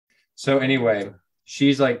So anyway,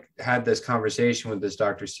 she's like had this conversation with this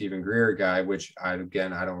Dr. Stephen Greer guy, which I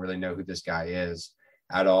don't really know who this guy is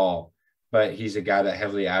at all, but he's a guy that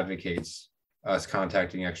heavily advocates us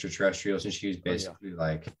contacting extraterrestrials. And she was basically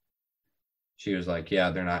she was like, yeah,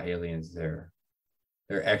 they're not aliens, they're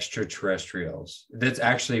extraterrestrials. That's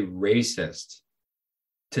actually racist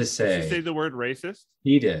to say. Did she say the word racist?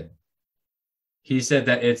 He did. He said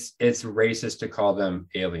that it's racist to call them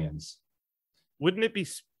aliens. Wouldn't it be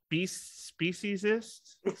speciesist?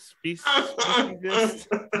 Speciesist?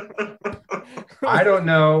 I don't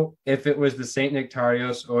know if it was the St.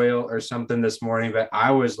 Nectarios oil or something this morning, but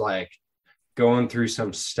I was like going through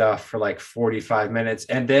some stuff for like 45 minutes.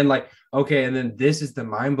 And then like, okay, and then this is the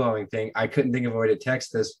mind-blowing thing. I couldn't think of a way to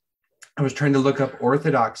text this. I was trying to look up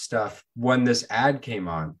Orthodox stuff when this ad came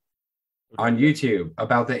on YouTube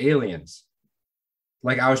about the aliens.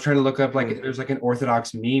 Like I was trying to look up, like there's like an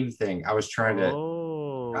Orthodox meme thing. I was trying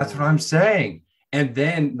to, that's what I'm saying. And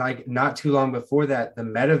then like not too long before that, the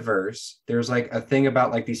metaverse, there's like a thing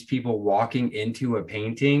about like these people walking into a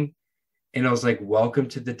painting. And I was like, welcome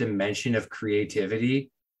to the dimension of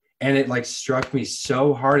creativity. And it like struck me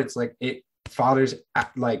so hard. It's like it fathers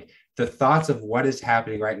like the thoughts of what is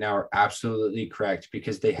happening right now are absolutely correct,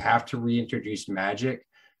 because they have to reintroduce magic,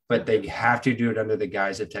 but they have to do it under the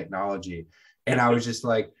guise of technology. And I was just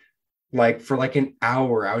like for like an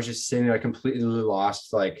hour, I was just sitting there completely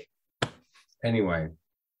lost. Like, anyway,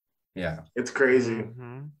 yeah. It's crazy.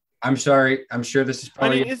 Mm-hmm. I'm sorry. I'm sure this is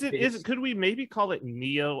probably. I mean, is it, could we maybe call it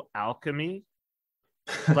neo-alchemy?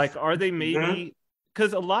 Like, are they maybe,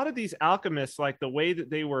 because a lot of these alchemists, like the way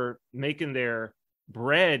that they were making their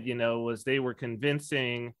bread, you know, was they were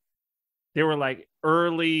convincing, they were like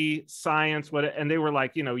early science, and they were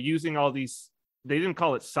like, you know, using all these, they didn't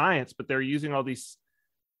call it science, but they're using all these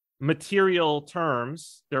material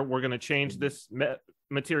terms. We're going to change this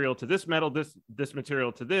material to this metal, this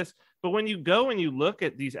material to this. But when you go and you look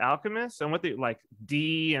at these alchemists and what they like,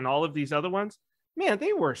 D and all of these other ones, man,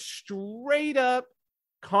 they were straight up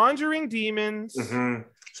conjuring demons,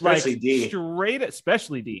 especially like D.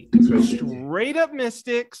 Especially D, straight up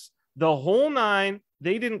mystics, the whole nine.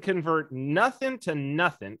 They didn't convert nothing to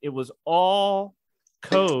nothing. It was all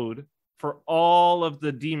code for all of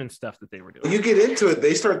the demon stuff that they were doing. You get into it,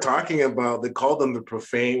 they start talking about, they call them the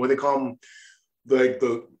profane, what they call them, like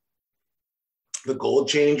the gold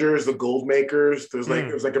changers, the gold makers. There's like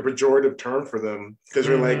it was like a pejorative term for them, because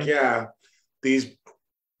they're like, yeah, these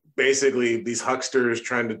basically these hucksters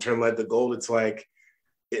trying to turn lead to gold. It's like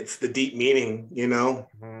it's the deep meaning, you know,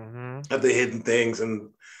 of the hidden things. And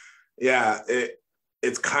yeah,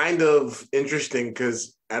 it's kind of interesting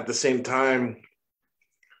because at the same time,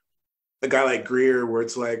 a guy like Greer, where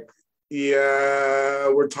it's like, yeah,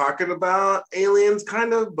 we're talking about aliens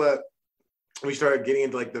kind of, but we started getting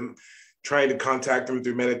into like them trying to contact them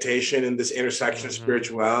through meditation and this intersection of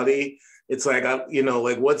spirituality. It's like, you know,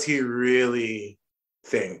 like what's he really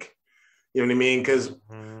think? You know what I mean? Because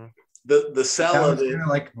the sell of it, kind of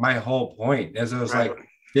like my whole point, as I was like,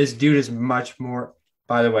 this dude is much more.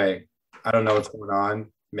 By the way, I don't know what's going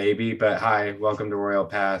on, maybe, but hi, welcome to Royal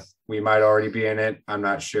Path. We might already be in it. I'm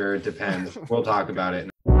not sure. It depends. We'll talk about it.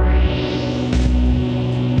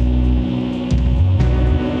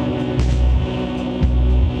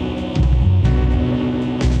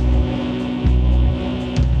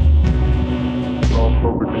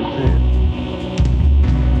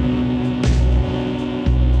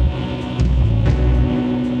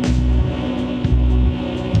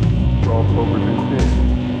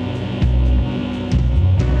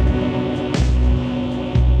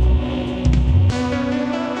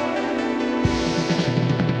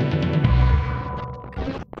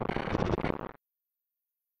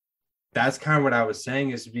 That's kind of what I was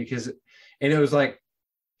saying, is because, and it was like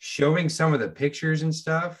showing some of the pictures and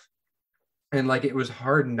stuff. And like, it was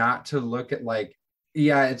hard not to look at like,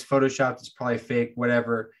 yeah, it's Photoshopped, it's probably fake,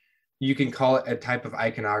 whatever. You can call it a type of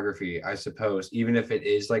iconography, I suppose, even if it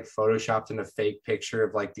is like Photoshopped in a fake picture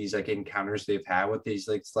of like these like encounters they've had with these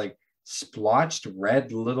like splotched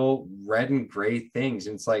little red and gray things.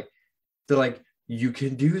 And it's like, they're like, you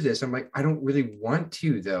can do this. I'm like, I don't really want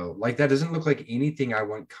to though. Like, that doesn't look like anything I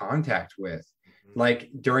want contact with. Like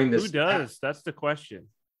during this. Who does? That's the question.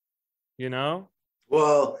 You know?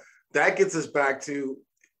 Well, that gets us back to,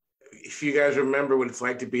 if you guys remember what it's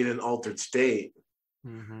like to be in an altered state.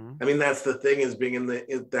 I mean, that's the thing, is being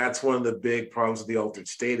that's one of the big problems with the altered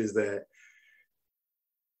state, is that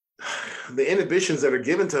the inhibitions that are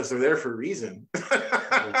given to us are there for a reason.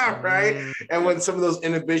 Right? And when some of those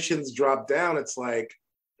inhibitions drop down, it's like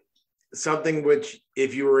something which,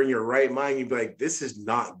 if you were in your right mind, you'd be like, this is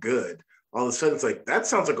not good. all of a sudden it's like, that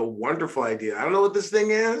sounds like a wonderful idea. I don't know what this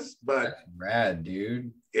thing is, but That's rad,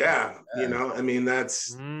 dude. yeah, you know, I mean,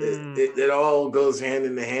 that's it all goes hand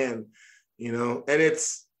in hand, you know, and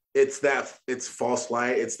it's false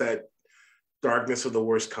light, it's that darkness of the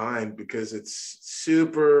worst kind, because it's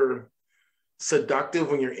super seductive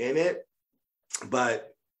when you're in it,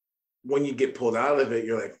 but when you get pulled out of it,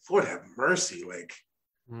 you're like, Lord have mercy, like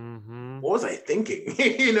what was I thinking?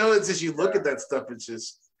 You know, it's just, you look at that stuff, it's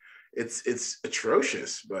just it's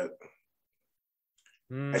atrocious, but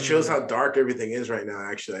it shows how dark everything is right now,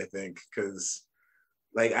 actually, I think, because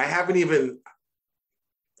like I'm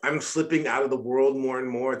slipping out of the world more and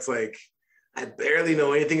more. It's like I barely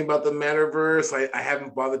know anything about the metaverse. I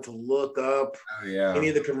haven't bothered to look up any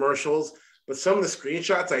of the commercials, but some of the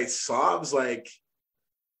screenshots I saw, I was like,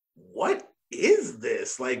 what is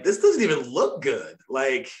this? Like, this doesn't even look good.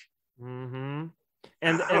 Like, and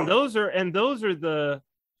those are the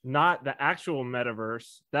not the actual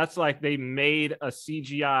metaverse. That's like they made a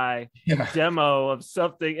CGI demo of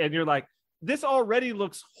something, and you're like, this already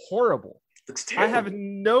looks horrible. I have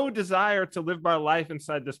no desire to live my life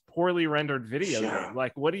inside this poorly rendered video game.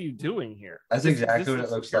 Like, what are you doing here? That's exactly what it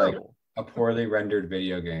looks terrible. Like. A poorly rendered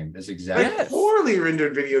video game. That's exactly a poorly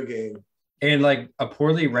rendered video game. And like a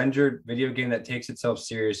poorly rendered video game that takes itself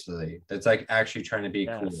seriously. That's like actually trying to be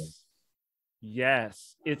cool.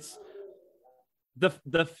 Yes. It's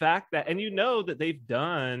the fact that, and you know that they've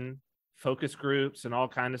done focus groups and all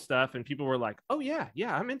kind of stuff, and people were like, oh yeah,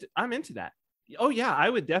 I'm into that. Oh yeah, I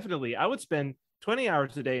would spend 20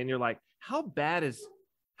 hours a day, and you're like, how bad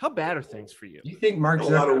are things for you? You think Mark Zuckerberg,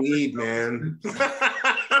 a lot of weed, man.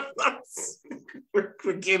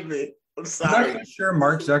 Forgive me. I'm sorry. I'm not sure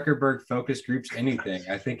Mark Zuckerberg focus groups anything.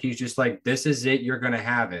 I think he's just like, this is it, you're gonna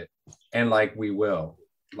have it, and like we will.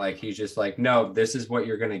 Like he's just like, no, this is what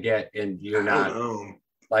you're gonna get, and you're not.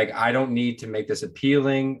 Like, I don't need to make this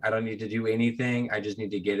appealing. I don't need to do anything. I just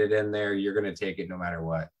need to get it in there. You're gonna take it no matter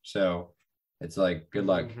what. So it's like, good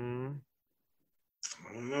luck.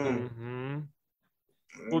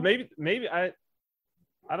 Well, maybe I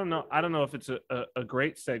don't know. I don't know if it's a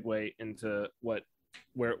great segue into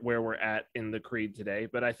where we're at in the creed today,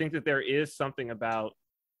 but I think that there is something about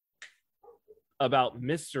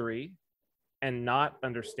mystery and not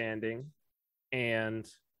understanding and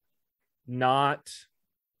not,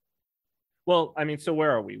 well, I mean, so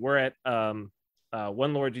where are we? We're at one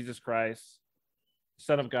Lord Jesus Christ,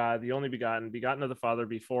 Son of God, the only begotten of the Father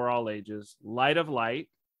before all ages, light of light,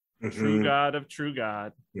 true God of true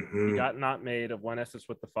God, begotten not made, of one essence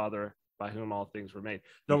with the Father, by whom all things were made.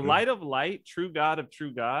 The light of light, true God of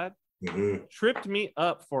true God, tripped me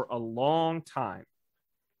up for a long time,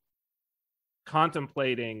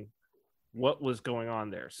 contemplating what was going on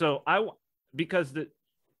there. So because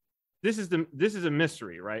this is a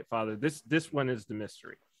mystery, right, Father? This one is the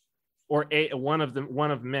mystery, or one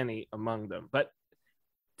of many among them. But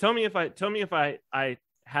tell me if I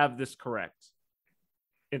have this correct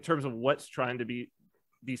in terms of what's trying to be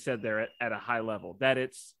said there at a high level, that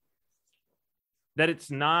it's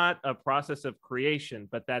not a process of creation,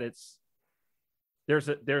 but that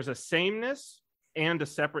there's a sameness and a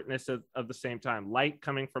separateness of the same time. Light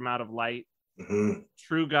coming from out of light,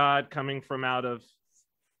 true God coming from out of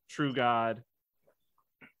true God.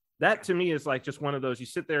 That to me is like just one of those, you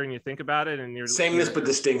sit there and you think about it, and you're sameness but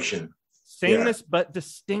distinction. Sameness but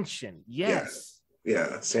distinction. Yes.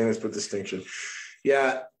 Yeah, sameness but distinction.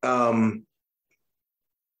 Yeah. You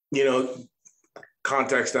know,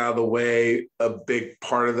 context out of the way, a big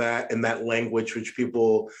part of that, and that language which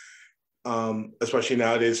people especially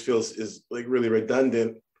nowadays feels is like really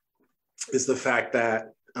redundant, is the fact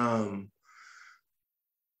that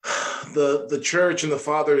the church and the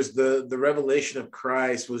fathers, the revelation of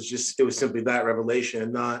Christ was simply that revelation,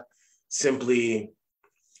 and not simply,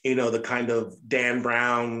 you know, the kind of Dan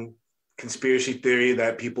Brown conspiracy theory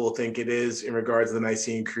that people think it is in regards to the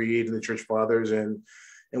Nicene Creed and the church fathers. And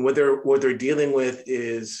what they're dealing with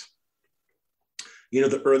is, you know,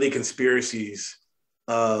 the early conspiracies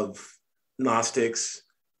of Gnostics,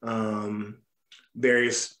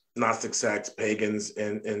 various Gnostic sects, pagans,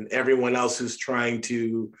 and everyone else who's trying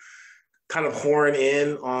to kind of horn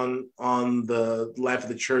in on the life of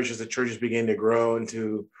the church as the church is beginning to grow and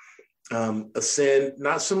to ascend,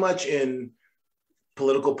 not so much in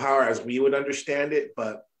political power as we would understand it,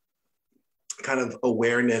 but kind of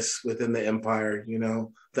awareness within the empire. You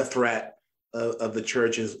know, the threat of the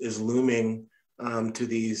church is looming to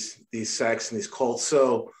these sects and these cults.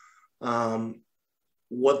 So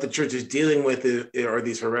what the church is dealing with are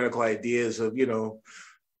these heretical ideas of, you know,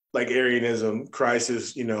 like Arianism. Christ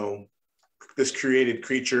is, you know, this created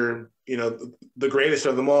creature, the greatest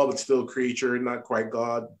of them all, but still creature, not quite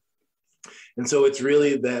God. And so it's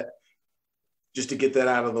really that, just to get that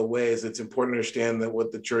out of the way, is it's important to understand that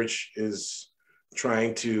what the church is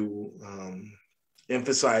trying to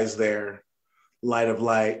emphasize there, light of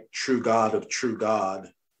light, true God of true God,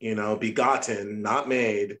 begotten, not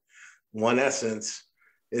made, one essence,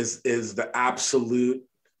 is the absolute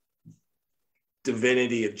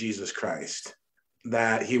divinity of Jesus Christ,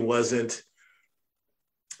 that he wasn't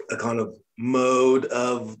a kind of mode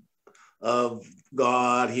of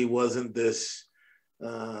God. He wasn't this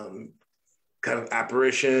kind of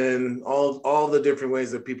apparition, all the different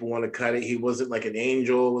ways that people want to cut it. He wasn't like an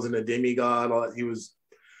angel, wasn't a demigod. He was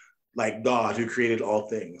like God who created all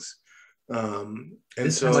things. And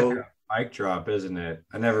it's so like a mic drop, isn't it?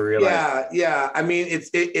 I never realized. Yeah. I mean,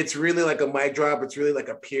 it's really like a mic drop. It's really like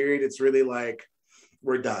a period. It's really like,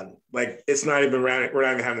 we're done. Like, it's not even around. We're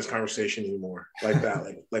not even having this conversation anymore like that.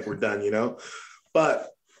 like we're done, But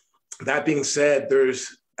that being said,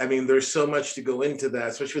 there's so much to go into that,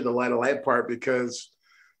 especially the light of light part, because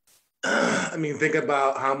think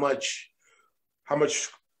about how much in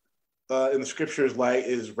the scriptures light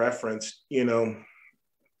is referenced, and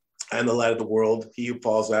the light of the world. He who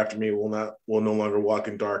follows after me will no longer walk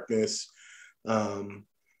in darkness. The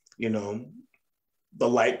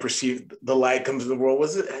light comes in the world.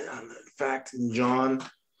 Was it, in fact, in John,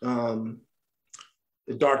 the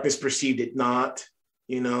darkness perceived it not,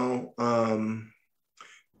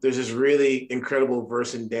 there's this really incredible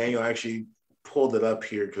verse in Daniel. I actually pulled it up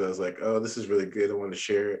here because I was like, oh, this is really good. I want to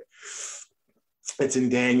share it. It's in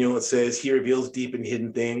Daniel. It says, he reveals deep and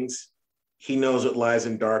hidden things. He knows what lies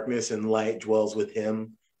in darkness, and light dwells with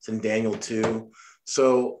him. It's in Daniel 2.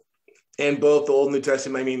 So, in both the Old and New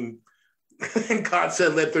Testament, God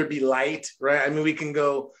said, let there be light, right? We can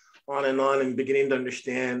go on and beginning to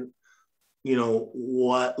understand,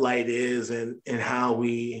 what light is and how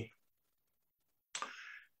we,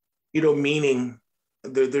 meaning.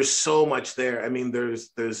 There's so much there. There's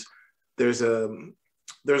a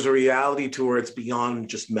reality to where it's beyond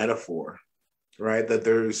just metaphor, right? That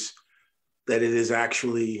it is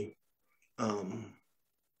actually, light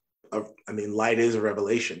is a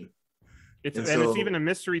revelation. It's even a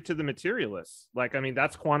mystery to the materialists.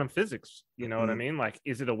 That's quantum physics. You know what I mean? Like,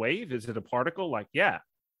 is it a wave? Is it a particle? Like, yeah,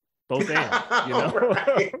 both and,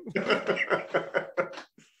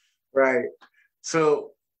 Right.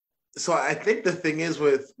 So I think the thing is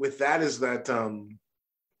with that is that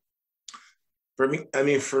for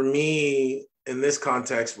me in this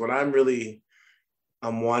context, what I'm really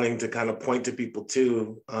wanting to kind of point to people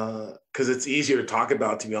too, because it's easier to talk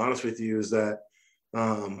about, to be honest with you, is that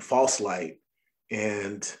false light,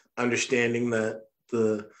 and understanding that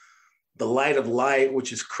the light of light,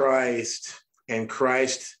 which is Christ, and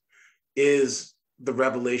Christ is the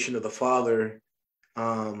revelation of the Father,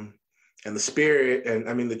 and the Spirit,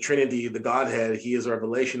 and the Trinity, the Godhead, he is a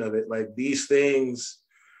revelation of it. Like, these things,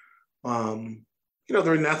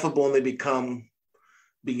 they're ineffable, and they become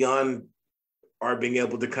beyond our being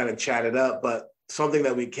able to kind of chat it up. But something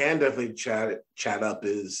that we can definitely chat up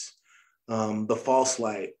is the false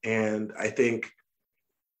light. And I think,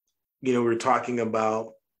 we're talking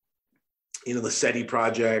about, the SETI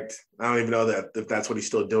project. I don't even know if that's what he's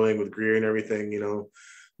still doing with Greer and everything,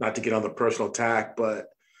 not to get on the personal attack, but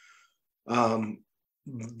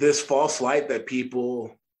this false light that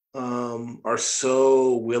people are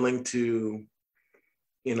so willing to,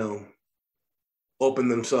 open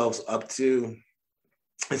themselves up to.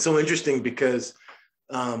 It's so interesting because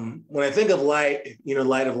when I think of light,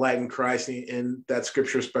 light of light in Christ, and that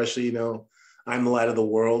scripture especially, I'm the light of the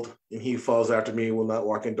world, and he who follows after me will not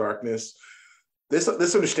walk in darkness. This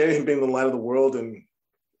understanding of being the light of the world, and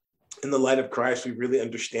in the light of Christ, we really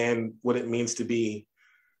understand what it means to be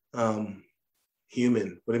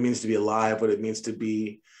human, what it means to be alive, what it means to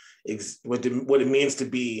be, what it means to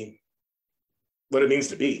be,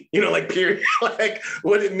 period, like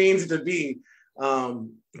what it means to be.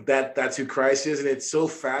 That's who Christ is. And it's so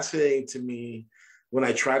fascinating to me when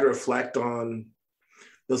I try to reflect on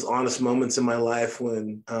those honest moments in my life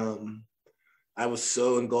when I was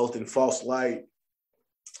so engulfed in false light,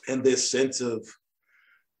 and this sense of,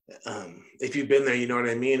 if you've been there, you know what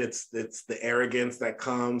I mean? It's the arrogance that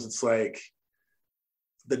comes. It's like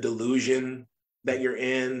the delusion that you're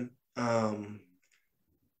in, the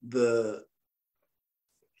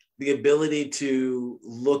ability to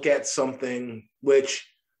look at something, which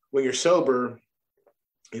when you're sober,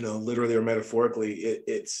 literally or metaphorically,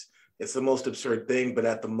 it's the most absurd thing. But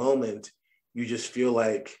at the moment, you just feel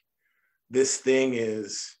like this thing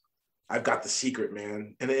is, I've got the secret,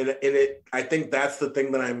 man. And I think that's the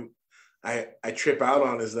thing that I trip out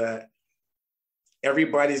on, is that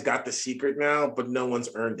everybody's got the secret now, but no one's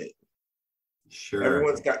earned it. Sure.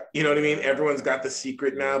 Everyone's got, you know what I mean? Everyone's got the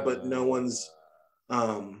secret now, but no one's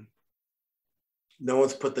put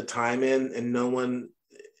the time in, and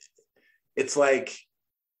it's like,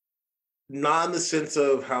 not in the sense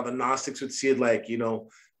of how the Gnostics would see it, like, you know,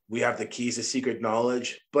 we have the keys to secret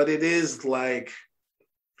knowledge, but it is like,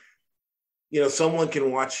 you know, someone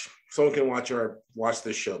can watch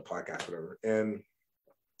this show, podcast, whatever, and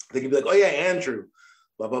they can be like, oh yeah, Andrew,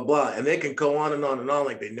 blah, blah, blah. And they can go on and on and on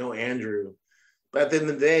like they know Andrew. But at the end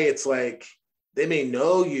of the day, it's like, they may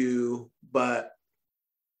know you, but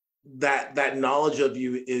that knowledge of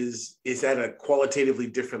you is at a qualitatively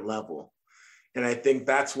different level. And I think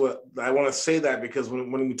that's what I want to say, that because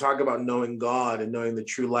when we talk about knowing God and knowing the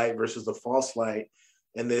true light versus the false light,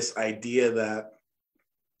 and this idea that,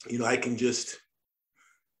 you know, I can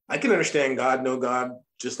understand God, know God,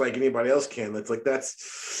 just like anybody else can. It's like,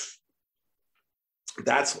 that's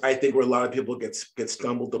I think where a lot of people get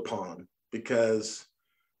stumbled upon, because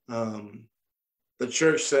the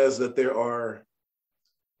church says that there are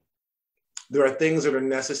things that are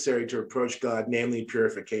necessary to approach God, namely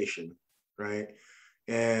purification, right?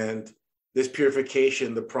 And this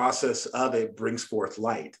purification, the process of it brings forth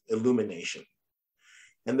light, illumination.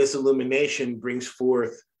 And this illumination brings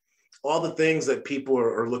forth all the things that people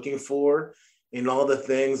are looking for, and all the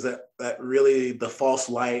things that really the false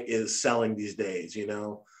light is selling these days, you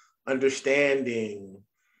know, understanding,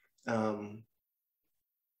 kind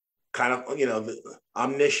of, you know, the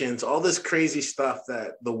omniscience, all this crazy stuff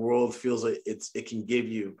that the world feels like it can give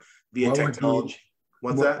you via technology.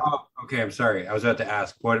 Okay, I'm sorry. I was about to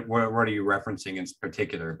ask, what are you referencing in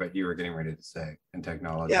particular, but you were getting ready to say in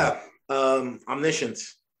technology? Yeah,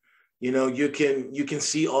 omniscience. You know, you can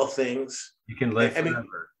see all things. You can live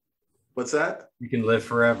forever. What's that? You can live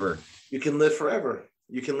forever. You can live forever.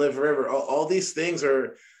 You can live forever. All these things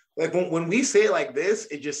are like, when we say it like this,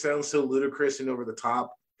 it just sounds so ludicrous and over the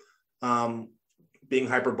top, being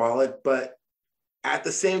hyperbolic. But at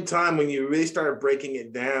the same time, when you really start breaking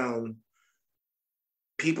it down,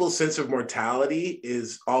 people's sense of mortality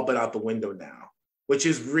is all but out the window now, which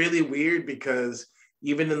is really weird, because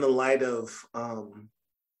even in the light of,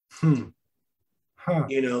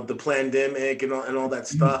 you know, the pandemic and all that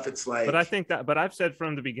stuff, it's like. But I think that, but I've said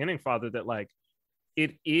from the beginning, Father, that like,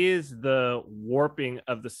 it is the warping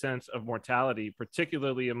of the sense of mortality,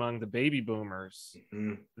 particularly among the baby boomers,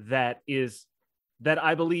 that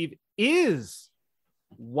I believe is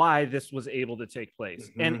why this was able to take place,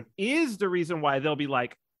 and is the reason why they'll be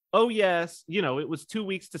like, oh yes, you know, it was 2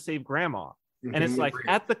 weeks to save grandma. And it's like,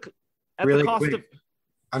 at the cost of.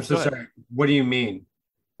 I'm so sorry. What do you mean?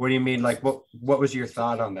 What do you mean? Like, what was your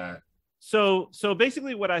thought on that? So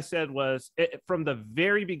basically what I said was, from the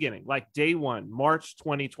very beginning, like day one, March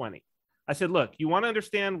 2020, I said, look, you want to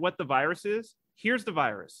understand what the virus is? Here's the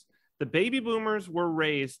virus. The baby boomers were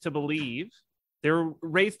raised to believe in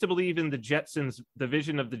the Jetsons, the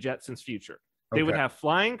vision of the Jetsons future. They would have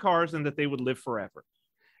flying cars, and that they would live forever.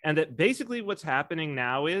 And that basically what's happening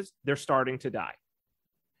now is they're starting to die.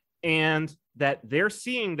 And that they're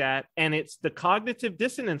seeing that, and it's the cognitive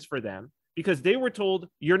dissonance for them, because they were told,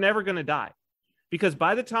 you're never going to die. Because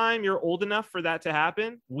by the time you're old enough for that to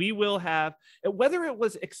happen, we will have, whether it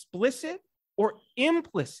was explicit or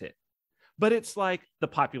implicit, but it's like the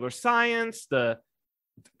popular science, the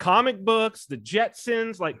comic books, the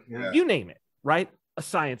Jetsons, like you name it, right? A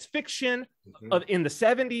science fiction of in the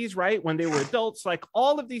 70s, right? When they were adults, like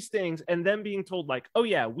all of these things, and them being told like, oh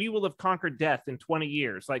yeah, we will have conquered death in 20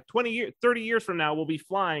 years, like 30 years from now, we'll be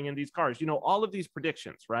flying in these cars, you know, all of these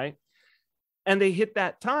predictions, right? And they hit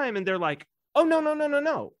that time and they're like, oh,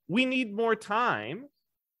 no. We need more time.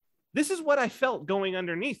 This is what I felt going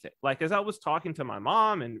underneath it. Like, as I was talking to my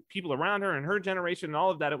mom and people around her and her generation and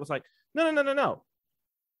all of that, it was like, no.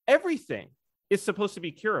 Everything is supposed to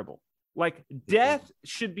be curable. Like, death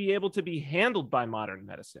should be able to be handled by modern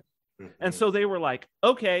medicine. And so they were like,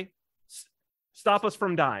 okay, stop us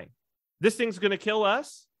from dying. This thing's going to kill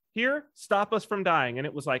us. Here, stop us from dying. And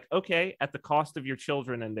it was like, okay, at the cost of your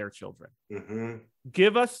children and their children.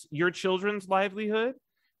 Give us your children's livelihood,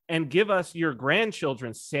 and give us your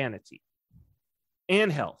grandchildren's sanity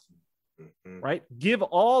and health, right? Give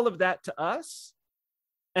all of that to us,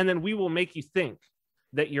 and then we will make you think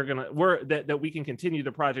that that we can continue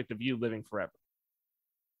the project of you living forever.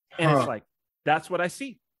 And it's like, that's what I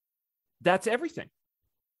see. That's everything.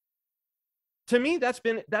 To me, that's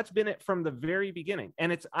been it from the very beginning.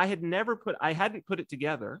 And I hadn't put it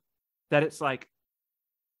together that it's like,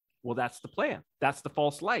 well, that's the plan. That's the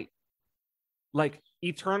false light. Like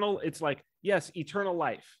eternal, it's like, yes, eternal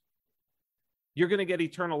life. You're going to get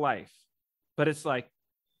eternal life. but it's like,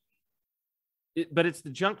 but it's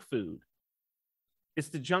the junk food. It's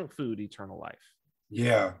the junk food, eternal life.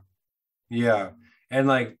 Yeah. Yeah. And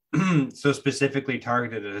like, so specifically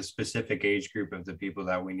targeted at a specific age group of the people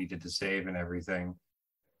that we needed to save and everything.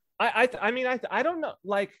 I mean, I don't know.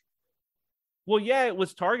 Like, well, yeah, it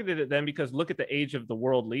was targeted at them because look at the age of the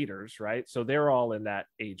world leaders, right? So they're all in that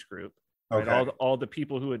age group, right? Okay. All the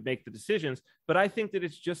people who would make the decisions. But I think that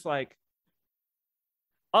it's just like,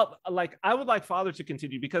 like I would like Father to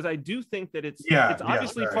continue because I do think that it's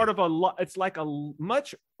obviously part of a lot. It's like a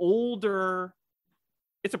much older.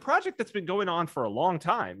 It's a project that's been going on for a long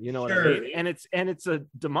time, you know what I mean? And it's a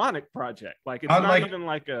demonic project. Like it's not even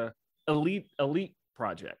like a elite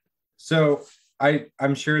project. So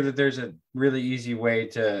I'm sure that there's a really easy way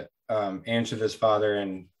to answer this,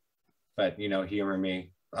 Father, but humor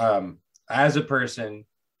me. As a person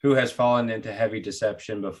who has fallen into heavy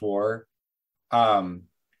deception before,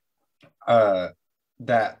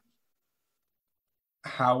 that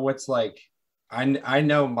how what's like I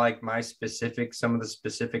know like some of the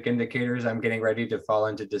specific indicators I'm getting ready to fall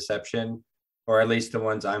into deception, or at least the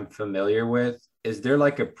ones I'm familiar with. Is there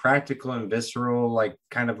like a practical and visceral, like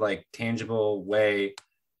kind of like tangible way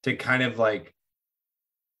to kind of like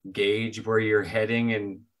gauge where you're heading?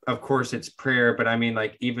 And of course it's prayer, but I mean,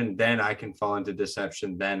 like, even then I can fall into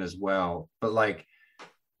deception then as well. But like,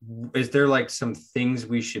 is there like some things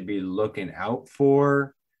we should be looking out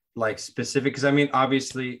for, like specific? Because I mean,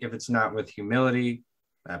 obviously if it's not with humility,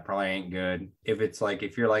 that probably ain't good.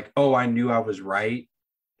 If you're like, oh, I knew I was right,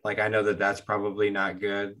 like I know that that's probably not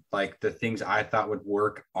good. Like the things I thought would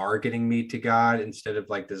work are getting me to God instead of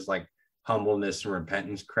like this like humbleness and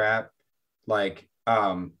repentance crap. Like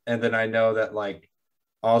and then I know that like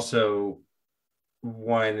also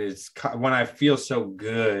when I feel so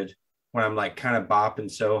good, when I'm like kind of bopping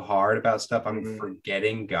so hard about stuff, I'm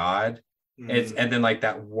forgetting God. And then like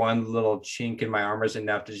that one little chink in my armor is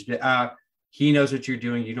enough to just be, he knows what you're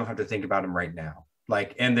doing. You don't have to think about him right now.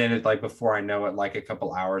 Like, and then it's like, before I know it, like a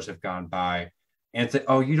couple hours have gone by and it's like,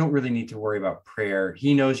 oh, you don't really need to worry about prayer.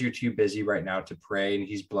 He knows you're too busy right now to pray and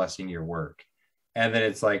he's blessing your work. And then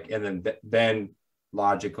it's like, and then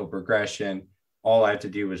logical progression, all I have to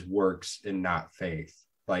do is works and not faith.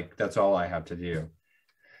 Like, that's all I have to do.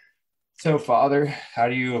 So, Father, how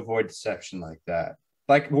do you avoid deception like that?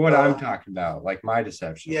 Like what I'm talking about, like my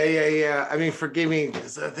deception. Yeah. I mean, forgive me.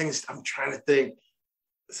 The things I'm trying to think,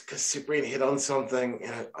 because Cyprian hit on something,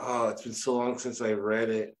 and it's been so long since I read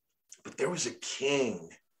it. But there was a king,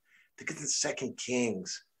 I think it's the Second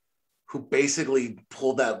Kings, who basically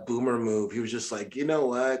pulled that boomer move. He was just like, you know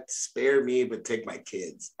what? Spare me, but take my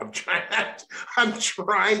kids. I'm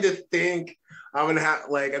trying to think. I'm gonna have,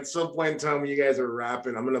 like, at some point in time when you guys are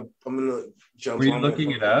rapping, I'm gonna jump. Were you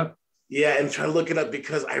looking it up? Yeah, and try to look it up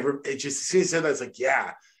because it just, as soon as he said that, it's like,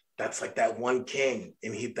 yeah, that's like that one king,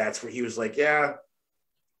 and that's where he was like, yeah.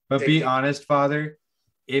 But be honest, Father,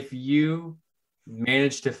 if you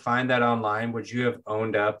managed to find that online, would you have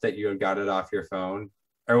owned up that you had got it off your phone?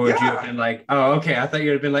 Or would you have been like, oh, okay, I thought you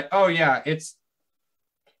would have been like, oh, yeah, it's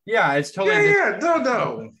totally. Yeah,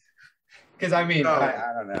 no. Because I mean,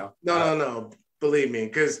 I don't know. No. Believe me,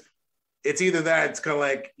 because it's either that, it's kind of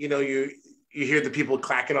like, you hear the people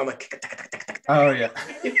clacking on the. Oh, yeah.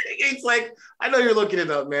 It's like, I know you're looking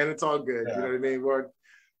it up, man. It's all good. Yeah. You know what I mean?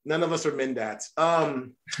 None of us are Mindats.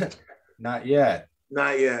 Not yet.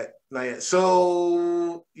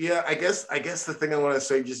 So yeah, I guess the thing I want to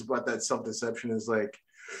say just about that self-deception is like,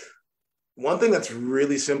 one thing that's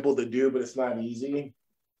really simple to do, but it's not easy,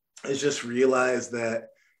 is just realize that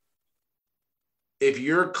if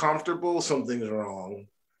you're comfortable, something's wrong.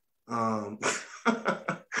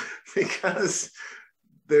 Because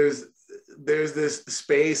there's this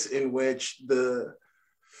space in which the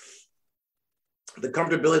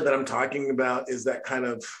comfortability that I'm talking about is that kind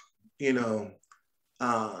of,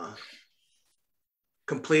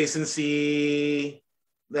 complacency,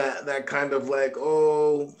 that kind of like,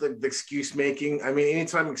 the excuse making. I mean,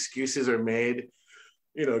 anytime excuses are made,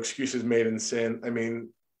 excuses made in sin, I mean,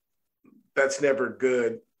 that's never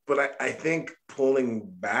good. But I think pulling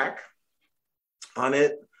back on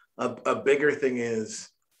it, a bigger thing is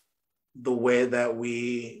the way that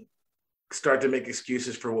we start to make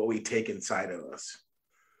excuses for what we take inside of us.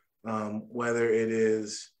 Whether it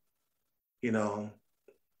is, not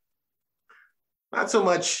so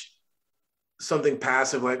much something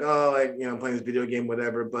passive like, I'm playing this video game,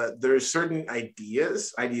 whatever, but there's certain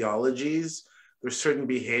ideologies, there's certain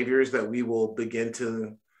behaviors that we will begin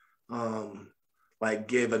to like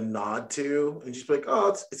give a nod to and just be like,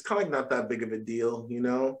 it's kind of like not that big of a deal,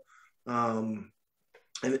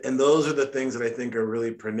 And those are the things that I think are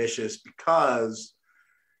really pernicious, because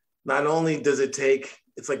not only does it take,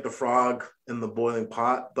 it's like the frog in the boiling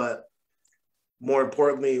pot, but more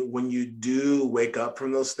importantly, when you do wake up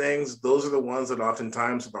from those things, those are the ones that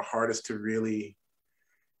oftentimes are the hardest to really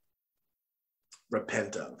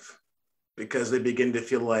repent of, because they begin to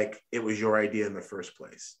feel like it was your idea in the first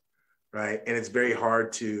place, right? And it's very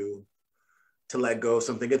hard to let go of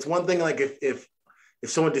something. It's one thing, like if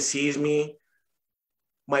someone deceives me,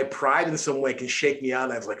 my pride in some way can shake me out.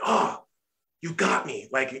 And I was like, oh, you got me,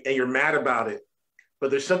 like, and you're mad about it. But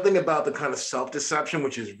there's something about the kind of self-deception,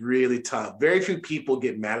 which is really tough. Very few people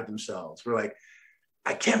get mad at themselves. We're like,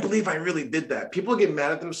 I can't believe I really did that. People get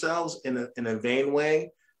mad at themselves in a vain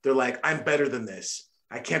way. They're like, I'm better than this.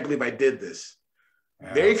 I can't believe I did this.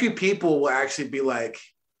 Yeah. Very few people will actually be like,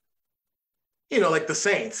 you know, like the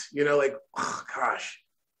saints, you know, like, oh gosh,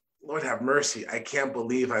 Lord have mercy. I can't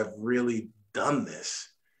believe I've really done this.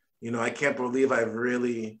 You know, I can't believe I've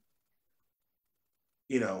really,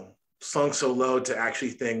 you know, sunk so low to actually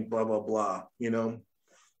think blah, blah, blah, you know?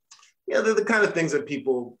 Yeah, they're the kind of things that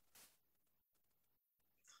people,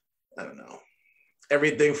 I don't know,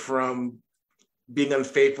 everything from being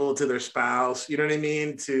unfaithful to their spouse, you know what I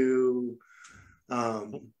mean, to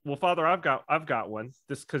well, Father, I've got one.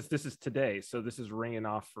 This, because this is today, so this is ringing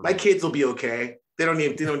off for my me. kids will be okay. They don't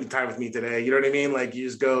need time with me today. You know what I mean? Like, you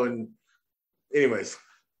just go and, anyways.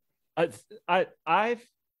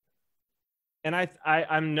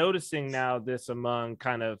 I'm noticing now this among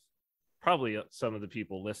kind of probably some of the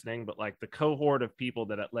people listening, but like the cohort of people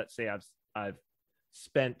that, let's say, I've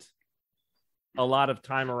spent a lot of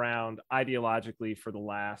time around ideologically for the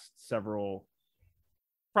last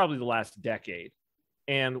probably the last decade.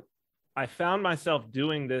 And I found myself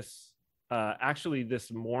doing this actually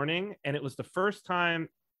this morning, and it was the first time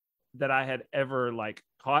that I had ever like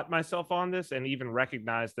caught myself on this and even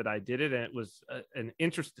recognized that I did it. And it was an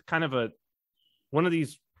interest, kind of one of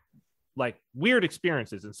these like weird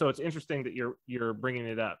experiences. And so it's interesting that you're bringing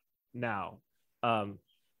it up now. And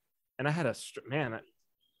I had I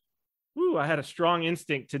had a strong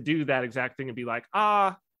instinct to do that exact thing and be like,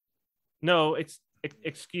 no, it's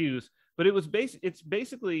excuse. But it's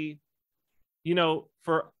basically, you know,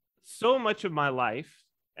 for so much of my life.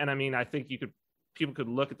 And I mean, I think people could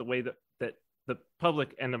look at the way that the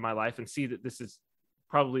public end of my life and see that this is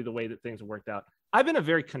probably the way that things have worked out. I've been a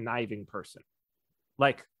very conniving person.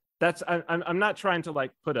 Like, that's, I'm not trying to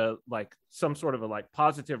like put like some sort of a like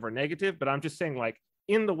positive or negative, but I'm just saying, like,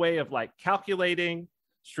 in the way of like calculating,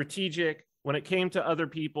 strategic, when it came to other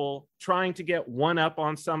people, trying to get one up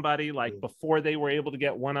on somebody, like before they were able to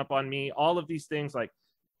get one up on me, all of these things, like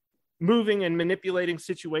moving and manipulating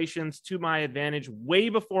situations to my advantage way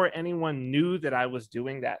before anyone knew that I was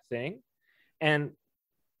doing that thing. And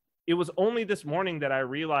it was only this morning that I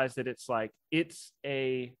realized that it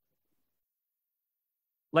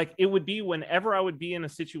would be whenever I would be in a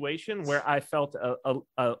situation where I felt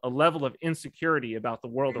a level of insecurity about the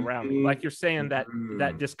world around me. Like you're saying, that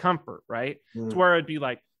discomfort, right? It's where I'd be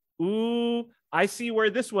like, ooh, I see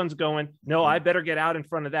where this one's going. No, I better get out in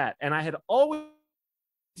front of that. And I had always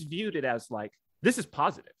viewed it as like, this is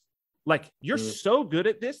positive. Like, you're so good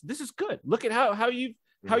at this. This is good. Look at how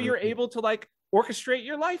you're able to like orchestrate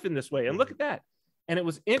your life in this way. And look at that. And it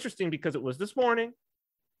was interesting because it was this morning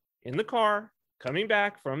in the car, coming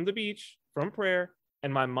back from the beach, from prayer,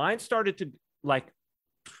 and my mind started to like,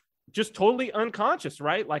 just totally unconscious,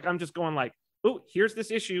 right? Like, I'm just going like, oh, here's this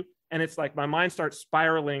issue. And it's like, my mind starts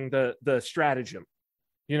spiraling the stratagem.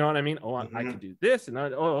 You know what I mean? Oh, I can do this. And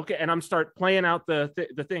okay. And I'm start playing out the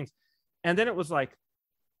things. And then it was like,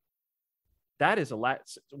 that is a lack.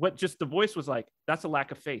 What just the voice was like, that's a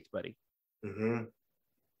lack of faith, buddy.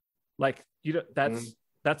 Like, you know,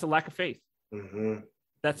 that's a lack of faith.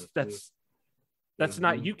 That's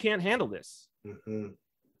not, you can't handle this.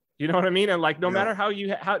 You know what I mean? And like, no matter how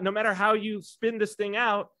you spin this thing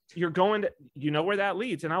out, you're going to, you know where that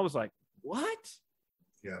leads. And I was like, what?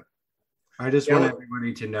 Yeah. I just want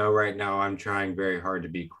everybody to know right now, I'm trying very hard to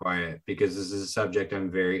be quiet because this is a subject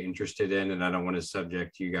I'm very interested in. And I don't want to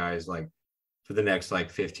subject you guys like for the next like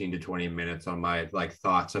 15 to 20 minutes on my like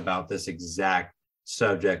thoughts about this exact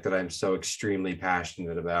subject that I'm so extremely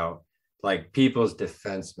passionate about, like people's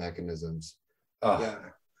defense mechanisms. Yeah.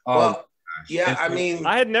 Well, yeah, I mean,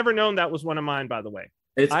 I had never known that was one of mine, by the way.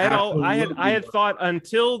 I had thought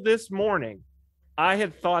until this morning, I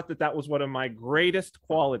had thought that was one of my greatest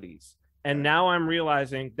qualities. And now I'm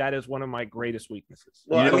realizing that is one of my greatest weaknesses.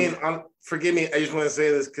 Well, I mean, forgive me. I just want to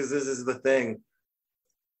say this because this is the thing.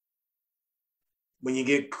 When you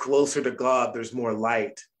get closer to God, there's more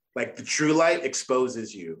light. Like the true light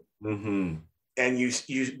exposes you. And and you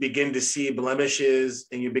begin to see blemishes,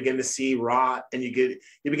 and you begin to see rot, and you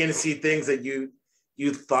begin to see things that you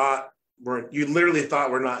literally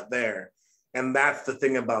thought were not there. And that's the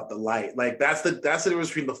thing about the light. Like that's the difference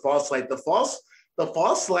between the false light. The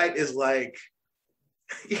false light is like,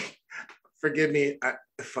 forgive me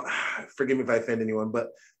if I offend anyone, but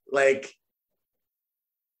like,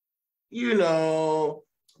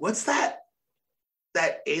 what's that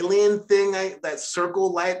alien thing, that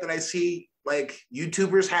circle light that I see like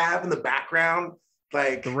YouTubers have in the background,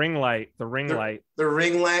 like the ring light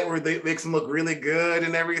where they makes them look really good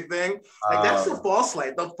and everything. Like that's the false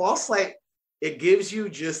light. The false light, it gives you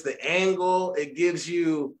just the angle. It gives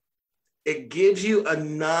you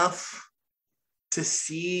enough to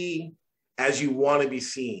see as you want to be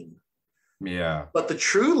seen. Yeah. But the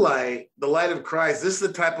true light, the light of Christ, this is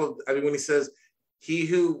the type of, when he says, he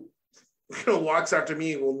who walks after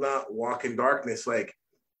me will not walk in darkness, like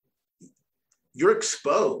you're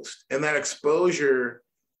exposed, and that exposure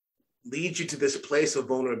leads you to this place of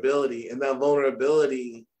vulnerability. And that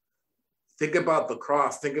vulnerability, think about the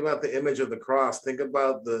cross, think about the image of the cross, think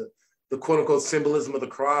about the quote unquote symbolism of the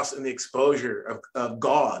cross and the exposure of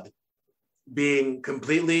God being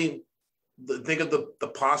completely, think of the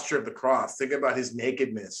posture of the cross, think about his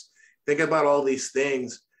nakedness, think about all these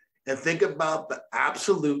things, and think about the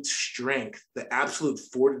absolute strength, the absolute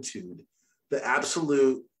fortitude, the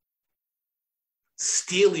absolute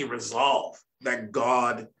steely resolve that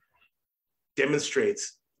God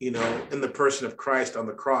demonstrates, in the person of Christ on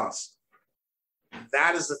the cross.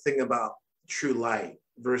 That is the thing about true light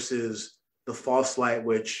versus the false light,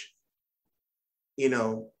 which,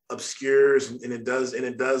 obscures and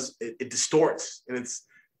it distorts. And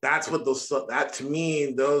that's what that to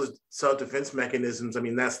me, those self-defense mechanisms,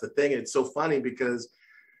 that's the thing. And it's so funny because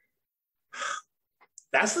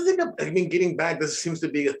that's the thing. Getting back, this seems to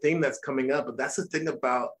be a theme that's coming up, but that's the thing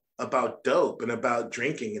about dope and about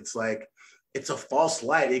drinking. It's like, it's a false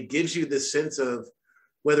light. It gives you this sense of,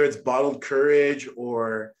 whether it's bottled courage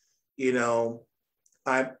or,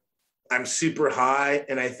 I'm super high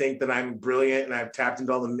and I think that I'm brilliant and I've tapped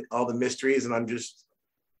into all the mysteries, and I'm just,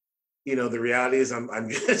 the reality is I'm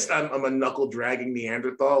a knuckle dragging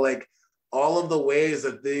Neanderthal. Like all of the ways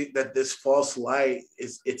that this false light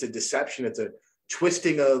it's a deception. It's a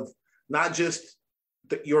twisting of not just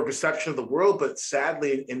your perception of the world, but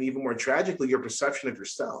sadly, and even more tragically, your perception of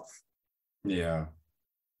yourself. Yeah.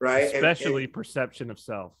 Right. Especially perception of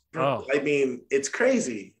self. Oh, it's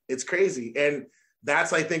crazy. It's crazy. And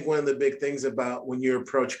that's, I think, one of the big things about when you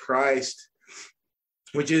approach Christ,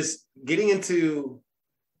 which is getting into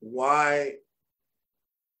what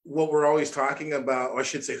we're always talking about, or I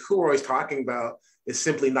should say, who we're always talking about, is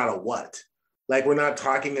simply not a what. Like, we're not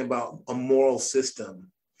talking about a moral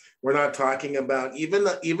system. We're not talking about even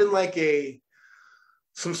like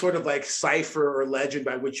some sort of like cipher or legend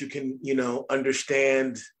by which you can,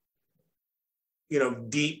 understand,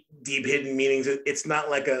 deep hidden meanings. It's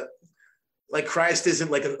not like Christ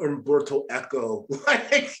isn't like an Umberto Eco,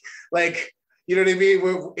 like, you know what I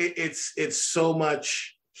mean? It's so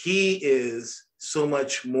much, he is so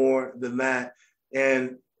much more than that.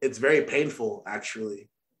 And it's very painful, actually,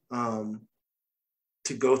 to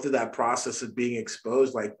go through that process of being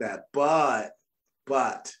exposed like that. But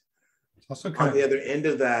also on the other end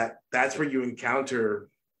of that, that's where you encounter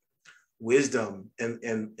wisdom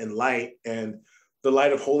and light, and the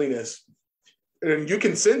light of holiness. And you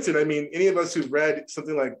can sense it. Any of us who've read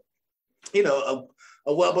something like,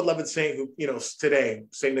 a well-beloved saint who, today,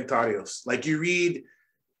 Saint Nectarios, like you read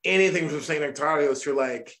anything from Saint Nectarios, you're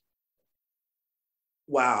like,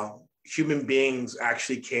 wow, human beings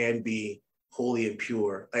actually can be holy and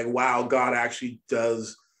pure. Like, wow, God actually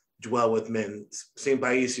does dwell with men. Saint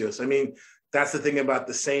Paisios. That's the thing about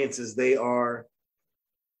the saints, is they are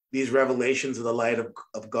these revelations of the light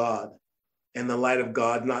of God, and the light of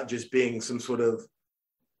God not just being some sort of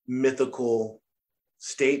mythical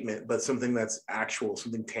statement, but something that's actual,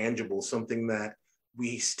 something tangible, something that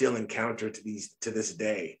we still encounter to this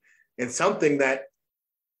day, and something that,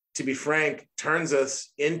 to be frank, turns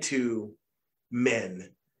us into men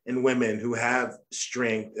and women who have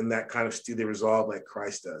strength and that kind of steely resolve like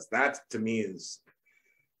Christ does. That, to me, is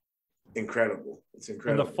incredible. It's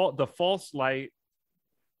incredible. And the false light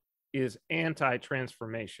is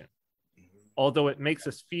anti-transformation, although it makes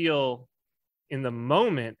us feel in the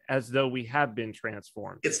moment as though we have been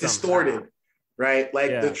transformed. It's somehow distorted, right?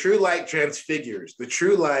 Like the true light transfigures. The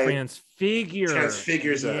true light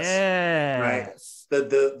transfigures us. Right?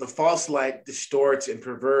 The false light distorts and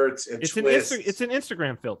perverts and twists. It's an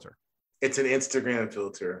Instagram filter. It's an Instagram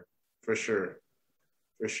filter, for sure.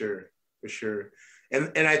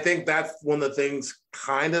 And I think that's one of the things,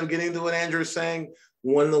 kind of getting to what Andrew is saying.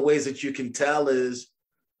 One of the ways that you can tell is,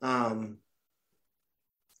 I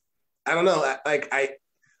don't know, I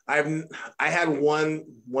had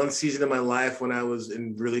one season of my life when I was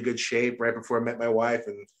in really good shape right before I met my wife,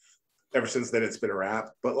 and ever since then it's been a wrap.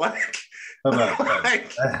 But like,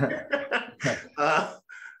 like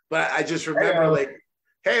but I just remember like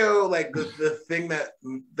the thing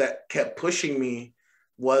that kept pushing me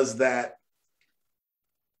was that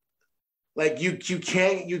like you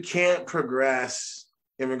can't progress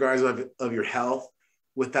in regards of your health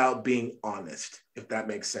without being honest, if that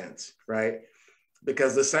makes sense, right?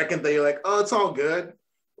 Because the second that you're like, oh, it's all good,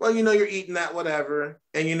 well, you're eating that whatever,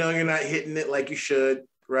 and you're not hitting it like you should,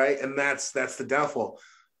 right? And that's the downfall.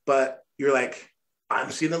 But you're like,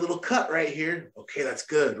 I'm seeing a little cut right here. Okay, that's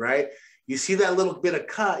good, right? You see that little bit of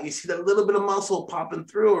cut, you see that little bit of muscle popping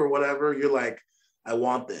through or whatever, you're like, I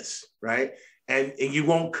want this, right? And you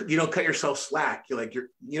don't cut yourself slack. You're like,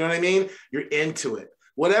 you know what I mean? You're into it.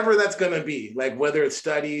 Whatever that's gonna be, like whether it's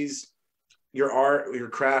studies, your art, your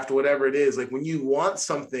craft, whatever it is, like when you want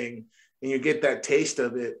something and you get that taste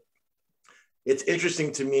of it, it's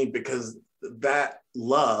interesting to me because that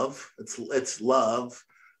love, it's love,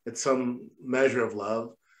 it's some measure of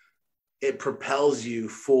love. It propels you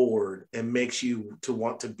forward and makes you to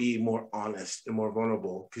want to be more honest and more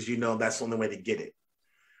vulnerable because that's the only way to get it,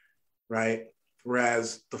 right?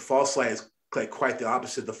 Whereas the false light is like quite the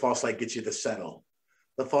opposite. The false light gets you to settle.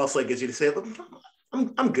 The false light gets you to say,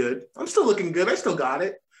 I'm good. I'm still looking good. I still got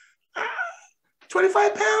it.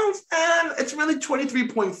 25 pounds and it's really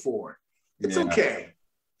 23.4. It's okay.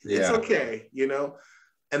 Yeah. It's okay,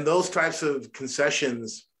 And those types of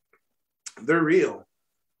concessions, they're real.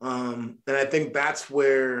 And I think that's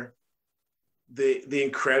where the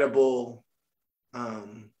incredible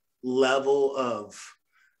level of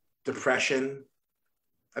depression.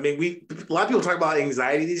 I mean, a lot of people talk about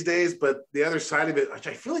anxiety these days, but the other side of it, which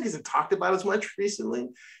I feel like isn't talked about as much recently,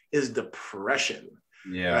 is depression.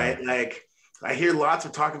 Yeah. Right. Like I hear lots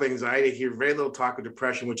of talk of anxiety, I hear very little talk of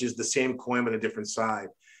depression, which is the same coin but a different side.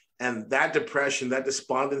 And that depression, that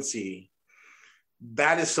despondency,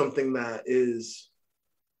 that is something that is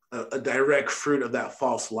a direct fruit of that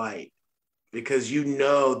false light, because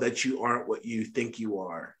that you aren't what you think you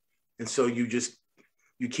are. And so you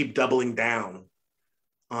keep doubling down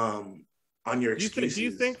on your excuses. Do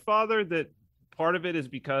you think, Father, that part of it is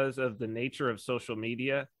because of the nature of social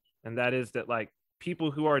media? And that is that like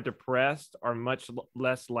people who are depressed are much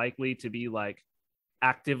less likely to be like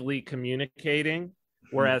actively communicating,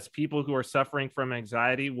 whereas people who are suffering from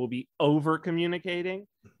anxiety will be over communicating.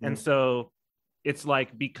 And so it's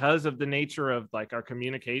like because of the nature of like our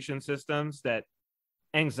communication systems that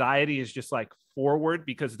anxiety is just like forward,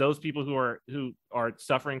 because those people who are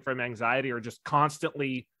suffering from anxiety are just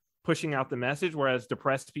constantly pushing out the message, whereas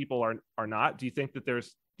depressed people are not. Do you think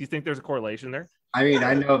there's a correlation there? I mean,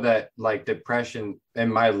 I know that like depression,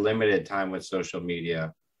 in my limited time with social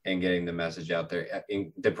media and getting the message out there,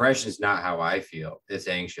 depression is not how I feel. It's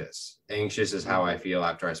anxious. Anxious is how I feel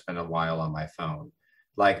after I spend a while on my phone.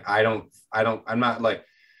 Like I'm not like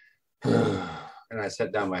and I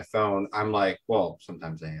set down my phone, I'm like, well,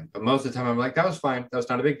 sometimes I am, but most of the time I'm like, that was fine. That was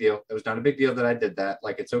not a big deal. It was not a big deal that I did that.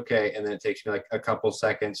 Like, it's okay. And then it takes me like a couple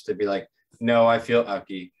seconds to be like, no, I feel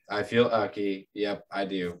ucky. Yep, I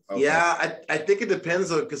do. Okay. Yeah, I think it depends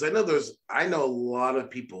though, because I know a lot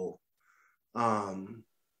of people,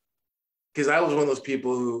 because I was one of those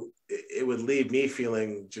people who it would leave me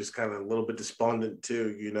feeling just kind of a little bit despondent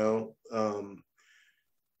too,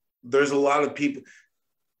 there's a lot of people.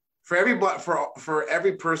 For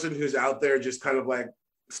every person who's out there just kind of like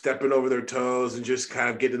stepping over their toes and just kind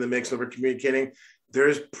of getting in the mix over communicating,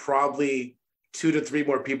 there's probably 2 to 3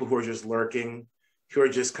 more people who are just lurking, who are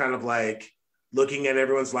just kind of like looking at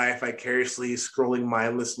everyone's life vicariously, scrolling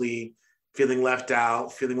mindlessly, feeling left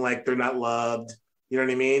out, feeling like they're not loved. You know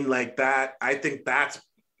what I mean? Like that. I think that's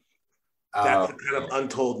the kind of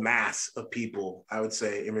untold mass of people, I would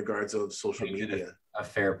say, in regards of social media. A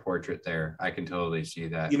fair portrait there. I can totally see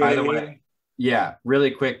that. You know By the way, yeah,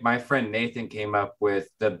 really quick, my friend Nathan came up with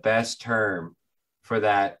the best term for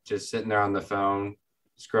that, just sitting there on the phone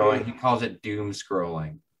scrolling. He calls it doom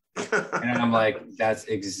scrolling. And I'm like, that's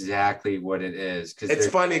exactly what it is. Because it's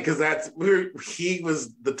funny because he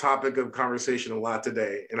was the topic of conversation a lot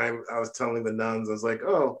today. And I was telling the nuns, I was like,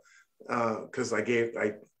 because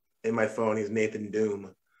in my phone, he's Nathan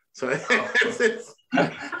Doom. So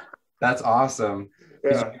that's awesome.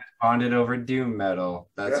 Yeah. He's bonded over doom metal.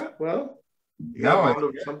 That's something.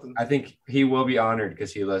 I think he will be honored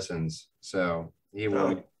because he listens. So he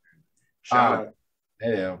will. Shout out.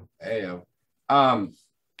 Heyo.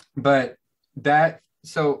 But that,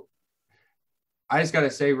 so I just got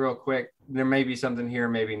to say real quick, there may be something here,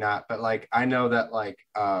 maybe not, but like, I know that like,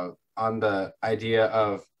 on the idea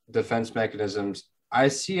of defense mechanisms, I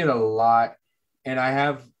see it a lot. And I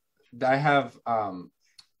have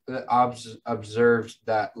observed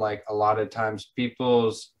that like a lot of times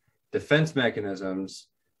people's defense mechanisms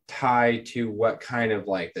tie to what kind of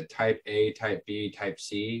like the type A, type B, type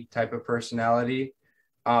C type of personality.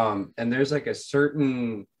 And there's like a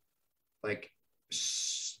certain like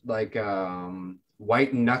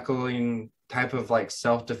white knuckling type of like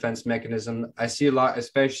self-defense mechanism I see a lot,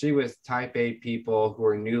 especially with type A people who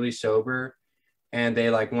are newly sober and they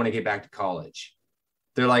like want to get back to college.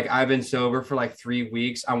 They're like, I've been sober for like 3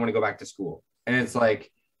 weeks, I want to go back to school. And it's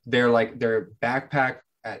like their backpack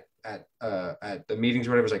at the meetings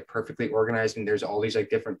or whatever is like perfectly organized, and there's all these like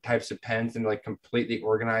different types of pens and like completely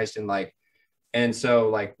organized, and like, and so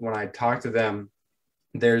like when I talk to them,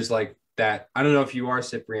 there's like that, I don't know if you are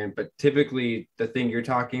Cyprian, but typically the thing you're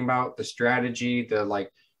talking about, the strategy, the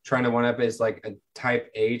like trying to one up, is like a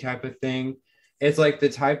type A type of thing. It's like the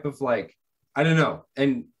type of like, I don't know.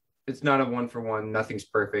 And it's not a one for one, nothing's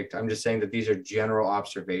perfect. I'm just saying that these are general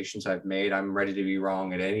observations I've made. I'm ready to be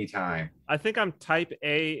wrong at any time. I think I'm type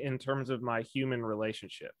A in terms of my human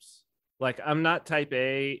relationships. Like I'm not type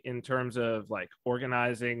A in terms of like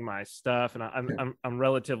organizing my stuff, and I'm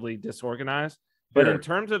relatively disorganized. But in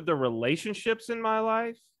terms of the relationships in my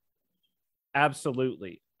life,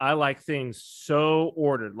 absolutely. I like things so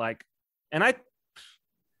ordered. Like, and I,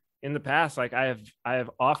 in the past, like I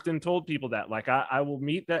have often told people that, like I will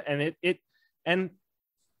meet that, and it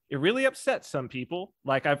really upsets some people.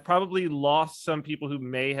 Like I've probably lost some people who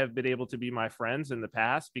may have been able to be my friends in the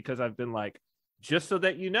past because I've been like, just so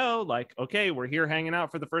that you know, like, okay, we're here hanging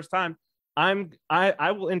out for the first time.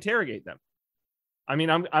 I will interrogate them. I mean,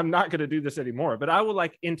 I'm not going to do this anymore, but I will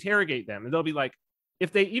like interrogate them, and they'll be like,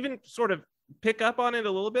 if they even sort of pick up on it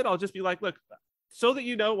a little bit, I'll just be like, look, so that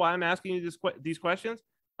you know why I'm asking you these questions,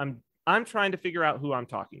 I'm trying to figure out who I'm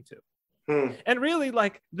talking to. And really,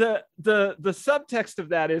 like the subtext of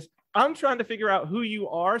that is, I'm trying to figure out who you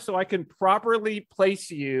are so I can properly place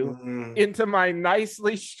you into my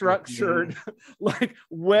nicely structured like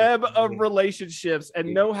web of relationships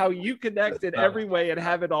and know how you connect in every way and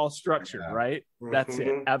have it all structured, right? That's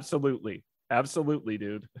it. Absolutely. Absolutely,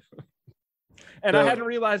 dude. And I hadn't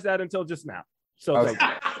realized that until just now. So thank you.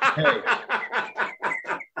 Hey.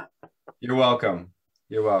 You're welcome.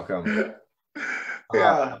 You're welcome.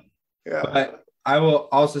 Yeah. But I will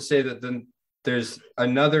also say that then there's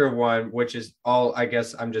another one, which is all, I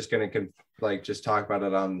guess I'm just going to like just talk about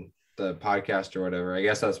it on the podcast or whatever. I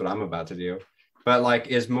guess that's what I'm about to do. But like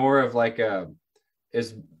is more of like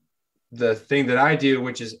is the thing that I do,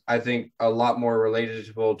 which is I think a lot more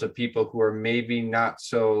relatable to people who are maybe not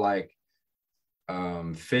so like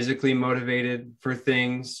physically motivated for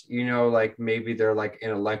things, you know, like maybe they're like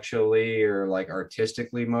intellectually or like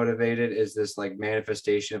artistically motivated, is this like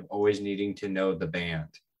manifestation of always needing to know the band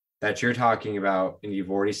that you're talking about, and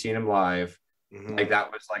you've already seen them live. Like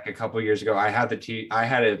that was like a couple of years ago. I had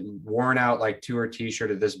a worn out like tour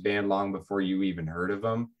t-shirt of this band long before you even heard of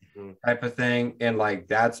them, type of thing. And like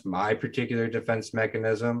that's my particular defense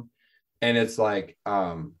mechanism. And it's like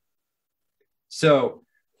so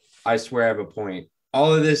I swear I have a point.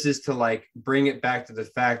 All of this is to like bring it back to the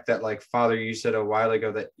fact that like, Father, you said a while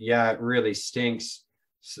ago that, yeah, it really stinks.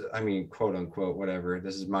 So, I mean, quote unquote, whatever.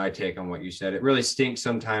 This is my take on what you said. It really stinks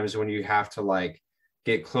sometimes when you have to like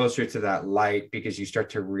get closer to that light, because you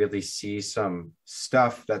start to really see some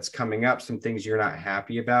stuff that's coming up, some things you're not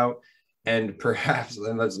happy about. And perhaps,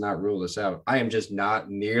 then let's not rule this out, I am just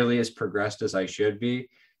not nearly as progressed as I should be.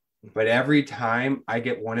 But every time I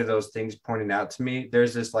get one of those things pointed out to me,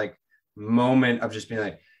 there's this like moment of just being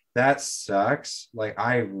like, that sucks. Like,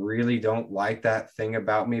 I really don't like that thing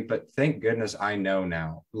about me, but thank goodness I know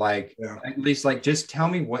now. Like, at least like, just tell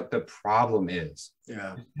me what the problem is.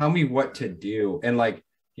 Yeah. Tell me what to do. And like,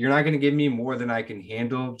 you're not going to give me more than I can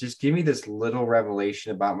handle. Just give me this little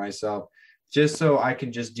revelation about myself, just so I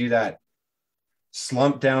can just do that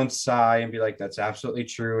slump down sigh and be like, that's absolutely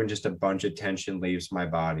true. And just a bunch of tension leaves my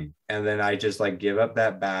body. And then I just like give up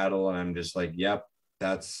that battle. And I'm just like, yep,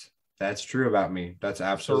 that's true about me. That's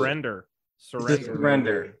absolutely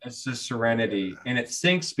surrender. It's just serenity. And it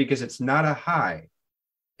sinks because it's not a high.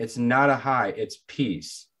 It's not a high. It's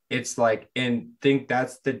peace. It's like, and think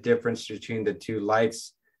that's the difference between the two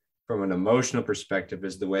lights from an emotional perspective,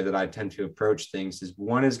 is the way that I tend to approach things. Is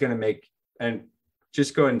one is going to make, and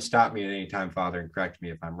just go ahead and stop me at any time, Father, and correct me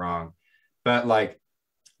if I'm wrong. But like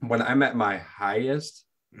when I'm at my highest,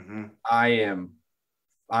 I am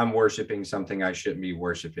I'm worshiping something I shouldn't be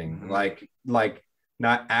worshiping. Like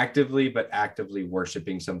not actively, but actively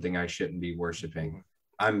worshiping something I shouldn't be worshiping.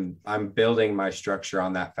 I'm building my structure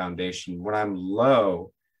on that foundation. When I'm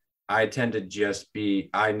low, I tend to just be,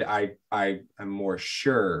 I am more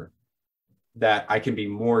sure that I can be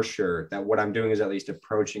more sure that what I'm doing is at least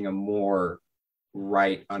approaching a more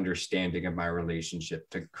right understanding of my relationship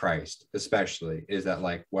to Christ, especially is that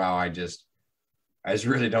like, wow, I just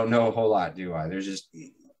really don't know a whole lot, do I? There's just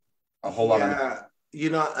a whole lot.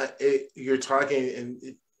 You're talking,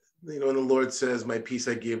 and when the Lord says, "My peace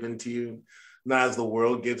I give unto you, not as the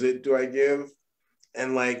world gives it, do I give."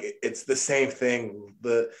 And like, it's the same thing.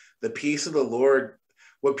 The peace of the Lord,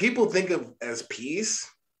 what people think of as peace,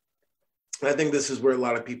 I think this is where a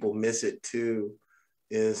lot of people miss it too,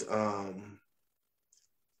 is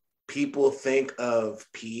people think of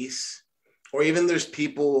peace, or even there's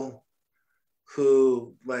people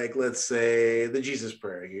who, like, let's say the Jesus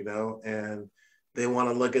prayer, and they want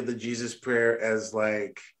to look at the Jesus prayer as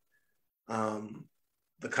like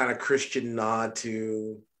the kind of Christian nod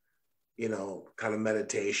to, kind of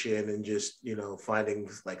meditation and just, finding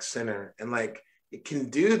like center. And like, it can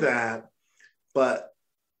do that. But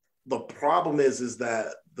the problem is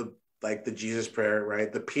that the Jesus prayer,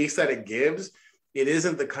 right? The peace that it gives, it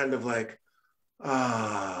isn't the kind of like,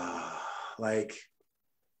 like,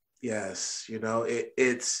 yes,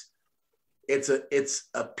 it's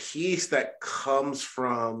a peace that comes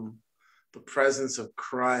from the presence of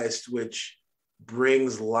Christ, which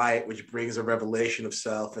brings light, which brings a revelation of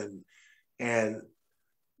self, and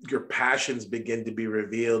your passions begin to be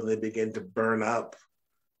revealed and they begin to burn up.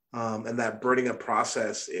 And that burning up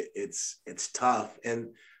process, it's tough.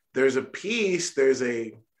 And there's a peace, there's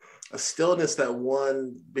a stillness that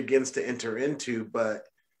one begins to enter into, but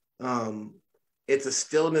it's a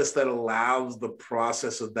stillness that allows the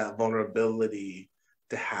process of that vulnerability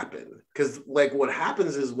to happen. Because like what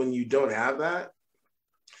happens is when you don't have that,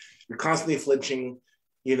 you're constantly flinching,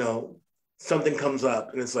 something comes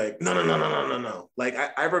up and it's like, no. Like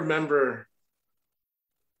I remember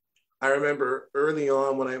early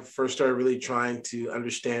on when I first started really trying to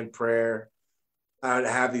understand prayer, I would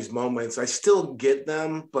have these moments. I still get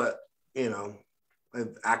them, but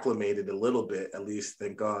I've acclimated a little bit, at least,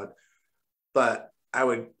 thank God. But I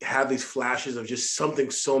would have these flashes of just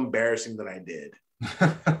something so embarrassing that I did.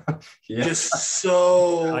 Yeah. Just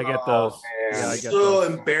so I get those. Yeah, I get so those.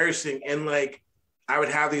 Embarrassing. And like I would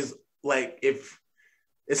have these, like, if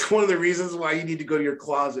it's one of the reasons why you need to go to your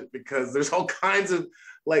closet, because there's all kinds of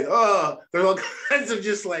like, there's all kinds of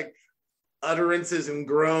just like utterances and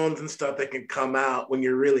groans and stuff that can come out when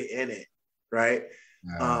you're really in it, right?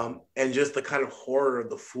 Yeah. And just the kind of horror of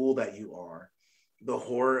the fool that you are, the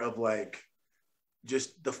horror of like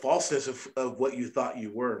just the falseness of what you thought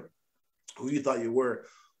you were, who you thought you were.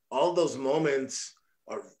 All those moments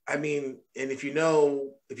are, I mean, and if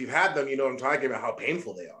you've had them, you know what I'm talking about, how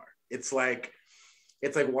painful they are. It's like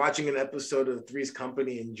watching an episode of Three's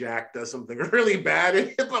Company and Jack does something really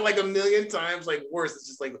bad, but like a million times like worse. It's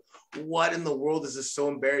just like, what in the world is this? So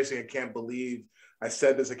embarrassing. I can't believe I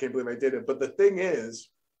said this. I can't believe I did it. But the thing is,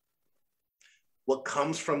 what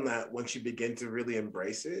comes from that once you begin to really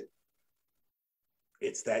embrace it,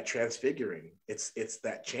 it's that transfiguring. It's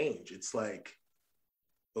that change. It's like,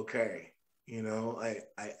 okay,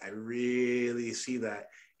 I really see that.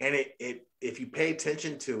 And it if you pay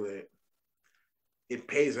attention to it, it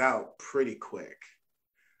pays out pretty quick.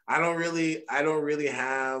 I don't really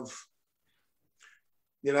have,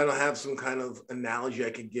 I don't have some kind of analogy I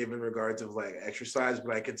could give in regards of like exercise,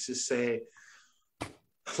 but I could just say,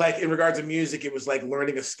 like in regards to music, it was like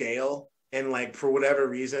learning a scale, and like for whatever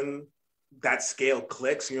reason, that scale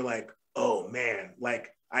clicks, and you're like, oh man, like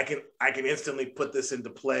I can instantly put this into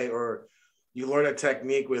play. Or you learn a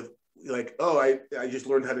technique with like, oh, I just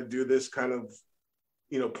learned how to do this kind of,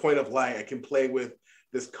 point of light. I can play with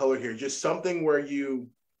this color here. Just something where you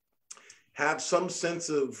have some sense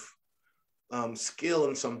of skill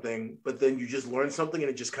in something, but then you just learn something and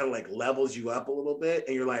it just kind of like levels you up a little bit.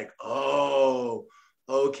 And you're like, oh,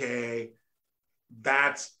 okay,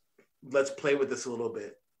 let's play with this a little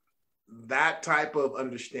bit. That type of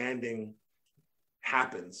understanding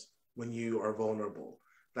happens when you are vulnerable.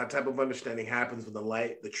 That type of understanding happens when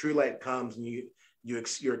the true light comes, and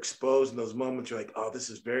you're exposed in those moments. You're like, oh, this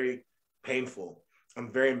is very painful.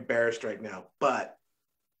 I'm very embarrassed right now. But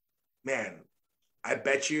man, I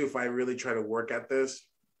bet you if I really try to work at this,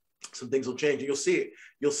 some things will change. You'll see it.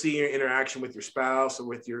 You'll see your interaction with your spouse or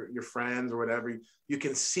with your friends or whatever. You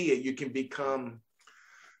can see it. You can become,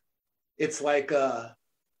 it's like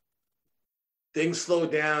things slow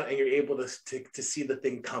down and you're able to see the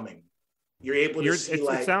thing coming. You're able to see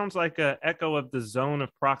it sounds like an echo of the zone of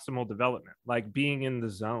proximal development, like being in the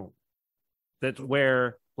zone. That's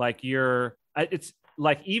where like it's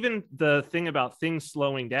like even the thing about things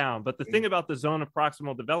slowing down, but the thing about the zone of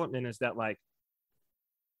proximal development is that like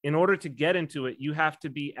in order to get into it, you have to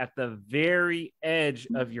be at the very edge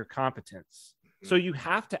of your competence. So you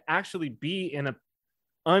have to actually be in an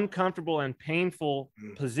uncomfortable and painful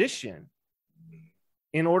position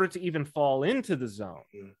in order to even fall into the zone.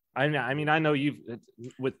 I mean, I know you've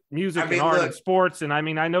with music and art and sports, and I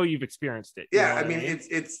mean, I know you've experienced it. Yeah, I mean,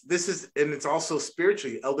 it's also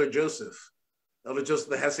spiritually. Elder Joseph the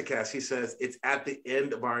Hesychast, he says, it's at the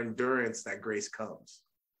end of our endurance that grace comes.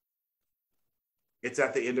 It's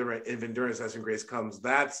at the end of endurance that's when grace comes.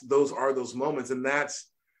 Those are those moments. And that's,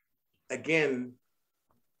 again,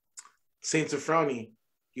 Saint Sophrony,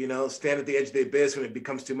 stand at the edge of the abyss. When it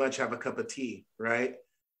becomes too much, have a cup of tea, right?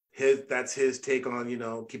 That's his take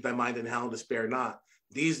on, keep thy mind in hell and despair not.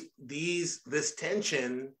 This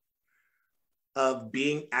tension of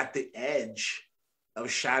being at the edge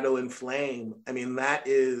of shadow and flame. I mean,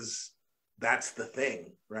 that's the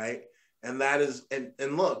thing, right? And that is,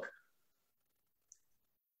 and look,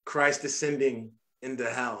 Christ descending into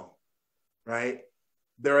hell, right?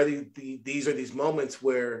 There are these moments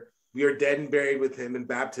where we are dead and buried with him in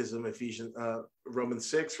baptism, Romans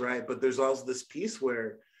 6, right? But there's also this piece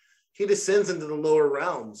where he descends into the lower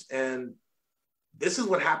realms. And this is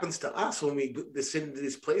what happens to us when we descend into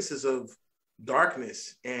these places of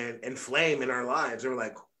darkness and flame in our lives. And we're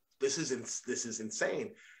like, this is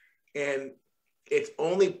insane. And it's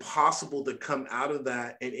only possible to come out of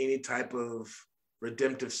that in any type of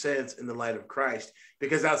redemptive sense in the light of Christ.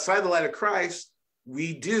 Because outside the light of Christ,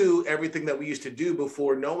 we do everything that we used to do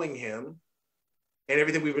before knowing him, and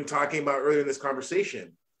everything we've been talking about earlier in this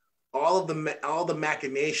conversation. All the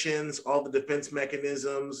machinations, all the defense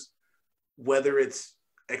mechanisms, whether it's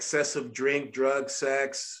excessive drink, drug,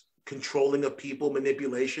 sex, controlling of people,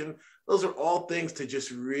 manipulation, those are all things to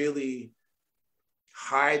just really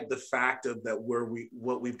hide the fact of that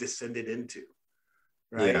what we've descended into,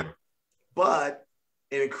 right? Yeah. But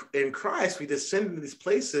in Christ, we descend into these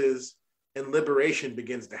places and liberation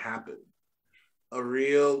begins to happen. A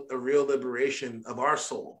real liberation of our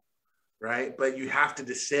soul, right? But you have to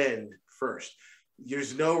descend first.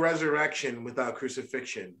 There's no resurrection without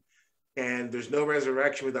crucifixion. And there's no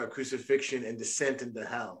resurrection without crucifixion and descent into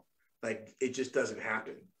hell. Like, it just doesn't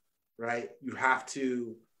happen, right? You have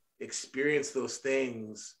to experience those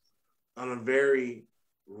things on a very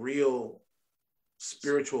real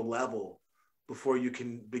spiritual level before you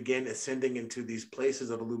can begin ascending into these places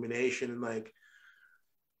of illumination and like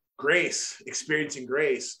grace, experiencing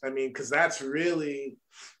grace. I mean, because that's really,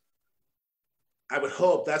 I would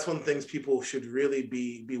hope that's one of the things people should really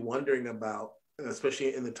be wondering about,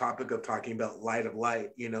 especially in the topic of talking about light of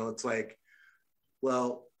light. It's like,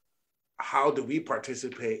 well, how do we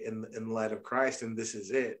participate in the light of Christ? And this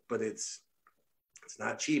is it, but it's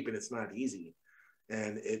not cheap and it's not easy.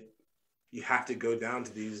 And you have to go down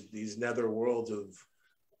to these nether worlds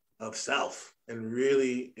of self and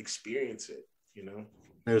really experience it,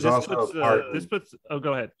 There's also a part. Oh,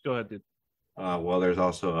 go ahead, dude. Well, there's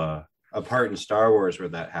also a part in Star Wars where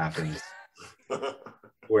that happens,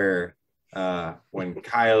 where when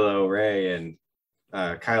Kylo Ren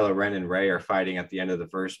and Rey are fighting at the end of the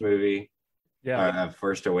first movie, The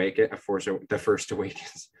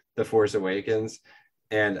Force Awakens,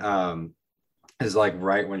 and is like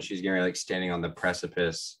right when she's getting like standing on the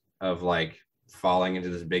precipice of like falling into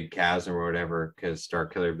this big chasm or whatever because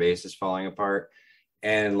Starkiller Base is falling apart,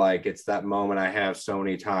 and like it's that moment I have so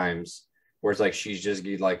many times where it's like she's just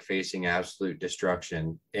like facing absolute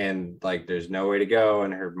destruction and like there's no way to go,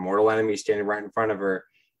 and her mortal enemy standing right in front of her,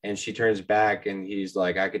 and she turns back and he's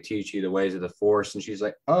like, I could teach you the ways of the Force, and she's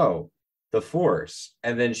like, oh, the Force,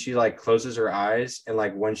 and then she like closes her eyes, and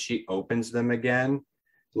like when she opens them again,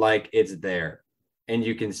 like it's there and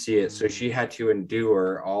you can see it. So she had to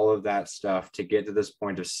endure all of that stuff to get to this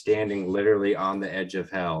point of standing literally on the edge of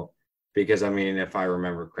hell. Because I mean, if I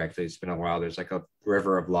remember correctly, it's been a while, there's like a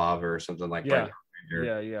river of lava or something like that.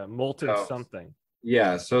 Yeah. Molten something.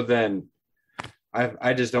 Yeah. So then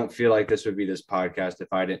I just don't feel like this would be this podcast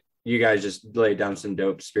if I didn't, you guys just laid down some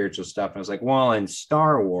dope spiritual stuff. And I was like, well, in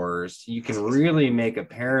Star Wars, you can really make a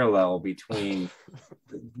parallel between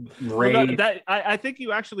I think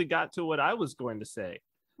you actually got to what I was going to say,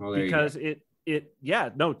 because it's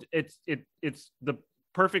the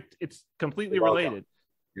perfect, it's completely related,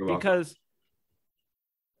 because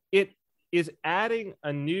it is adding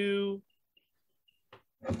a new,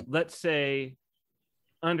 let's say,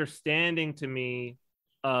 understanding to me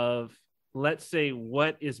of let's say,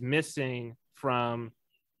 what is missing from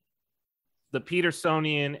the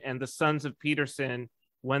Petersonian and the Sons of Peterson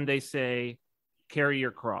when they say, carry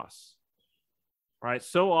your cross, right?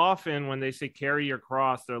 So often when they say carry your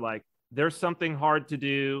cross, they're like, there's something hard to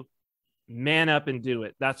do, man up and do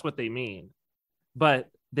it. That's what they mean. But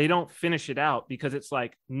they don't finish it out, because it's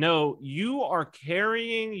like, no, you are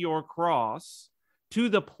carrying your cross to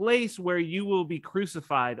the place where you will be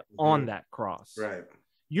crucified on that cross. Right.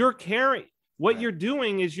 You're carrying, what you're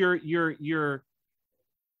doing is you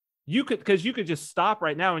could just stop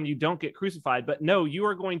right now and you don't get crucified, but no, you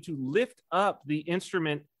are going to lift up the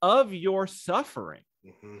instrument of your suffering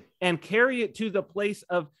and carry it to the place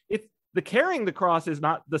of it. The carrying the cross is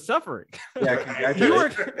not the suffering. Yeah,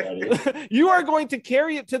 you are going to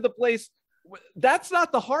carry it to the place. That's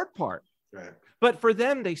not the hard part. Right. But for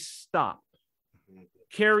them, they stop.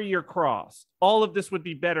 Carry your cross. All of this would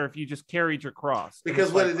be better if you just carried your cross.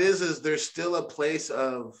 Because what it is there's still a place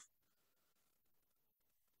of,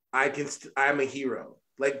 I'm a hero.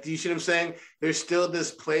 Like, do you see what I'm saying? There's still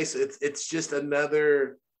this place. It's just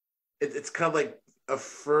another, it's kind of like a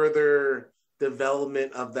further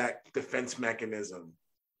development of that defense mechanism.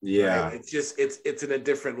 Yeah. Right? It's just, it's in a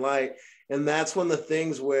different light. And that's one of the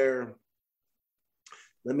things where,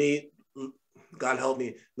 God help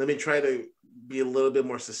me, let me try to be a little bit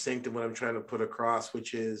more succinct in what I'm trying to put across,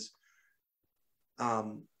 which is,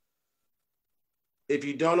 if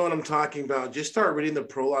you don't know what I'm talking about, just start reading the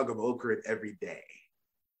prologue of Okrit every day.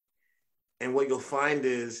 And what you'll find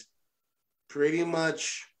is pretty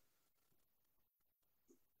much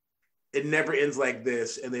it never ends like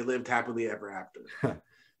this, and they lived happily ever after.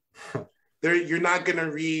 You're not going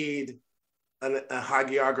to read a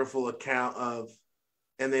hagiographical account of,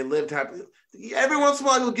 and they lived happily. Every once in a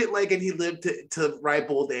while, you'll get like, and he lived to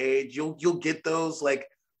ripe old age. You'll get those, like,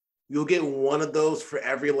 you'll get one of those for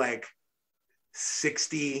every like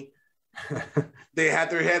 60. They had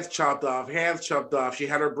their heads chopped off, hands chopped off. She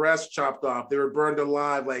had her breasts chopped off. They were burned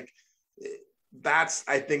alive. Like, that's,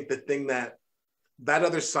 I think, the thing that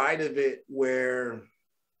other side of it where,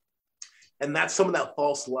 and that's some of that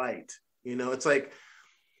false light, you know, it's like,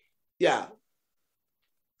 yeah,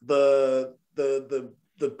 the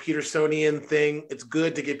Petersonian thing, it's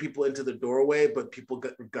good to get people into the doorway, but people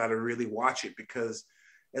got to really watch it, because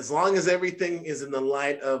as long as everything is in the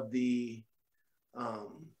light of the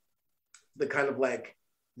kind of like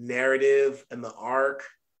narrative and the arc,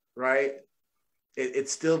 right?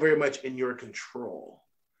 It's still very much in your control.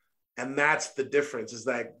 And that's the difference, is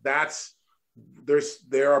like,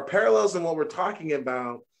 there are parallels in what we're talking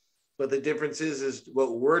about, but the difference is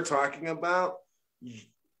what we're talking about,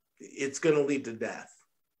 it's going to lead to death.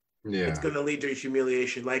 Yeah. It's going to lead to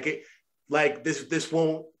humiliation. Like this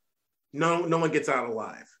won't, no one gets out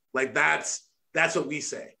alive. Like that's what we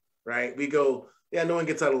say, right? We go, yeah, no one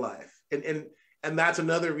gets out alive. And that's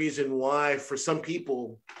another reason why, for some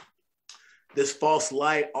people, this false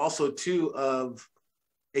light also too of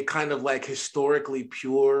a kind of like historically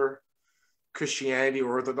pure Christianity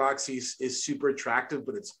or Orthodoxy is super attractive,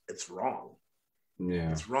 but it's wrong.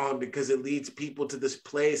 Yeah, it's wrong, because it leads people to this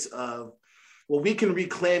place of, well, we can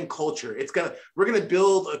reclaim culture. We're gonna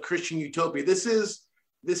build a Christian utopia. This is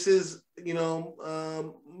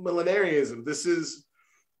millenarianism. This is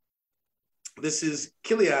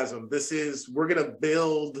chiasm. We're gonna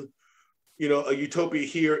build, a utopia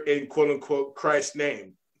here in quote unquote Christ's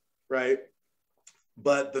name, right?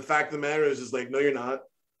 But the fact of the matter is like, no, you're not,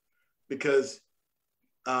 because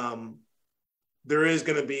there is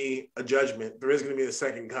going to be a judgment. There is going to be a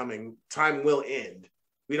second coming. Time will end.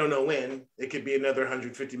 We don't know when. It could be another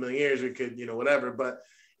 150 million years. It could, whatever, but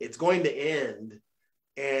it's going to end.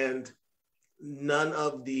 And none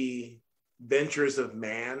of the ventures of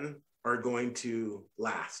man are going to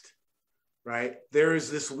last, right? There is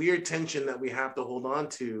this weird tension that we have to hold on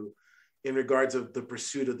to in regards of the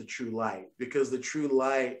pursuit of the true light, because the true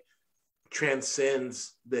light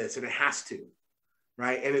transcends this, and it has to,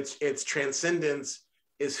 right? And its transcendence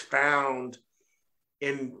is found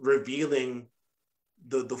in revealing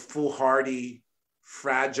the foolhardy,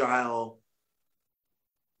 fragile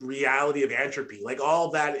reality of entropy. Like all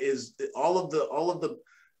of that is all of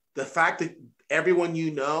the fact that everyone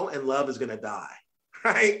you know and love is going to die,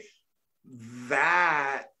 right?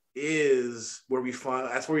 That is where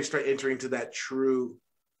that's where we start entering to that true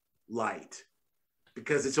light,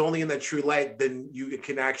 because it's only in that true light then you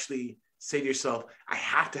can actually say to yourself, I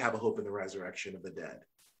have to have a hope in the resurrection of the dead.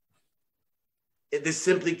 This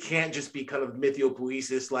simply can't just be kind of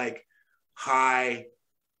mythiopoesis, like high,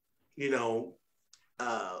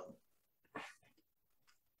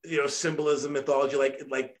 symbolism, mythology,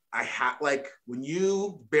 like like when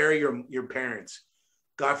you bury your parents,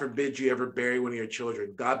 God forbid you ever bury one of your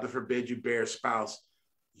children, God forbid you bury a spouse,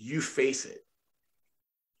 you face it,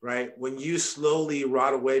 right? When you slowly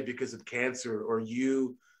rot away because of cancer or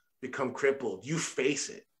you become crippled, you face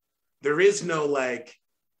it. There is no like,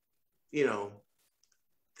 you know,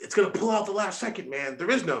 it's going to pull out the last second, man.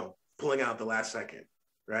 There is no pulling out the last second,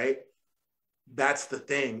 right? That's the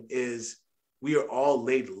thing, is we are all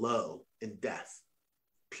laid low in death,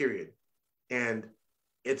 period. And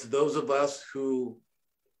it's those of us who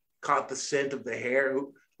caught the scent of the hair,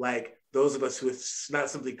 like those of us who have not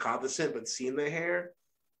simply caught the scent, but seen the hair,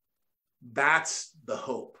 that's the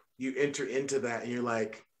hope. You enter into that and you're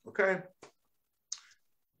like, okay,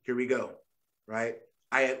 here we go, right?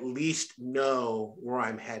 I at least know where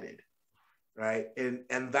I'm headed, right?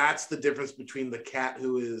 And that's the difference between the cat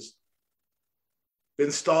who is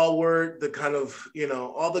been stalwart, the kind of, you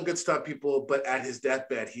know, all the good stuff people, but at his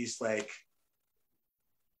deathbed, he's like,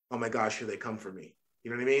 oh my gosh, here they come for me. You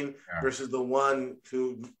know what I mean? Yeah. Versus the one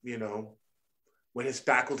who, you know, when his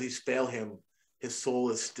faculties fail him, his soul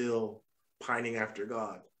is still pining after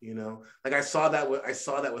God, you know? Like I saw that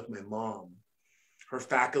with my mom. Her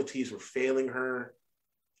faculties were failing her.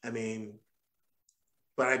 I mean,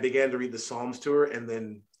 but I began to read the Psalms to her, and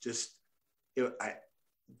then just, you know,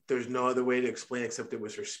 there's no other way to explain except it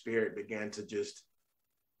was her spirit began to just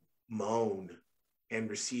moan and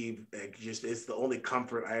receive, like, just, it's the only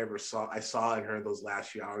comfort I saw in her those last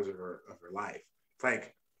few hours of her life. It's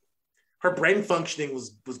like her brain functioning was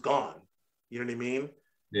gone. You know what I mean?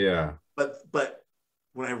 Yeah. But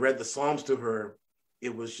when I read the Psalms to her,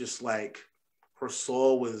 it was just like her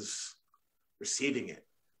soul was receiving it.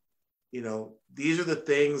 You know, these are the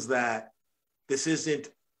things that, this isn't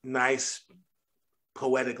nice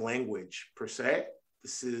poetic language per se.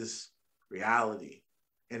 This is reality.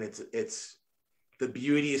 And it's the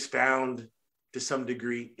beauty is found to some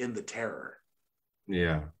degree in the terror.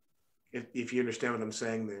 Yeah. If you understand what I'm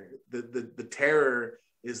saying there, the terror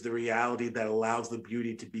is the reality that allows the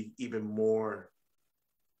beauty to be even more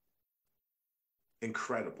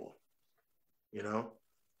incredible, you know?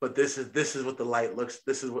 But this is what the light looks,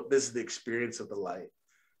 this is the experience of the light.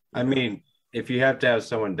 I mean, if you have to have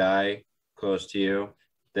someone die close to you,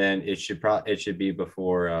 then it should be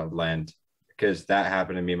before Lent, because that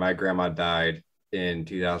happened to me. My grandma died in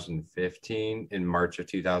 2015, in March of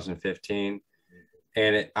 2015.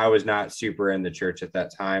 And I was not super in the church at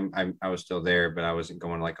that time. I was still there, but I wasn't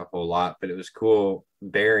going like a whole lot. But it was cool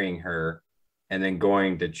burying her and then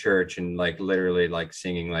going to church and like literally like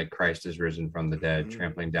singing like Christ is risen from the dead,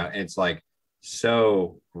 trampling down. It's like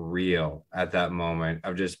so real at that moment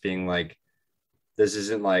of just being like, this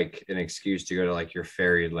isn't like an excuse to go to like your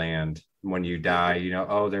fairyland when you die, you know,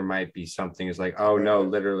 oh, there might be something. It's like, oh no,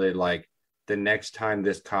 literally like the next time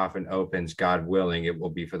this coffin opens, God willing, it will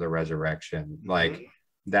be for the resurrection. Like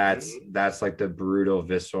that's like the brutal,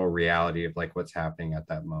 visceral reality of like what's happening at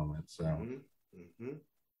that moment. So,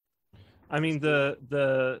 I mean,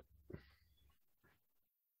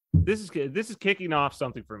 this is kicking off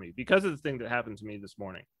something for me because of the thing that happened to me this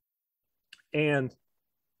morning, and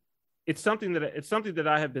it's something that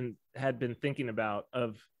I had been thinking about,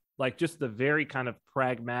 of like just the very kind of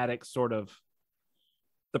pragmatic sort of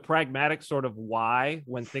why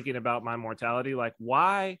when thinking about my mortality. Like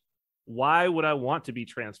why would I want to be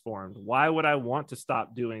transformed? Why would I want to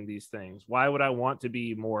stop doing these things? Why would I want to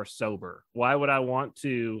be more sober? Why would I want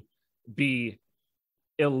to be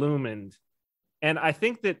illumined? And I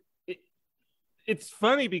think that it's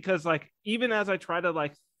funny because like even as I try to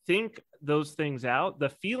like think those things out, the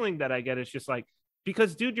feeling that I get is just like,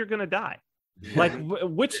 because dude, you're gonna die. Like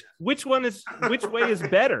which way is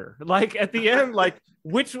better? Like at the end, like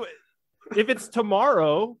if it's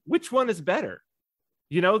tomorrow, which one is better?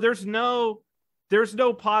 You know, there's no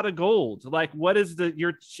pot of gold. Like what is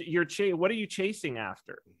what are you chasing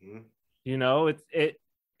after? You know,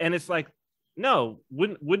 and it's like, no,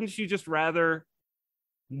 wouldn't you just rather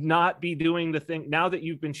not be doing the thing now that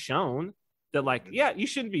you've been shown that like, yeah, you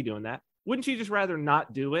shouldn't be doing that? Wouldn't you just rather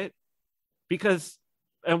not do it? Because,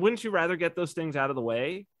 and wouldn't you rather get those things out of the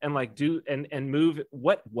way and like do and move?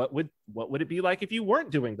 What would it be like if you weren't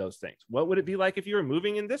doing those things? What would it be like if you were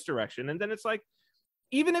moving in this direction? And then it's like,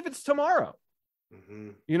 even if it's tomorrow,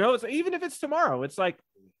 you know, it's even if it's tomorrow, it's like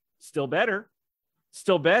still better.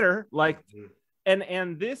 Like,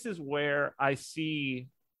 and this is where I see.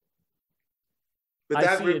 But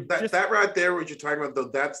that right there, what you're talking about,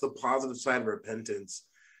 though, that's the positive side of repentance.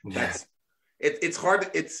 That's it's hard.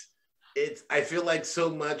 It's I feel like so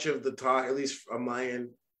much of the talk, at least on my end,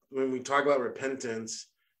 when we talk about repentance,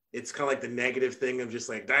 it's kind of like the negative thing of just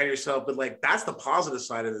like die to yourself. But like, that's the positive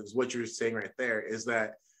side of it, is what you're saying right there, is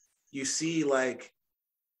that you see like,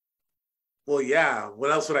 well, yeah,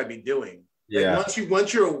 what else would I be doing? Yeah. Like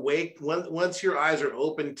once you're awake, once your eyes are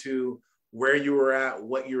open to where you were at,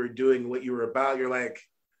 what you were doing, what you were about, you're like,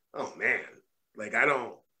 oh man, like I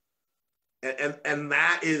don't, and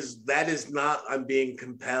that is not, I'm being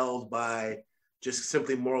compelled by just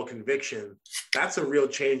simply moral conviction. That's a real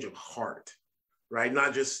change of heart, right?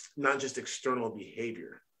 Not just external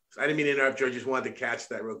behavior. So I didn't mean to interrupt you. I just wanted to catch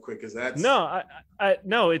that real quick, because that's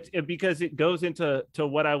no, it's because it goes into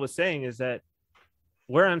what I was saying, is that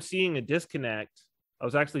where I'm seeing a disconnect. I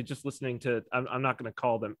was actually just listening to, I'm not going to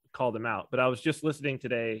call them out, but I was just listening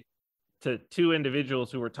today to two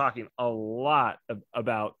individuals who were talking a lot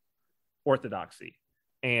about orthodoxy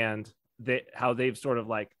and how they've sort of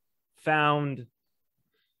like found,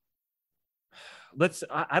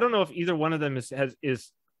 I don't know if either one of them has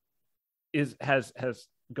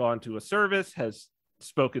gone to a service, has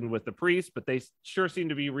spoken with the priest, but they sure seem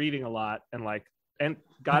to be reading a lot, and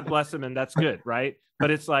God bless them, and that's good, right? But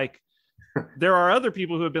it's like, there are other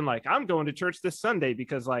people who have been like, I'm going to church this Sunday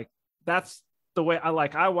because like that's the way I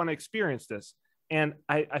want to experience this. And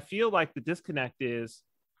I feel like the disconnect is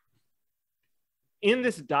in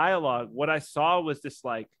this dialogue. What I saw was this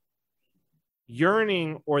like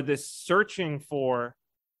yearning, or this searching for,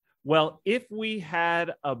 well, if we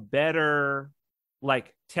had a better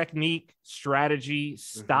like technique, strategy,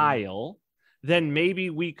 style, then maybe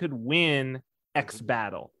we could win X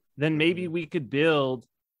battle. Then maybe we could build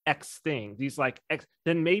X thing. These like X,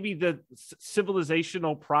 then maybe the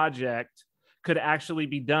civilizational project could actually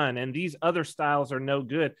be done. And these other styles are no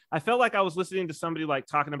good. I felt like I was listening to somebody like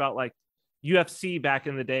talking about like UFC back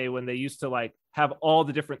in the day, when they used to like have all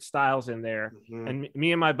the different styles in there. And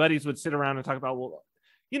me and my buddies would sit around and talk about, well,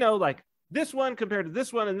 you know, like this one compared to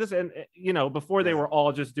this one and this, and you know, before they were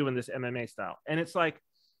all just doing this MMA style. And it's like,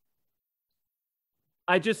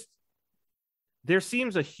 there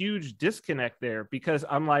seems a huge disconnect there, because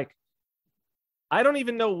I'm like, I don't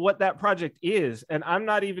even know what that project is. And I'm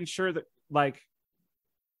not even sure that like,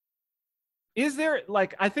 is there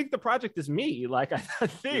like, I think the project is me. Like, I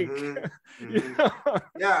think, you know?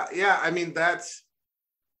 Yeah. I mean, that's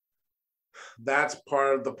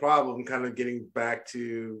part of the problem, kind of getting back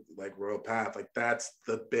to like Royal Path. Like, that's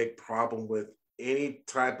the big problem with any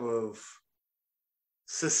type of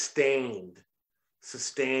sustained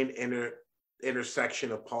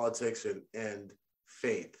intersection of politics and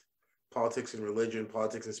faith, politics and religion,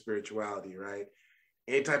 politics and spirituality, right?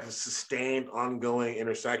 Any type of sustained, ongoing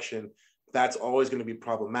intersection, that's always going to be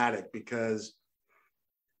problematic, because,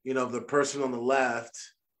 you know, the person on the left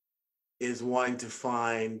is wanting to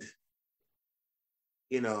find,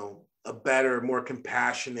 you know, a better, more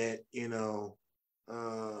compassionate, you know,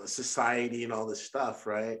 society and all this stuff,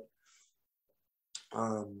 right?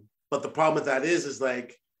 But the problem with that is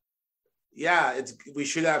like, yeah, we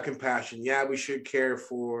should have compassion. Yeah, we should care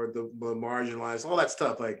for the marginalized, all that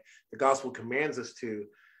stuff, like the gospel commands us to.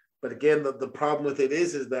 But again, the problem with it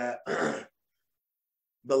is that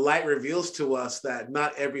the light reveals to us that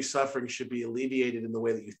not every suffering should be alleviated in the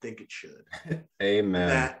way that you think it should.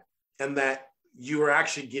 Amen. And that you are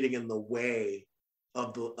actually getting in the way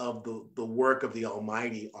of the work of the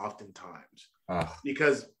Almighty oftentimes,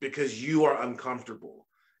 because you are uncomfortable.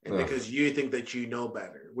 And because you think that you know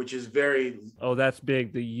better, which is very... Oh, that's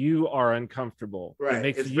big. You are uncomfortable. Right.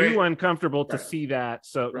 It makes you uncomfortable to see that.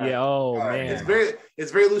 So yeah. Oh man.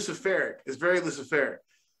 It's very Luciferic. It's very Luciferic.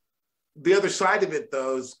 The other side of it,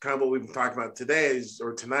 though, is kind of what we've been talking about today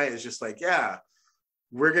or tonight, is just like, yeah,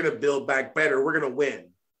 we're gonna build back better. We're gonna win,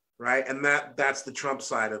 right? And that's the Trump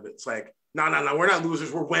side of it. It's like, no, we're not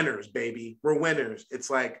losers. We're winners, baby. We're winners. It's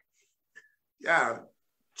like, yeah,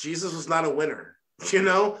 Jesus was not a winner. You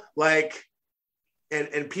know, like,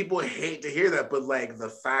 and people hate to hear that, but like the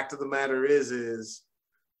fact of the matter is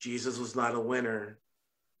Jesus was not a winner.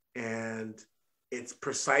 And it's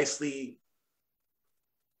precisely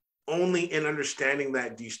only in understanding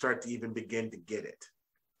that do you start to even begin to get it,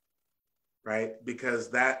 right?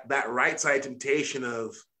 Because that right side temptation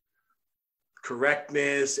of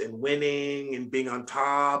correctness and winning and being on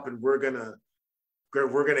top, and we're gonna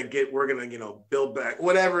you know, build back,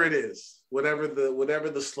 whatever it is, whatever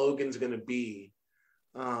the slogan's going to be,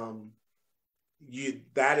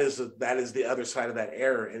 that is the other side of that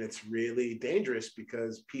error. And it's really dangerous,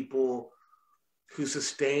 because people who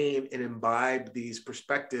sustain and imbibe these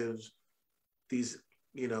perspectives, these,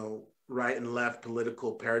 you know, right and left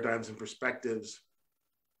political paradigms and perspectives,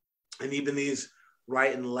 and even these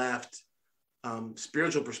right and left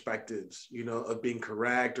spiritual perspectives, you know, of being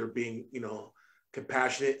correct or being, you know,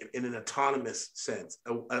 compassionate in an autonomous sense,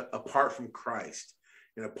 apart from Christ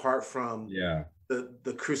and apart from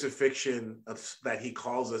the crucifixion that he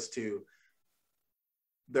calls us to.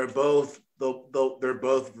 They're both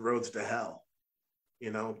roads to hell,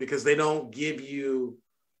 because they don't give you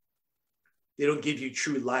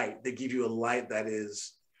true light. They give you a light that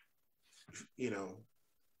is,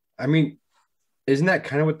 I mean, isn't that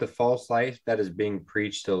kind of what the false light that is being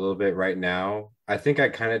preached a little bit right now? I think I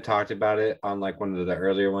kind of talked about it on like one of the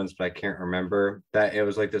earlier ones, but I can't remember that it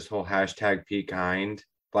was like this whole hashtag be kind.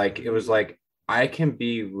 Like it was like, I can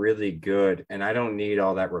be really good and I don't need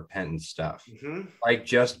all that repentant stuff. Like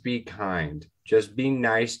just be kind, just be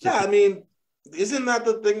nice to people. I mean, isn't that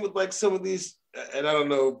the thing with like some of these, and I don't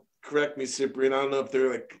know, correct me, Cyprian, I don't know if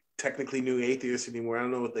they're like technically new atheists anymore. I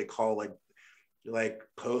don't know what they call like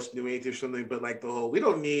post new atheist or something, but like the whole, we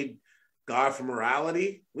don't need God for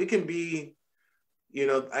morality. We can be,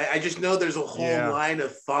 I just know there's a whole line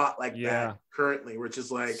of thought like that currently, which is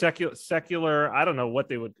like secular. I don't know what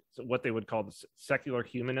they would call the secular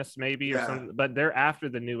humanists maybe or something, but they're after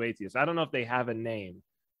the new atheists. I don't know if they have a name,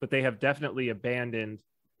 but they have definitely abandoned.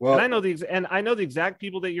 Well, and I know the exact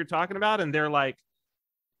people that you're talking about, and they're like,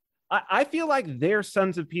 I feel like they're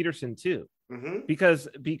sons of Peterson too, because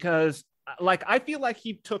like I feel like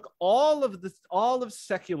he took all of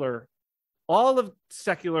secularism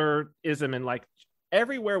and like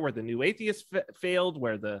everywhere where the new atheists failed,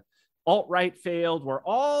 where the alt-right failed, where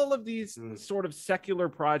all of these sort of secular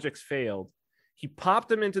projects failed, he popped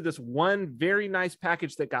them into this one very nice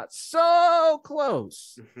package that got so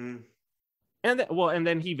close, and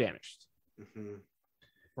then he vanished. Right?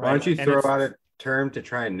 Why don't you throw out a term to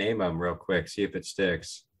try and name them real quick, see if it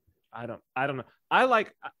sticks? I don't know. I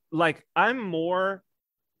like I'm more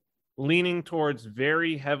leaning towards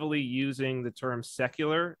very heavily using the term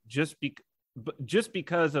secular just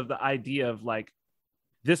because of the idea of like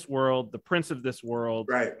this world, the prince of this world.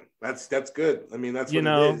 Right. That's good. I mean, that's what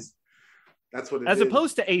it is. That's what it is. As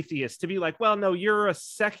opposed to atheists, to be like, well, no, you're a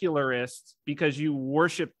secularist because you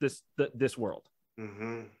worship this world.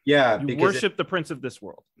 Yeah, you worship the prince of this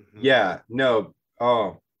world. Yeah, no.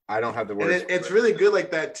 Oh, I don't have the words. It's really good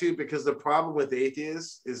like that too, because the problem with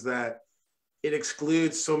atheists is that it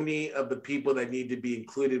excludes so many of the people that need to be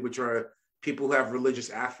included, which are people who have religious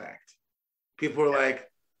affect. People are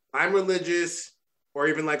like, I'm religious, or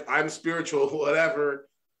even like I'm spiritual, whatever,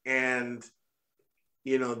 and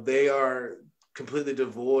they are completely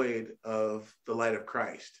devoid of the light of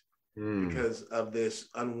Christ because of this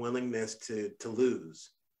unwillingness to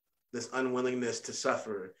lose, this unwillingness to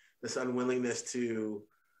suffer, this unwillingness to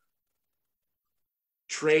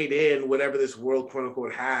trade in whatever this world, quote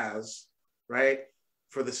unquote, has, right,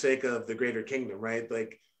 for the sake of the greater kingdom, right?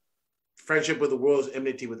 Like friendship with the world is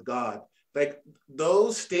enmity with God. Like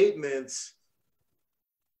those statements,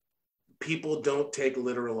 people don't take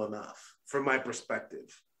literal enough from my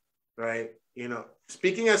perspective, right?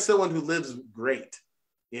 Speaking as someone who lives great,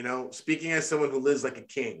 speaking as someone who lives like a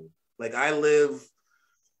king, like I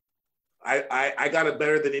got it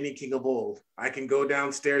better than any king of old. I can go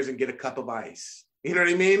downstairs and get a cup of ice. You know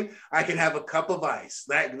what I mean? I can have a cup of ice.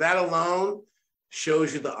 That alone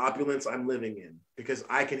shows you the opulence I'm living in, because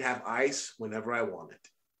I can have ice whenever I want it.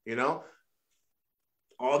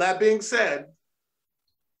 All that being said,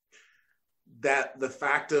 that the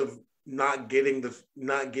fact of not getting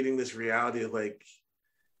this reality of like,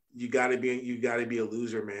 you gotta be a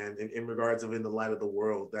loser, man, in regards of in the light of the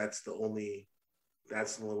world. That's the only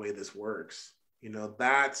way this works.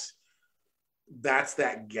 That's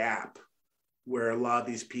that gap where a lot of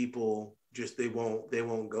these people just they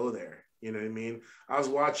won't go there. You know what I mean? I was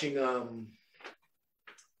watching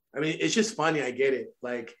it's just funny. I get it.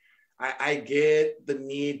 Like I get the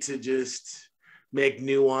need to just make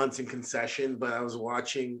nuance and concession, but I was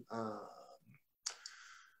watching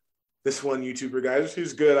this one YouTuber guy.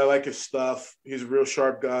 He's good. I like his stuff. He's a real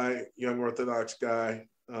sharp guy, young Orthodox guy.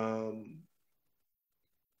 But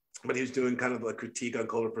he was doing kind of a critique on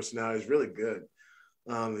cult of personality. It's really good.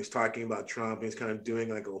 He's talking about Trump. He's kind of doing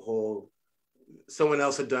like a whole, someone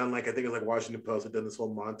else had done, like, I think it was like Washington Post had done this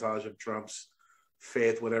whole montage of Trump's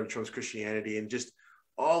faith, whatever, Trump's Christianity, and just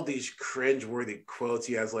all these cringeworthy quotes.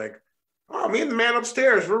 He has like, oh, me and the man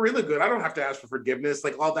upstairs, we're really good. I don't have to ask for forgiveness.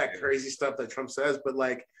 Like all that crazy stuff that Trump says. But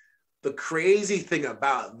like the crazy thing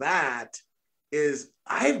about that is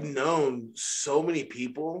I've known so many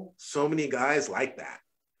people, so many guys like that.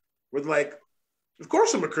 With like, of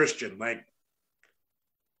course I'm a Christian. Like,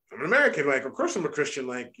 I'm an American. Like, of course I'm a Christian.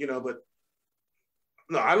 Like, but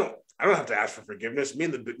no, I don't have to ask for forgiveness. Me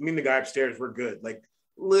and the guy upstairs, we're good. Like,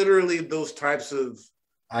 literally those types of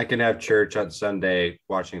I can have church on Sunday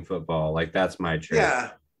watching football. Like that's my church.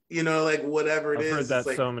 Yeah, like whatever it I've is. heard that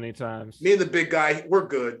like, so many times. Me and the big guy, we're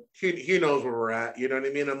good. He knows where we're at. You know what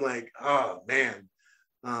I mean? I'm like, oh man,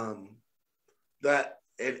 that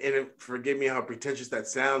and forgive me how pretentious that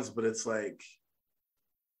sounds, but it's like,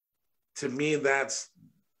 to me, that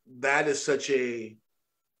is such a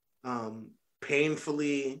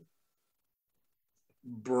painfully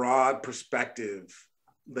broad perspective.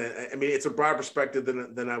 That, I mean, it's a broad perspective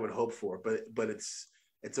than I would hope for, but it's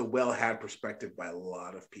a well had perspective by a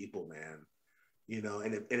lot of people, man.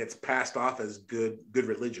 And it's passed off as good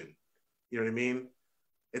religion. You know what I mean?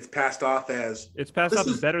 It's passed off as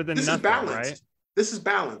better than nothing, right? This is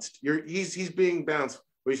balanced. He's being balanced.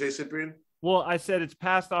 What do you say, Cyprian? Well, I said it's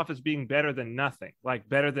passed off as being better than nothing, like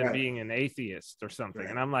better than being an atheist or something. Right.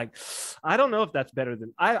 And I'm like, I don't know if that's better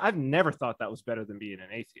than. I've never thought that was better than being an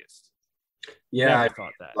atheist. Yeah, I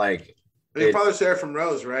thought that. Like, I mean, Father Seraphim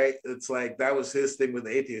Rose, right? It's like that was his thing with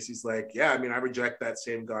atheists. He's like, yeah, I mean, I reject that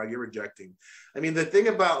same God you're rejecting. I mean, the thing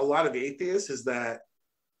about a lot of atheists is that,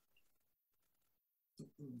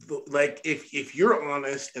 like, if you're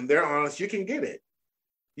honest and they're honest, you can get it.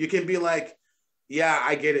 You can be like, yeah,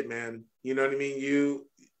 I get it, man. You know what I mean?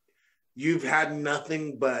 You've had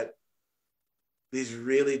nothing but these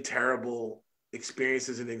really terrible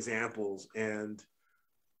experiences and examples, and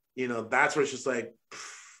that's where it's just like,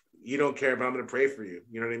 you don't care, but I'm going to pray for you.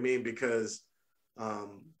 You know what I mean? Because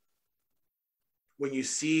when you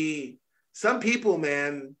see some people,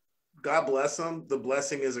 man, God bless them. The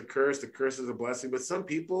blessing is a curse. The curse is a blessing. But some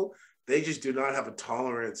people, they just do not have a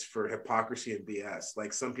tolerance for hypocrisy and BS.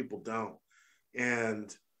 Like some people don't.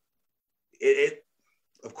 And it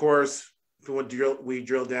of course, when we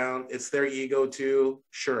drill down, it's their ego too.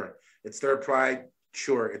 Sure. It's their pride.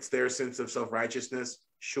 Sure. It's their sense of self-righteousness.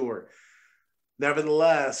 Sure.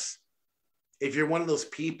 Nevertheless, if you're one of those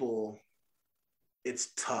people, it's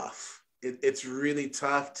tough. It's really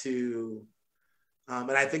tough to,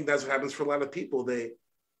 and I think that's what happens for a lot of people. They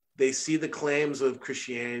see the claims of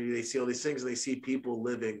Christianity, they see all these things, and they see people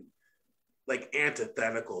living like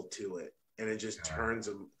antithetical to it, and it just turns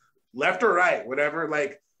them left or right, whatever.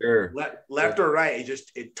 Like left or right,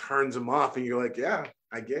 it turns them off, and you're like, yeah,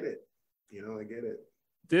 I get it. I get it.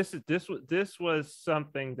 This was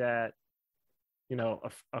something that,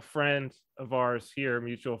 a friend of ours here, a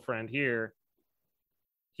mutual friend here,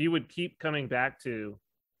 he would keep coming back to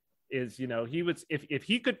is, he would, if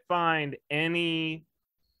he could find any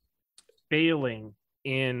failing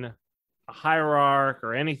in a hierarchy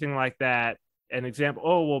or anything like that, an example,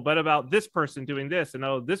 oh, well, but about this person doing this, and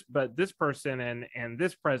but this person and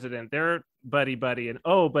this president, they're buddy, and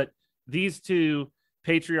oh, but these two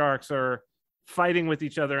patriarchs are fighting with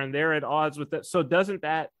each other and they're at odds with that. So doesn't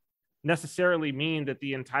that necessarily mean that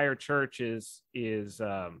the entire church is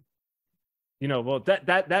well,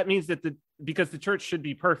 that means that because the church should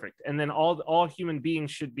be perfect, and then all human beings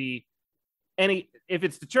should be, if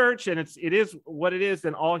it's the church and it is what it is,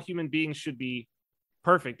 then all human beings should be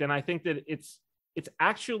perfect. And I think that it's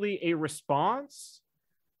actually a response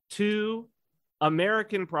to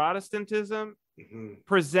American Protestantism,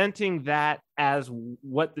 presenting that as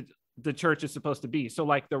what the church is supposed to be. So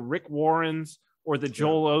like the Rick Warrens or the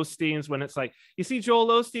Joel Osteens, when it's like, you see Joel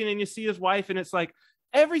Osteen and you see his wife, and it's like,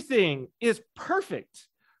 everything is perfect,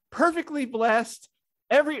 perfectly blessed.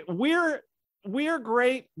 We're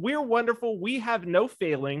great. We're wonderful. We have no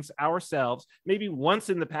failings ourselves. Maybe once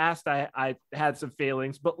in the past I had some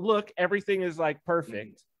failings, but look, everything is like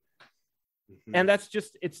perfect. And that's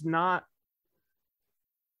just, it's not,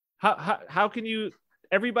 how can you,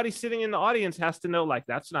 everybody sitting in the audience has to know, like,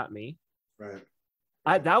 that's not me. Right.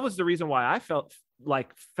 That was the reason why I fell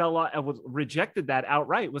out, I was rejected that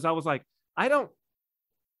outright, was I was like,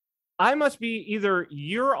 I must be either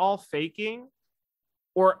you're all faking,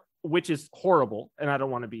 or, which is horrible, and I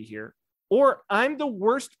don't want to be here, or I'm the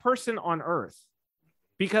worst person on earth,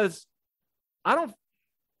 because I don't,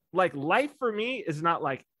 like, life for me is not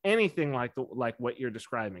like anything like what you're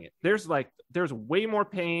describing it. There's way more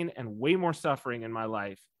pain and way more suffering in my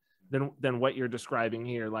life than what you're describing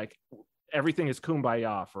here. Like, everything is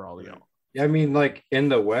kumbaya for all of y'all. I mean, like in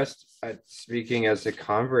the West, speaking as a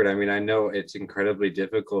convert, I mean, I know it's incredibly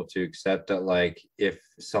difficult to accept that, like, if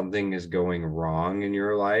something is going wrong in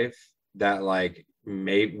your life, that like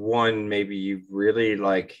maybe you've really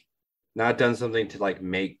like not done something to like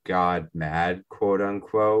make God mad, quote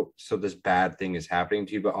unquote. So this bad thing is happening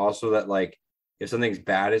to you, but also that like if something's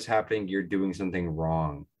bad is happening, you're doing something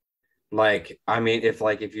wrong. Like, I mean,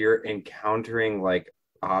 if you're encountering like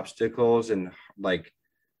obstacles and like,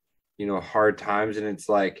 hard times, and it's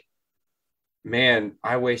like Man,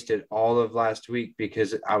 I wasted all of last week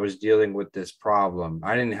because I was dealing with this problem.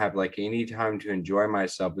 I didn't have like any time to enjoy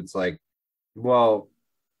myself. It's like, well,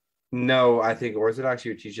 no, I think Orthodoxy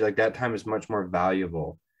would teach you like that time is much more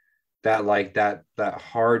valuable. That like that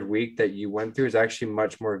hard week that you went through is actually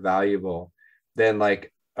much more valuable than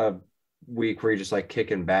like a week where you're just like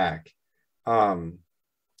kicking back. Um,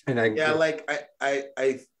 and I Yeah, like That's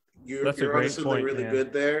a you're great honestly point, really man.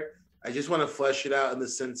 good there. I just want to flesh it out in the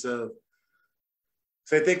sense of,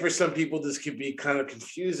 so I think for some people this could be kind of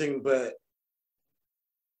confusing, but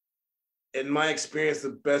in my experience, the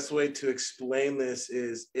best way to explain this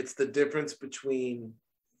is it's the difference between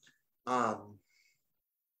um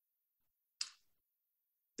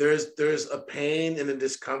there's a pain and a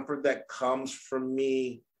discomfort that comes from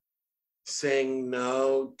me saying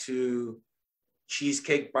no to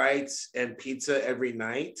cheesecake bites and pizza every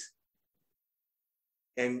night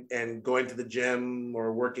and going to the gym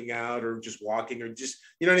or working out or just walking or just,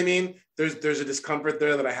 you know what I mean? There's a discomfort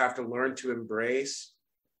there that I have to learn to embrace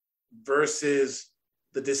versus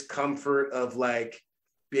the discomfort of like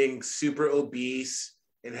being super obese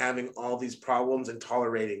and having all these problems and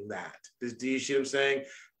tolerating that. Do you see what I'm saying?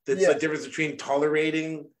 That's the difference between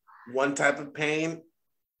tolerating one type of pain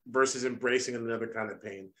versus embracing another kind of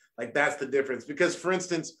pain. Like that's the difference. Because for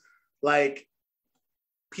instance, like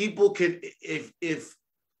people could, if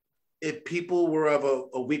people were of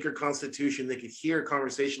a weaker constitution, they could hear a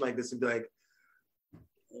conversation like this and be like,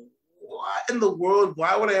 what in the world?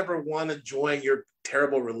 Why would I ever want to join your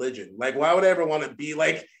terrible religion? Like, why would I ever want to be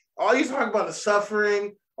like, all you talk about is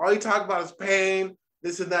suffering, all you talk about is pain,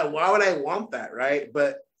 this and that. Why would I want that? Right.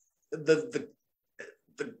 But the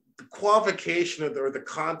qualification or the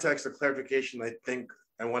context or clarification I think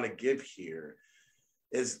I want to give here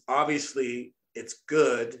is obviously it's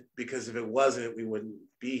good, because if it wasn't, we wouldn't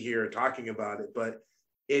be here talking about it. But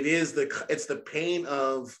it's the pain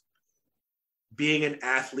of being an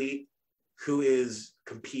athlete who is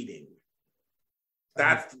competing.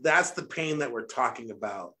 That's the pain that we're talking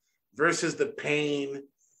about versus the pain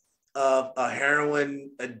of a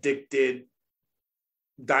heroin addicted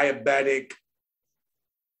diabetic,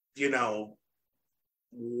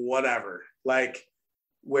 whatever, like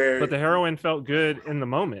where But the heroin felt good in the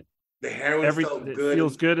moment. the heroin felt It good.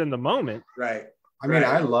 feels good in the moment. Right. I mean,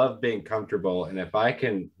 right. I love being comfortable. And if I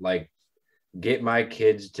can like get my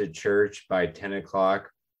kids to church by 10 o'clock,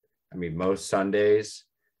 I mean, most Sundays,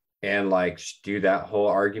 and like do that whole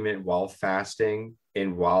argument while fasting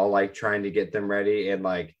and while like trying to get them ready. And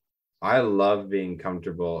like, I love being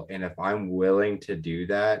comfortable. And if I'm willing to do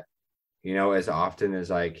that, as often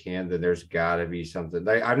as I can, then there's got to be something.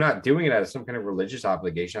 Like, I'm not doing it as some kind of religious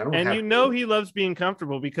obligation. I don't And have he loves being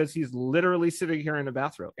comfortable because he's literally sitting here in a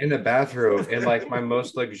bathrobe. in the bathrobe in like my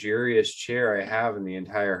most luxurious chair I have in the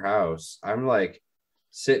entire house. I'm like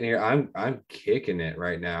sitting here. I'm kicking it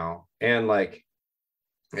right now, and like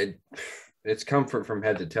it's comfort from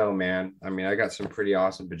head to toe, man. I mean, I got some pretty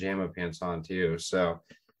awesome pajama pants on too. So,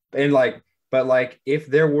 and like, but like, if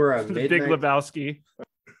there were a The Big Lebowski.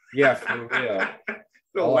 Yeah, for real.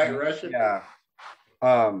 The White Russian. Yeah.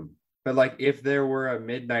 But like if there were a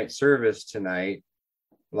midnight service tonight,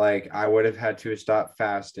 like I would have had to stop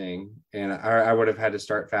fasting and I would have had to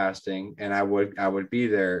start fasting and I would be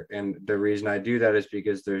there. And the reason I do that is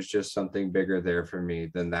because there's just something bigger there for me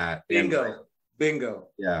than that. Bingo. And, bingo.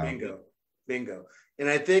 Yeah. Bingo. And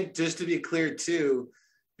I think just to be clear too,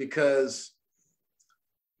 because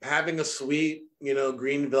having a sweet,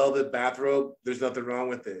 green velvet bathrobe, there's nothing wrong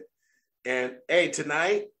with it. And hey,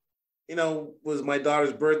 tonight, was my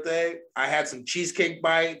daughter's birthday. I had some cheesecake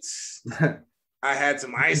bites. I had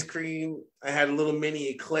some ice cream. I had a little mini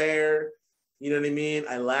eclair. You know what I mean?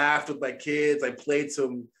 I laughed with my kids. I played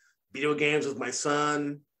some video games with my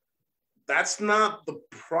son. That's not the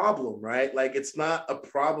problem, right? Like, it's not a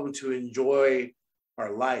problem to enjoy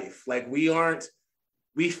our life. Like, we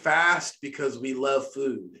fast because we love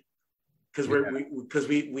food. Because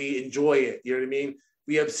we enjoy it. You know what I mean?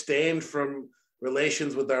 We abstain from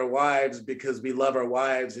relations with our wives because we love our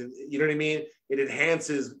wives, and you know what I mean? It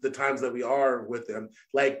enhances the times that we are with them.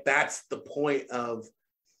 Like, that's the point of,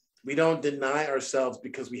 we don't deny ourselves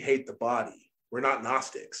because we hate the body. We're not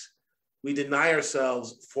Gnostics. We deny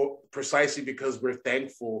ourselves for precisely because we're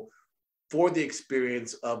thankful for the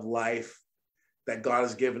experience of life that God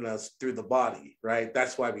has given us through the body, right?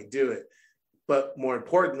 That's why we do it. But more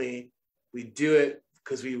importantly, we do it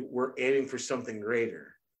because we're aiming for something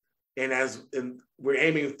greater. And we're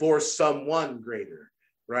aiming for someone greater,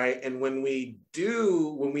 right? And when we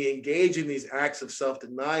engage in these acts of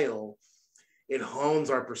self-denial, it hones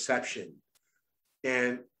our perception.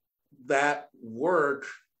 And that work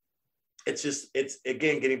it's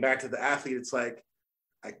again, getting back to the athlete. It's like,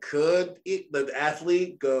 I could eat, the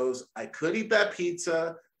athlete goes, I could eat that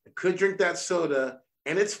pizza, I could drink that soda,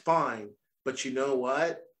 and it's fine. But you know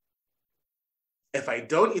what? If I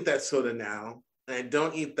don't eat that soda now, and I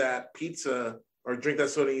don't eat that pizza or drink that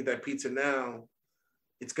soda and eat that pizza now,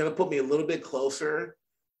 it's going to put me a little bit closer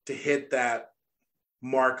to hit that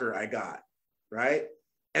marker I got, right?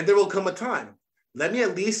 And there will come a time. Let me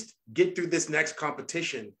at least get through this next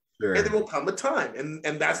competition. Sure. And there will come a time.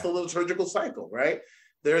 And that's the liturgical cycle, right?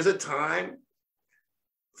 There's a time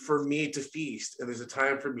for me to feast, and there's a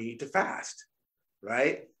time for me to fast,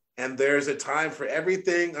 right? And there's a time for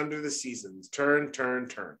everything under the seasons. Turn,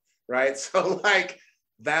 right? So like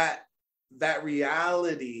that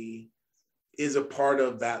reality is a part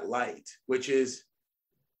of that light, which is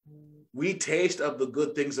we taste of the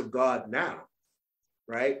good things of God now,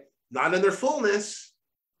 right? Not in their fullness,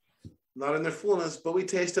 but we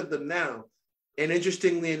taste of them now. And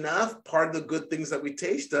interestingly enough, part of the good things that we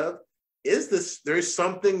taste of is this. There's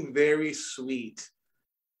something very sweet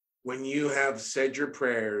when you have said your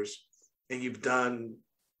prayers and you've done,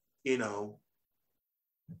 2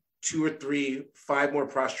 or 3, 5 more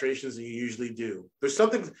prostrations than you usually do. There's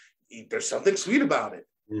something sweet about it.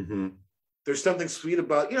 Mm-hmm. There's something sweet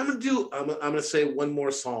about, I'm gonna say one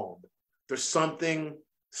more psalm. There's something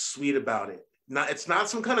sweet about it. It's not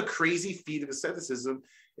some kind of crazy feat of asceticism.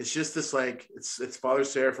 It's just this, like, it's Father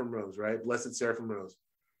Seraphim Rose, right? Blessed Seraphim Rose.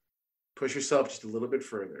 Push yourself just a little bit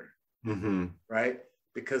further, mm-hmm. right?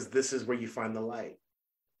 Because this is where you find the light.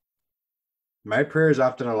 My prayer is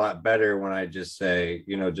often a lot better when I just say,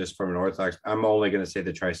 just from an Orthodox, I'm only going to say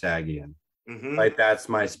the Trisagion. Mm-hmm. Like, that's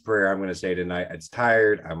my prayer I'm going to say tonight. It's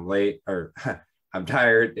tired, I'm late, or I'm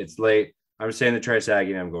tired, it's late. I'm saying the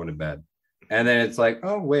Trisagion, I'm going to bed. And then it's like,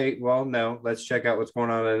 oh, wait, well, no, let's check out what's going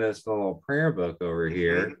on in this little prayer book over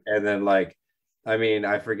here. Mm-hmm. And then, like,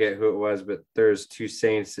 I forget who it was, but there's 2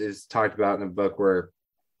 saints is talked about in a book where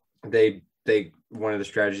they one of the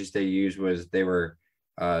strategies they used was they were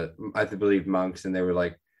I believe monks, and they were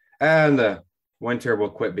like, and the winter will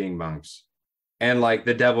quit being monks, and like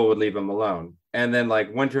the devil would leave them alone, and then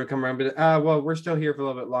like winter would come around, but well, we're still here for a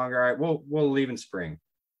little bit longer, all right, we'll leave in spring,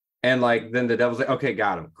 and like then the devil's like, okay,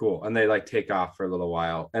 got him, cool, and they like take off for a little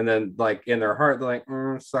while, and then like in their heart they're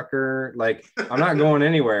like, sucker, like I'm not going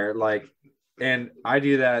anywhere, like, and I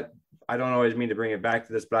do that. I don't always mean to bring it back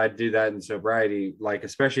to this, but I do that in sobriety, like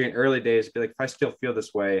especially in early days, be like, if I still feel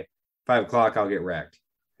this way, 5 o'clock, I'll get wrecked.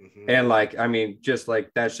 Mm-hmm. And like, just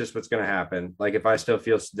like, that's just what's going to happen. Like, if I still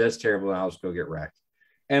feel this terrible, I'll just go get wrecked.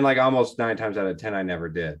 And like almost 9 times out of 10, I never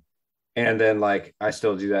did. And then like, I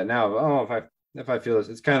still do that now. Oh, if I feel this,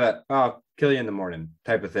 it's kind of that, oh, I'll kill you in the morning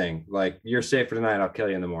type of thing. Like, you're safe for tonight, I'll kill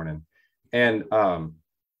you in the morning. And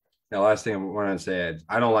the last thing I want to say is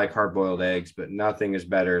I don't like hard-boiled eggs, but nothing is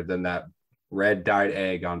better than that red dyed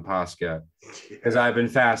egg on Pascha, because I've been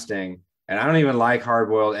fasting and I don't even like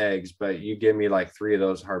hard-boiled eggs, but you give me like 3 of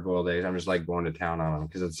those hard-boiled eggs, I'm just like going to town on them,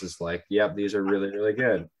 because it's just like, yep, these are really, really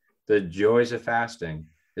good. The joys of fasting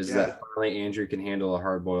is that finally Andrew can handle a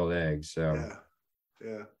hard-boiled egg. So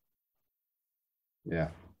yeah.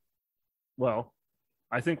 Well,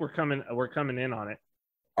 I think we're coming in on it.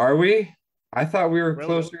 Are we? I thought we were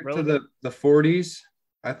closer to the 40s.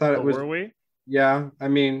 I thought it was. Were we? Yeah.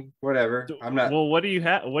 Whatever. I'm not. Well, what do you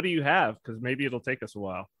have? Because maybe it'll take us a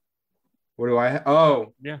while. What do I have?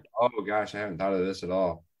 Oh, yeah. Oh gosh, I haven't thought of this at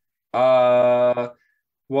all.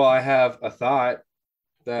 Well, I have a thought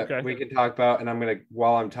that we can talk about, and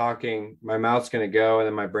while I'm talking, my mouth's gonna go, and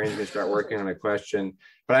then my brain's gonna start working on a question.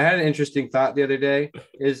 But I had an interesting thought the other day.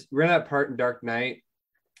 We're in that part in Dark Knight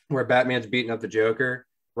where Batman's beating up the Joker.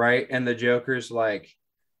 Right. And the Joker's like,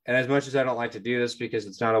 and as much as I don't like to do this because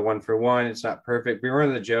it's not a 1-for-1, it's not perfect. But one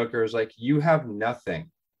of the Joker's like, you have nothing.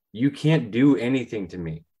 You can't do anything to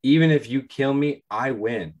me. Even if you kill me, I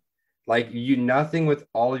win. Like, nothing with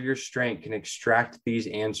all of your strength can extract these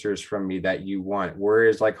answers from me that you want.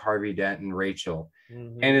 Whereas like Harvey Dent and Rachel.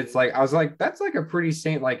 Mm-hmm. And it's like, I was like, that's like a pretty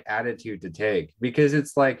saint-like attitude to take, because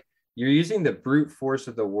it's like, you're using the brute force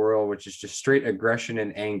of the world, which is just straight aggression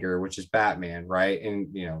and anger, which is Batman, right?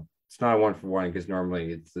 And it's not a 1-for-1, because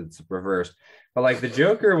normally it's reversed. But like the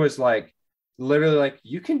Joker was like literally like,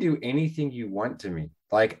 you can do anything you want to me.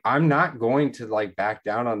 Like, I'm not going to like back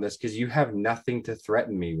down on this, because you have nothing to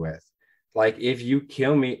threaten me with. Like, if you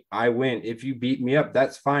kill me, I win. If you beat me up,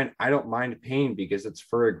 that's fine. I don't mind pain, because it's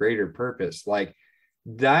for a greater purpose. Like,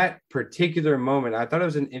 that particular moment, I thought it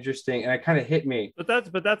was an interesting, and it kind of hit me. But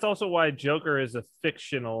that's also why Joker is a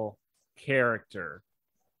fictional character,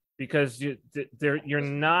 because you're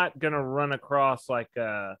not gonna run across like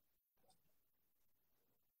a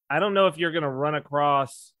I don't know if you're going to run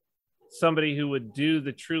across somebody who would do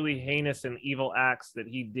the truly heinous and evil acts that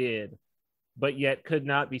he did, but yet could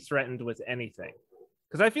not be threatened with anything.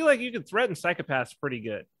 Because I feel like you could threaten psychopaths pretty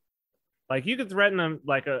good. Like you could threaten them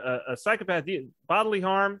like a psychopath, bodily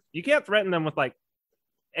harm. You can't threaten them with like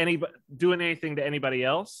doing anything to anybody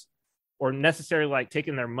else or necessarily like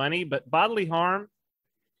taking their money, but bodily harm,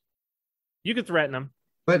 you could threaten them.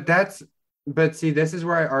 But see, this is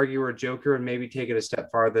where I argue where Joker would maybe take it a step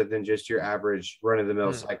farther than just your average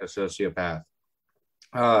run-of-the-mill psychosociopath.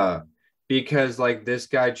 Because like this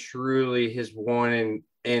guy truly his one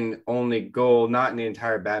and only goal, not in the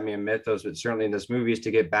entire Batman mythos, but certainly in this movie, is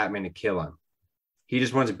to get Batman to kill him. He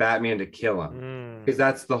just wants Batman to kill him. Because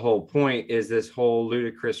that's the whole point, is this whole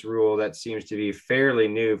ludicrous rule that seems to be fairly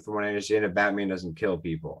new from what I understand, that Batman doesn't kill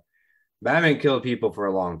people. Batman killed people for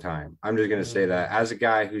a long time. I'm just going to say that as a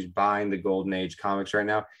guy who's buying the Golden Age comics right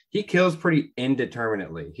now, he kills pretty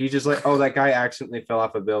indeterminately. He's just like, oh, that guy accidentally fell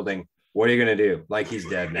off a building. What are you going to do? Like, he's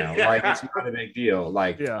dead now. Like, it's not a big deal.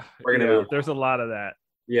 Like, yeah, we're going to move. There's a lot of that.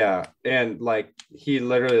 Yeah. And like, he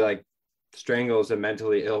literally like strangles a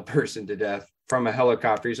mentally ill person to death from a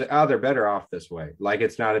helicopter. He's like, oh, they're better off this way. Like,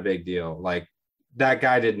 it's not a big deal. Like, that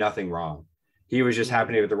guy did nothing wrong. He was just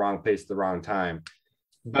happening at the wrong place at the wrong time.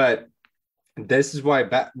 But this is why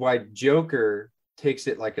Joker takes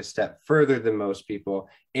it like a step further than most people,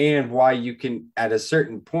 and why you can, at a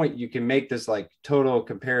certain point, you can make this like total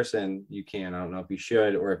comparison. You can, I don't know if you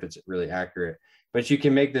should or if it's really accurate, but you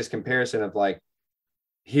can make this comparison of like,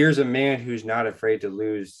 here's a man who's not afraid to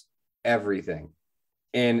lose everything,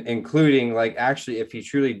 and including like, actually, if he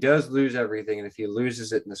truly does lose everything, and if he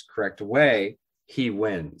loses it in this correct way, he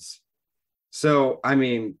wins. So, I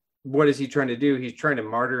mean, what is he trying to do? He's trying to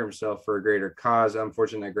martyr himself for a greater cause.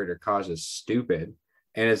 Unfortunately, that greater cause is stupid,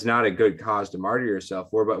 and it's not a good cause to martyr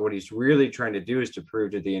yourself for. But what he's really trying to do is to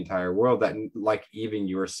prove to the entire world that like even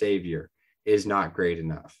your savior is not great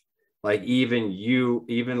enough. Like even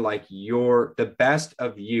the best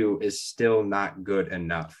of you is still not good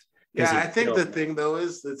enough. Yeah, I think the thing though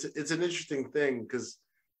is it's an interesting thing, because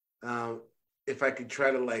if I could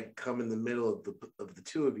try to like come in the middle of the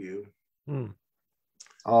two of you.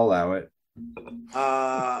 I'll allow it.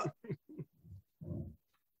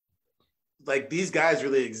 Like these guys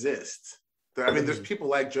really exist. I mean, there's people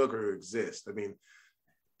like Joker who exist. I mean,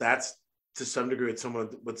 that's to some degree what someone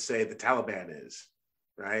would say the Taliban is,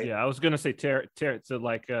 right? Yeah, I was gonna say so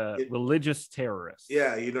like religious terrorists.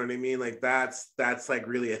 Yeah, you know what I mean? Like that's like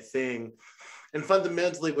really a thing. And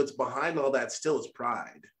fundamentally, what's behind all that still is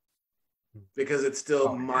pride, because it's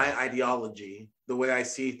still my ideology, the way I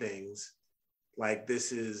see things. Like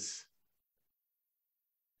this is,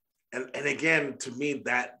 and again, to me,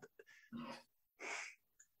 that,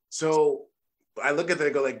 so I look at that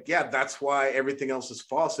and go like, yeah, that's why everything else is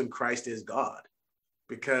false and Christ is God,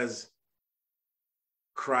 because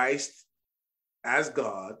Christ as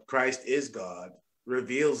God, Christ is God,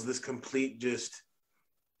 reveals this complete just,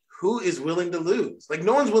 who is willing to lose? Like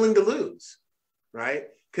no one's willing to lose, right?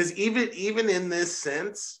 Because even in this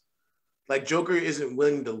sense, like Joker isn't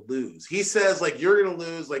willing to lose. He says like, you're going to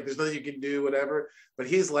lose. Like there's nothing you can do, whatever. But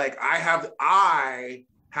he's like, I have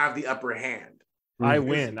the upper hand. I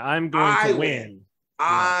win. I'm going to win.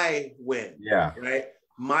 I win. Yeah. Right.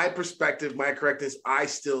 My perspective, my correctness, I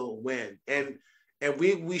still win. And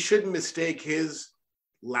we shouldn't mistake his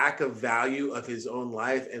lack of value of his own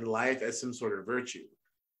life and life as some sort of virtue.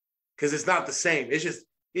 Because it's not the same. It's just,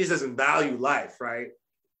 he just doesn't value life, right?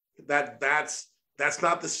 That's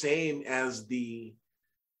not the same as the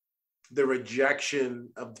rejection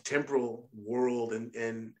of the temporal world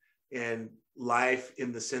and life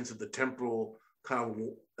in the sense of the temporal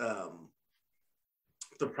kind of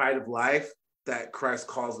the pride of life that Christ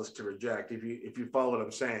calls us to reject. If you follow what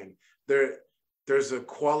I'm saying, there's a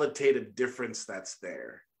qualitative difference that's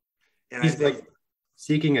there. And he's like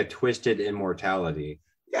seeking a twisted immortality.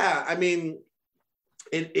 Yeah, I mean,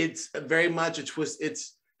 it's very much a twist.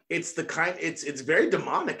 It's very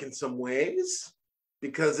demonic in some ways,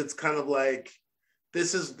 because it's kind of like,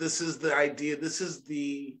 this is the idea. This is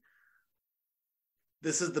the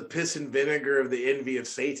piss and vinegar of the envy of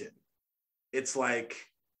Satan. It's like,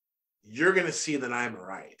 you're going to see that I'm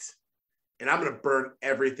right, and I'm going to burn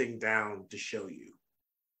everything down to show you.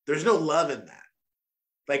 There's no love in that.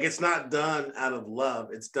 Like, it's not done out of love.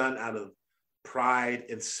 It's done out of pride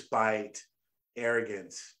and spite,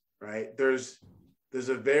 arrogance, right? There's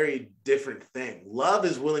a very different thing. Love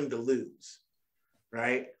is willing to lose,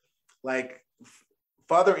 right? Like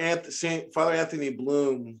Father Anthony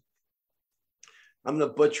Bloom, I'm going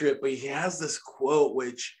to butcher it, but he has this quote,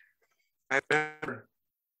 which I remember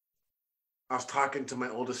I was talking to my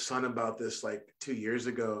oldest son about this like 2 years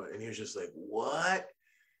ago, and he was just like, "What?"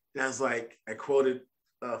 And I was like, I quoted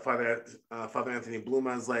Father Anthony Bloom.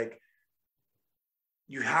 I was like,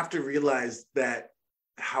 "You have to realize that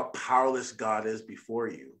how powerless God is before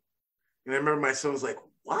you." And I remember my son was like,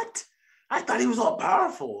 "What? I thought he was all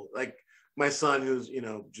powerful." Like my son, who's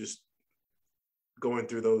just going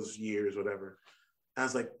through those years, whatever. I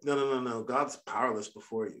was like, no. God's powerless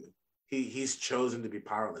before you. He's chosen to be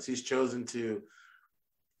powerless. He's chosen to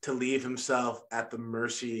leave himself at the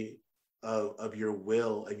mercy of your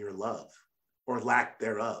will and your love, or lack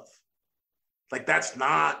thereof. Like, that's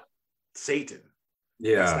not Satan.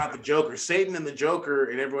 Yeah. That's not the Joker. Satan and the Joker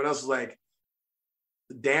and everyone else is like,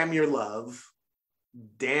 damn your love,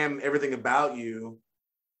 damn everything about you.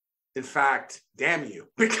 In fact, damn you,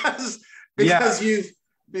 because there's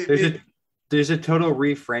a total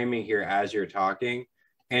reframing here as you're talking.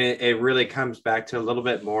 And it really comes back to a little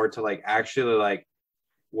bit more to like actually like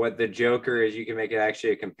what the Joker is. You can make it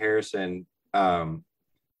actually a comparison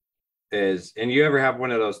is, and you ever have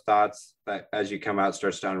one of those thoughts that as you come out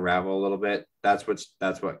starts to unravel a little bit? That's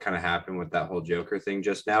what kind of happened with that whole Joker thing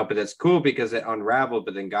just now. But it's cool because it unraveled,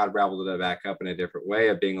 but then God raveled it back up in a different way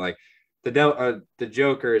of being like the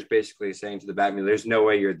Joker is basically saying to the Batman, there's no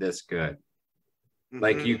way you're this good.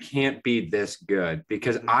 Like, you can't be this good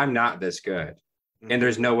because I'm not this good. And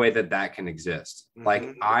there's no way that can exist.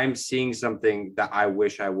 Like, I'm seeing something that I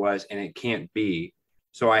wish I was, and it can't be.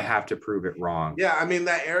 So I have to prove it wrong. Yeah, I mean,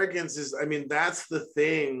 that arrogance is, that's the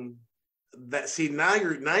thing that, see, now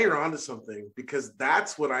you're onto something, because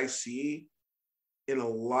that's what I see in a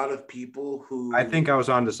lot of people who... I think I was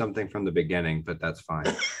onto something from the beginning, but that's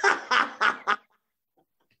fine.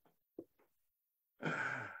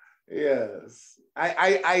 Yes.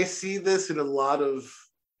 I see this in a lot of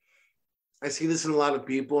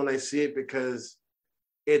people, and I see it because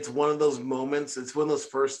it's one of those moments, it's one of those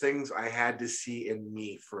first things I had to see in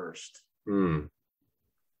me first.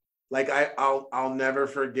 Like, I'll never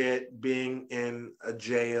forget being in a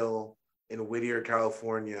jail in Whittier,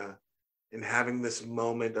 California, and having this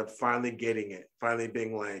moment of finally getting it, finally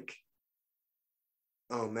being like,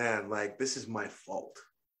 oh man, like, this is my fault.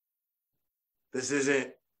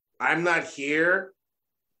 I'm not here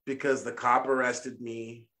because the cop arrested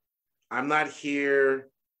me. I'm not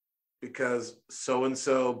here because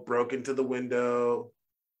so-and-so broke into the window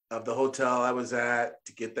of the hotel I was at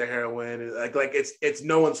to get the heroin. Like it's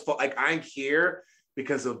no one's fault. Like, I'm here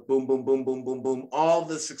because of boom, boom, boom, boom, boom, boom. All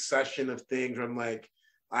the succession of things where I'm like,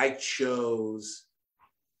 I chose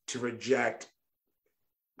to reject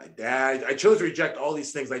my dad. I chose to reject all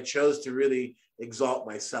these things. I chose to really exalt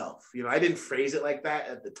myself. I didn't phrase it like that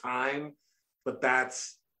at the time, but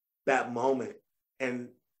that's that moment. And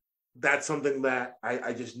that's something that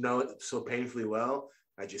I just know it so painfully well.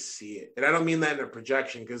 I just see it. And I don't mean that in a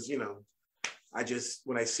projection, because,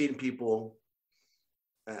 when I see people,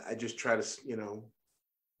 I just try to,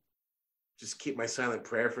 just keep my silent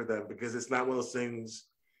prayer for them, because it's not one of those things,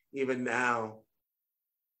 even now,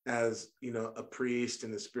 as, a priest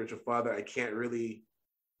and a spiritual father, I can't really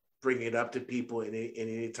bring it up to people in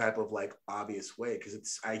any type of like obvious way,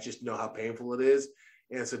 because I just know how painful it is.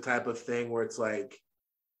 And it's a type of thing where it's like,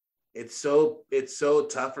 it's so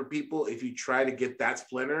tough for people. If you try to get that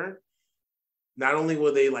splinter, not only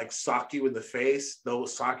will they like sock you in the face, they'll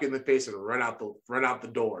sock you in the face and run out the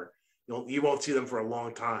door. You won't see them for a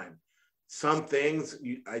long time. Some things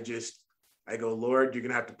I go, Lord, you're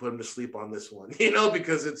gonna have to put them to sleep on this one,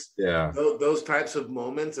 because it's those types of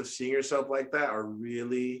moments of seeing yourself like that are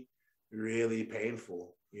really, really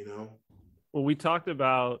painful. Well, we talked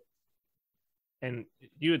about, and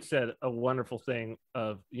you had said a wonderful thing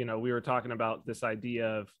of, we were talking about this idea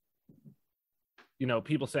of,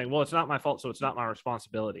 people saying, well, it's not my fault, so it's not my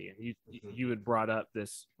responsibility. And you had brought up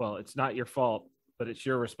this, well, it's not your fault, but it's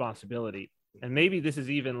your responsibility. And maybe this is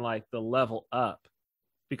even like the level up,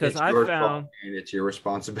 because I found and it's your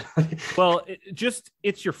responsibility. Well,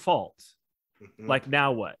 it's your fault. Like,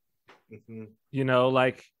 now what?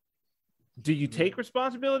 Like, do you take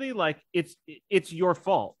responsibility? Like, it's your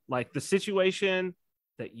fault. Like, the situation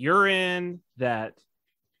that you're in,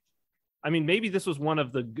 maybe this was one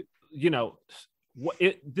of the,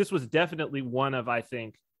 this was definitely one of, I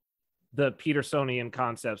think, the Petersonian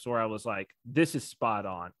concepts where I was like, this is spot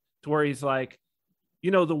on, to where he's like,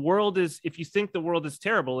 the world is, if you think the world is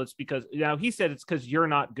terrible, it's because, he said it's because you're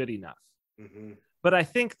not good enough. But I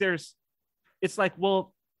think it's like,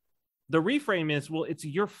 well, the reframe is, well, it's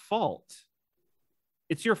your fault.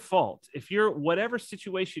 It's your fault. If you're, whatever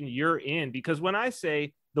situation you're in, because when I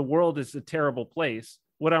say the world is a terrible place,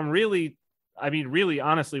 what I'm really,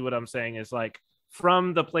 honestly, what I'm saying is like,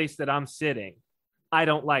 from the place that I'm sitting, I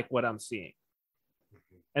don't like what I'm seeing.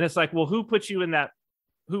 And it's like, well, who put you in that?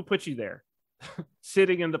 Who put you there?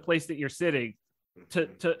 Sitting in the place that you're sitting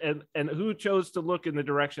and who chose to look in the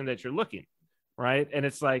direction that you're looking, right? And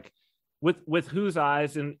it's like, with whose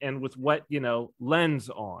eyes and with what, lens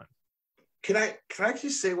on. Can I actually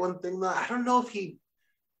say one thing though? I don't know if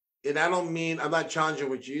and I'm not challenging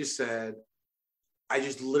what you said. I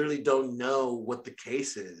just literally don't know what the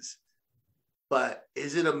case is. But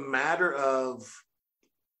is it a matter of,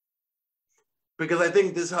 because I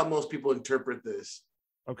think this is how most people interpret this.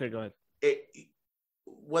 Okay, go ahead.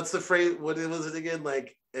 What's the phrase? What was it again?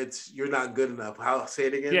 Like, you're not good enough. Say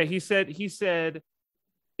it again? Yeah, he said,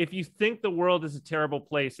 if you think the world is a terrible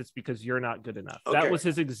place, it's because you're not good enough. Okay. That was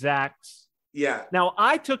his exact. Yeah. Now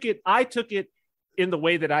I took it in the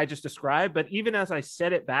way that I just described, but even as I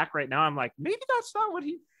said it back right now, I'm like, maybe that's not what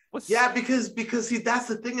he was. Yeah, because see, that's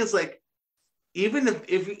the thing is like, even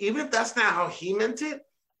if that's not how he meant it,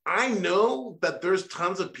 I know that there's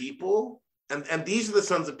tons of people, and these are the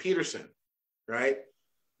sons of Peterson, right?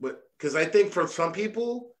 But because I think for some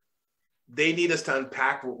people, they need us to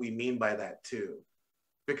unpack what we mean by that too.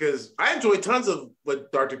 Because I enjoy tons of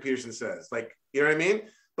what Dr. Peterson says, like, you know what I mean?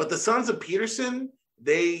 But the sons of Peterson,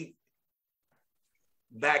 that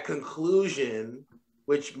conclusion,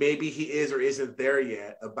 which maybe he is or isn't there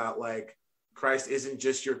yet, about like Christ isn't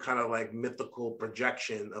just your kind of like mythical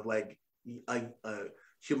projection of like a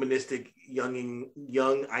humanistic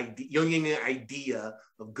Jungian idea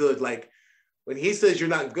of good. Like when he says you're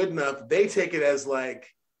not good enough, they take it as like,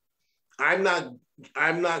 I'm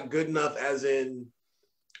not good enough as in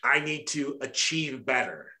I need to achieve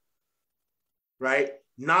better, right?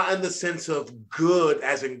 Not in the sense of good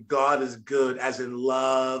as in God is good, as in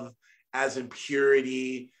love, as in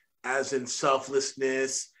purity, as in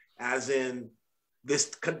selflessness, as in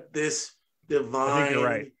this divine. I think you're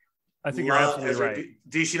right. I think you're absolutely right.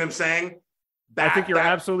 Do you see what I'm saying? I think you're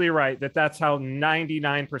absolutely right that's how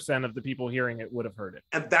 99% of the people hearing it would have heard it.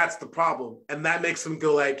 And that's the problem. And that makes them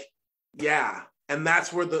go like, yeah. And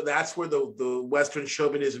that's where the Western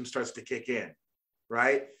chauvinism starts to kick in,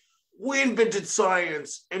 right? We invented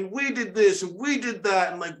science and we did this and we did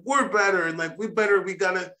that and like we're better and like we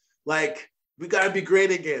gotta be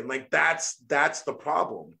great again. Like that's the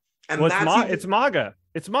problem. And it's MAGA.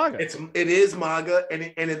 It's MAGA. It is MAGA,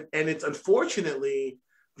 and it's unfortunately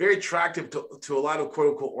very attractive to a lot of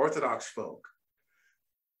quote unquote Orthodox folk.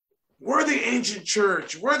 We're the ancient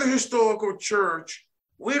church. We're the historical church.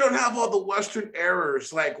 We don't have all the Western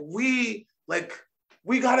errors. We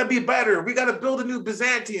got to be better. We got to build a new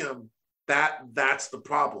Byzantium. That's the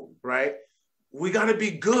problem, right? We got to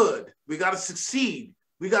be good. We got to succeed.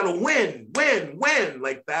 We got to win.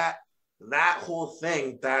 Like that whole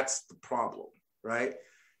thing, that's the problem, right?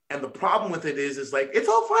 And the problem with it is like, it's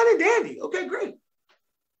all fine and dandy. Okay, great.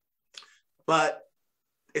 But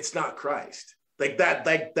it's not Christ.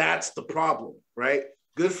 That's the problem, right?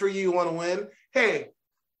 Good for you want to win. Hey,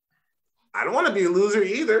 I don't want to be a loser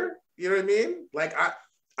either. You know what I mean? Like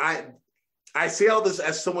I say all this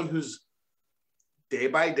as someone who's day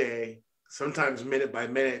by day, sometimes minute by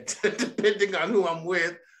minute, depending on who I'm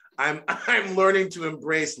with, I'm learning to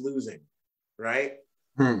embrace losing, right?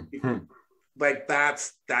 Like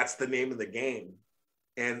that's the name of the game.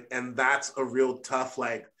 And that's a real tough,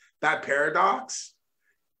 like that paradox,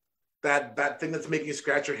 that thing that's making you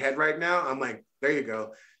scratch your head right now. I'm like, there you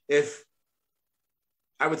go. If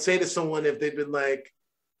I would say to someone, if they've been like,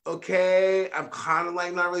 okay, I'm kind of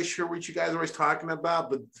like not really sure what you guys are always talking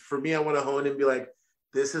about, but for me, I want to hone in and be like,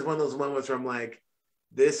 this is one of those moments where I'm like,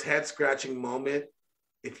 this head scratching moment,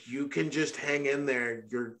 if you can just hang in there,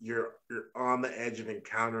 you're on the edge of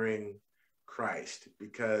encountering Christ,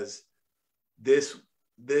 because this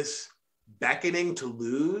beckoning to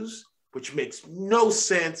lose, which makes no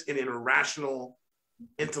sense in an irrational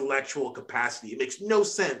intellectual capacity. It makes no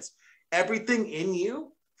sense. Everything in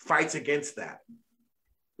you fights against that,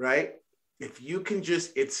 right? If you can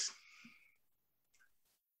just,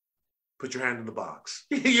 put your hand in the box.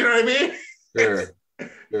 You know what I mean? Sure.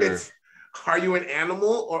 Are you an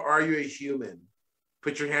animal or are you a human?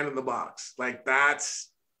 Put your hand in the box. Like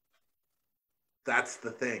that's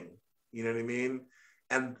the thing. You know what I mean?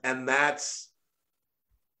 And that's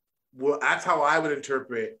how I would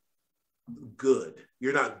interpret good.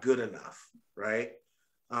 You're not good enough, right?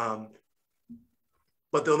 But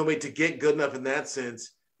the only way to get good enough in that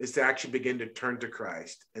sense is to actually begin to turn to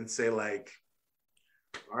Christ and say like,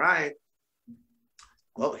 all right,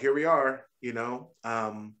 well, here we are, you know.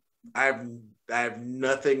 I have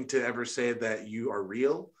nothing to ever say that you are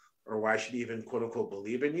real or why I should even quote unquote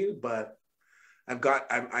believe in you, but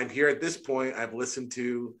I'm here at this point. I've listened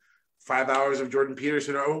to 5 hours of Jordan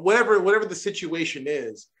Peterson or whatever the situation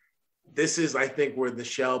is. This is, I think, where the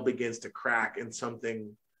shell begins to crack and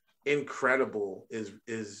something incredible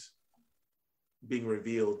is being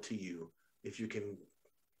revealed to you if you can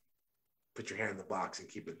put your hand in the box and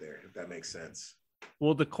keep it there, if that makes sense.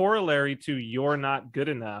 Well, the corollary to "you're not good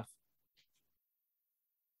enough"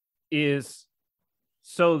 is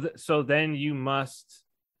so then you must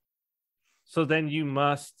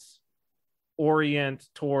orient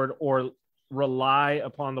toward or rely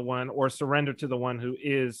upon the one or surrender to the one who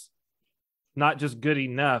is not just good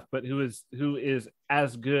enough, but who is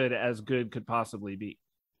as good could possibly be.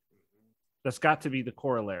 That's got to be the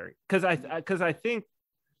corollary. Because I think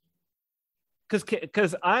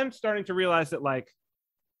I'm starting to realize that like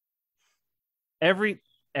every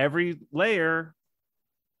layer,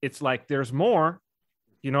 it's like there's more.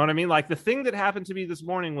 You know what I mean? Like the thing that happened to me this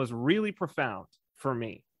morning was really profound for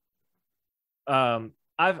me. I've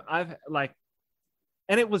like,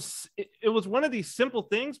 and it was one of these simple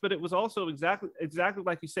things, but it was also exactly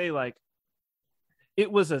like you say, like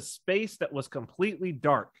it was a space that was completely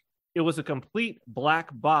dark. It was a complete black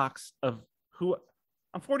box of who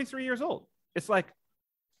I'm 43 years old. It's like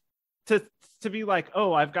to be like,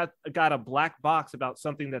 oh, I've got a black box about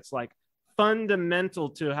something that's like fundamental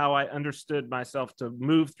to how I understood myself to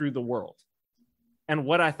move through the world and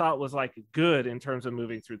what I thought was like good in terms of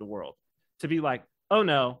moving through the world. To be like, oh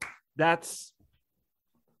no, that's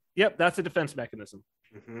a defense mechanism.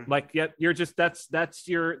 Mm-hmm. Like, yep, you're just that's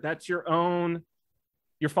your own.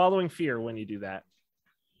 You're following fear when you do that.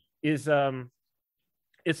 It's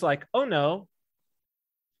like, oh no.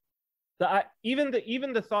 Even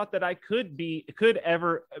the thought that I could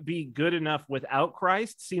ever be good enough without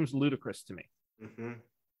Christ seems ludicrous to me. Mm-hmm.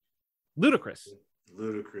 Ludicrous.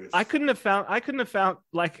 I couldn't have found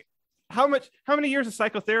like how many years of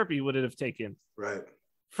psychotherapy would it have taken? Right.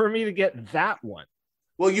 For me to get that one.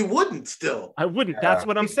 Well, you wouldn't still. I wouldn't. Yeah. That's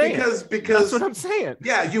what I'm saying. Because that's what I'm saying.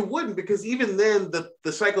 Yeah, you wouldn't, because even then the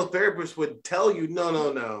psychotherapist would tell you,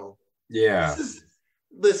 no. Yeah.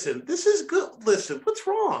 Listen, this is good. Listen, what's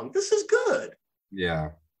wrong? This is good. Yeah.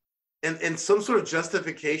 And some sort of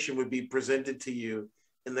justification would be presented to you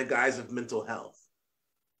in the guise of mental health.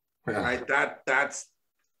 Yeah. Right?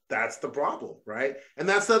 That's the problem, right? And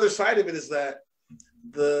that's the other side of it, is that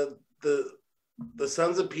the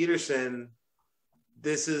sons of Peterson,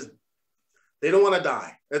 they don't want to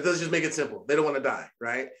die. Let's just make it simple. They don't want to die,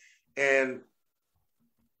 right? And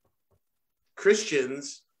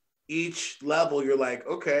Christians, each level, you're like,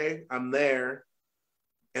 okay, I'm there.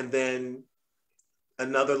 And then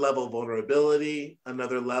another level of vulnerability,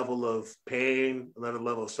 another level of pain, another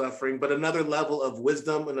level of suffering, but another level of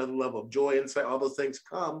wisdom, another level of joy, insight, all those things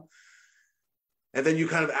come. And then you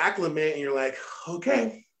kind of acclimate and you're like,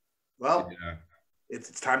 okay, well, yeah.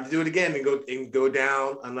 It's time to do it again and go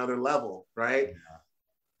down another level, right?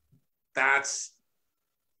 Yeah.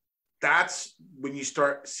 That's when you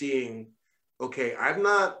start seeing, okay, I'm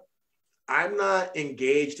not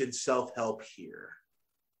engaged in self-help here.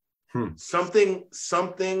 Something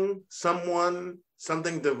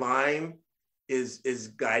divine is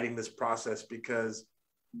guiding this process, because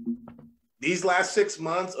these last 6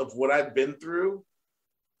 months of what I've been through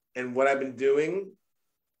and what I've been doing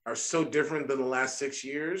are so different than the last 6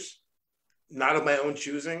 years, not of my own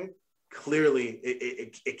choosing. Clearly,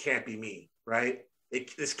 it can't be me, right?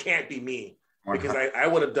 This can't be me, because I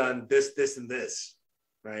would have done this, and this,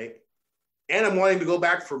 right? And I'm wanting to go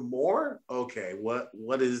back for more. Okay, what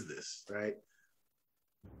is this, right?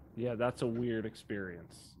 Yeah, that's a weird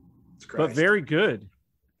experience, but very good.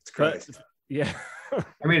 It's Christ. But, yeah.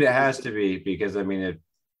 I mean, it has to be, because I mean,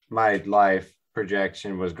 my life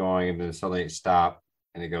projection was going and then suddenly it stopped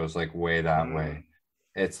and it goes like way that way.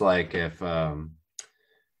 It's like if I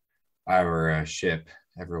were a ship,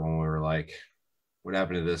 everyone were like, what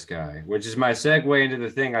happened to this guy? Which is my segue into the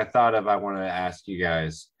thing I thought of I wanted to ask you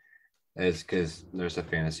guys, is because there's a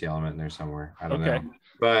fantasy element in there somewhere. I don't know.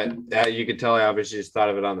 But you could tell I obviously just thought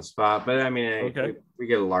of it on the spot. But I mean, we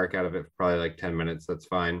get a lark out of it for probably like 10 minutes. That's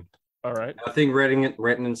fine. All right. Nothing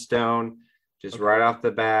written in stone. Just right off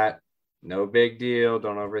the bat. No big deal.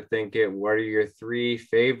 Don't overthink it. What are your 3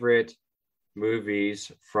 favorite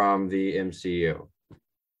movies from the MCU?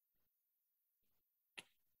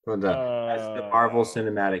 From that's the Marvel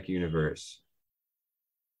Cinematic Universe.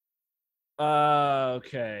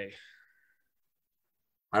 Okay.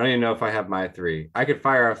 I don't even know if I have my 3. I could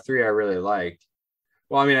fire off 3 I really liked.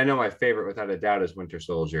 Well, I mean, I know my favorite without a doubt is Winter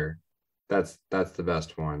Soldier. That's the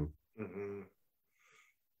best one. Mm-hmm.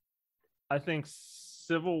 I think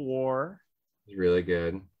Civil War is really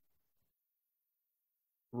good.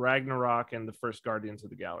 Ragnarok and the first Guardians of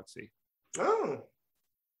the Galaxy. Oh,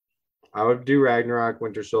 I would do Ragnarok,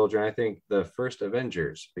 Winter Soldier, and I think the first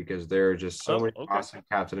Avengers, because there are just so many awesome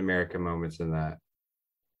Captain America moments in that.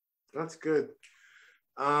 that's good.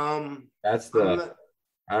 That's the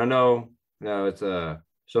I don't know. No, it's there's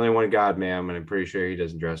only one God, ma'am, and I'm pretty sure he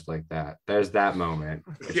doesn't dress like that. There's that moment.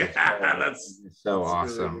 That's so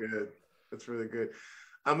awesome. Really good. That's really good.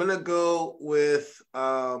 I'm gonna go with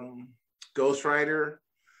Ghost Rider.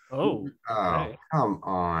 Oh, okay. Come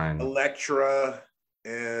on. Elektra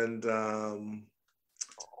and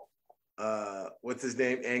what's his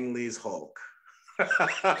name? Ang Lee's Hulk.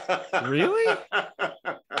 Really?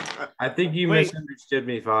 I think you misunderstood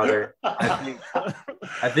me, Father. I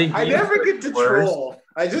think I never get to troll.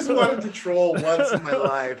 I just wanted to troll once in my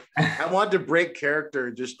life. I wanted to break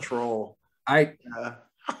character, just troll. I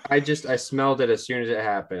smelled it as soon as it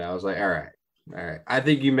happened. I was like, all right. I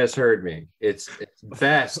think you misheard me. It's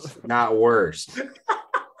best, not worst.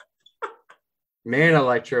 Man,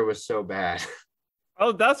 Elektra was so bad.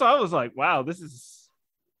 Oh, that's why I was like, wow, this is.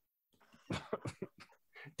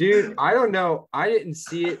 Dude, I don't know. I didn't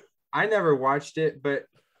see it. I never watched it, but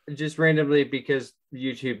just randomly because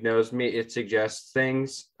YouTube knows me, it suggests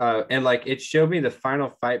things. And like it showed me the final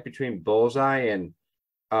fight between Bullseye and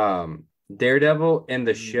Daredevil in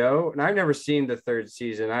the show. And I've never seen the third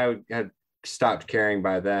season. I had stopped caring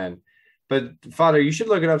by then. But Father, you should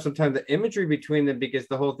look it up sometime. The imagery between them, because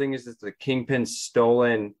the whole thing is that the Kingpin's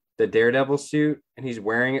stolen the Daredevil suit and he's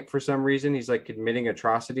wearing it for some reason. He's like committing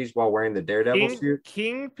atrocities while wearing the Daredevil suit.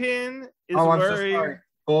 Kingpin is I'm wearing. So sorry.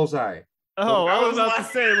 Bullseye. Oh, I was about to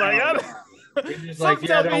say, like, some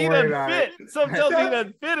tell me he doesn't fit. Some tell me he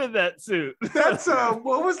doesn't fit in that suit. That's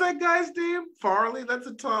what was that guy's name? Farley. That's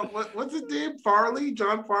a Tom. What's his name? Farley.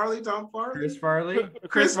 John Farley. Tom Farley. Chris Farley.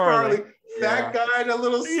 Chris Farley. That guy in a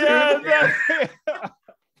little suit.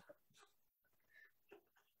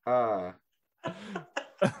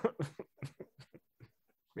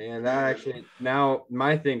 Man, that actually now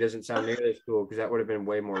my thing doesn't sound nearly as cool because that would have been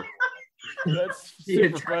way more. That's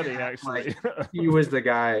super funny, actually. Like, he was the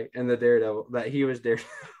guy in the Daredevil that he was Daredevil.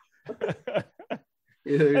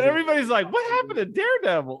 And everybody's like, what happened to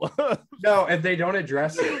Daredevil? No, if they don't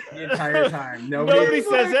address it the entire time, nobody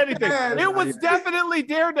says anything. It was definitely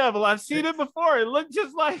Daredevil. I've seen it before. It looked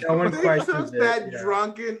just like no one they questions took that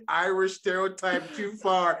drunken Irish stereotype too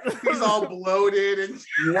far. He's all bloated and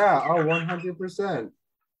 100%.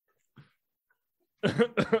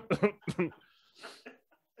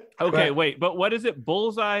 Okay, wait, but what is it?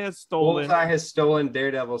 Bullseye has stolen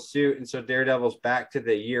Daredevil's suit, and so Daredevil's back to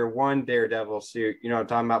the year one Daredevil suit. You know what I'm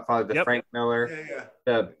talking about, Father? The Frank Miller,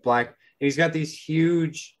 the black. He's got these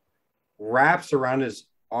huge wraps around his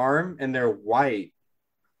arm, and they're white.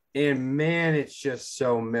 And man, it's just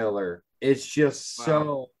so Miller. It's just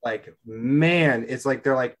so like, man, it's like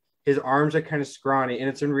they're like his arms are kind of scrawny, and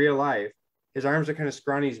it's in real life. His arms are kind of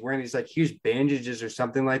scrawny. He's wearing these like huge bandages or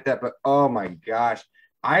something like that. But oh my gosh.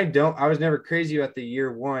 I was never crazy about the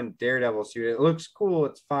year one Daredevil suit. It looks cool.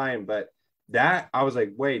 It's fine. But that I was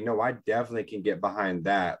like, wait, no, I definitely can get behind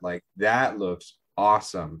that. Like that looks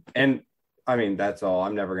awesome. And I mean, that's all.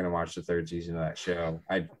 I'm never going to watch the third season of that show.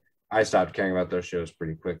 I stopped caring about those shows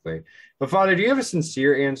pretty quickly. But Father, do you have a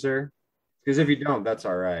sincere answer? Because if you don't, that's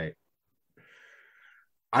all right.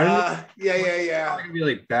 I don't know. Yeah. It's going to be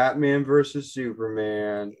like Batman versus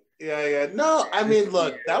Superman. Yeah. No, I mean,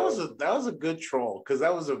 look, that was a good troll because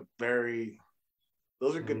those are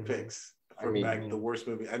good picks for the worst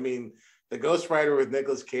movie. I mean, the Ghost Rider with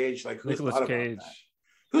Nicolas Cage, like who's thought about that?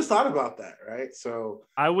 Who's thought about that, right? So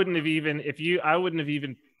I wouldn't have even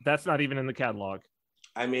that's not even in the catalog.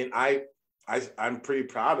 I mean, I'm pretty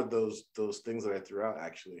proud of those things that I threw out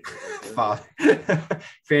actually.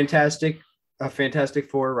 Fantastic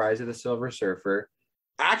Four, Rise of the Silver Surfer.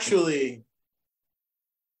 Actually,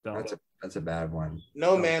 that's a bad one.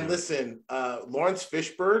 No, man, listen. Lawrence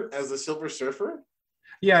Fishburne as the Silver Surfer.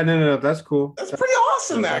 Yeah, no, that's cool. That's pretty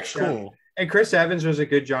awesome, actually. Cool. And Chris Evans was a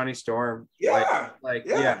good Johnny Storm. Yeah.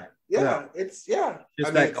 It's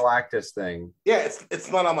just that Galactus thing. Yeah,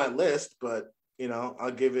 it's not on my list, but you know, I'll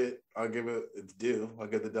give it its due. I'll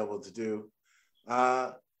give the devil its due.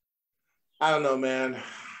 I don't know, man.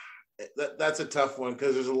 That's a tough one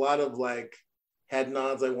because there's a lot of like head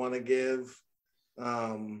nods I want to give.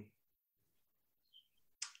 But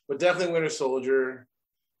definitely Winter Soldier.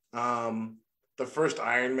 The first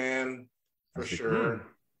Iron Man for sure.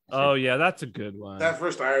 Oh yeah, that's a good one. That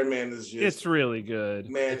first Iron Man is just—it's really good,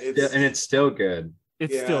 man. It's still good.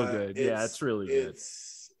 It's still good. Yeah, it's really good.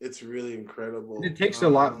 It's really incredible. It takes a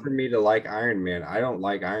lot for me to like Iron Man. I don't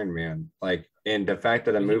like Iron Man. Like And the fact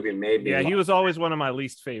that a movie made me he was always one of my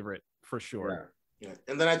least favorite for sure. Yeah.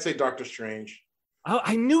 And then I'd say Doctor Strange. Oh,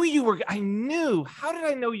 I knew. How did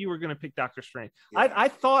I know you were going to pick Doctor Strange? Yeah. I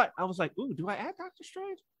thought, I was like, ooh, do I add Doctor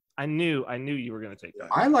Strange? I knew you were going to take that.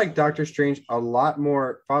 I like Doctor Strange a lot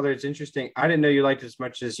more. Father, it's interesting. I didn't know you liked it as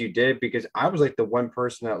much as you did because I was like the one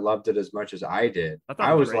person that loved it as much as I did.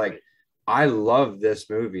 I was like, I love this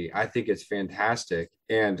movie. I think it's fantastic.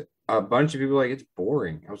 And a bunch of people like, it's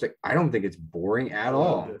boring. I was like, I don't think it's boring at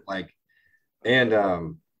all. Like, and I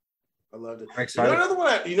loved it. I'm excited. Another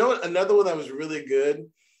one that was really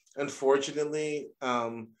good. Unfortunately,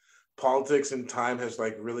 politics and time has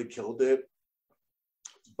like really killed it.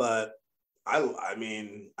 But I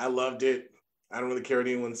mean, I loved it. I don't really care what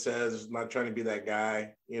anyone says. I'm not trying to be that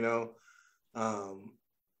guy, you know.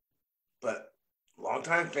 But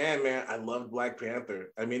longtime fan, man. I loved Black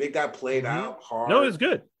Panther. I mean, it got played out hard. No, it was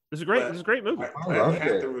good. This is great. This is a great movie. Black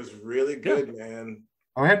Panther was really good, man.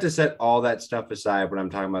 I have to set all that stuff aside when I'm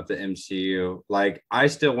talking about the MCU. Like, I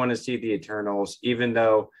still want to see the Eternals, even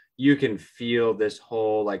though you can feel this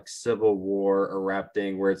whole like civil war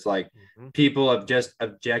erupting where it's like people have just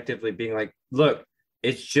objectively being like, look,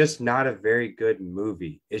 it's just not a very good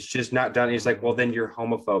movie. It's just not done. He's like, well, then you're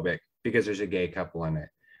homophobic because there's a gay couple in it.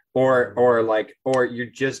 Or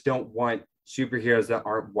you just don't want superheroes that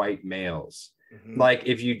aren't white males. Like,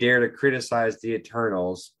 if you dare to criticize the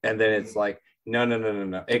Eternals, and then it's like,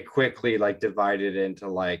 no. It quickly like divided into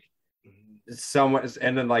like someone,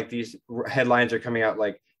 and then like these headlines are coming out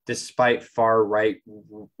like, despite far right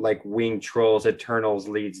like wing trolls, Eternals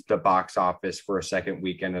leads the box office for a second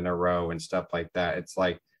weekend in a row and stuff like that. It's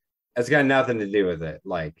like, it's got nothing to do with it.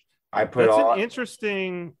 Like, I put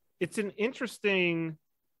it's an interesting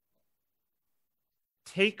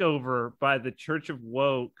takeover by the Church of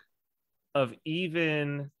Woke of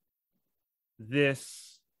even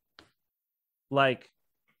this, like,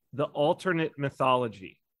 the alternate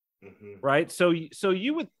mythology, right? So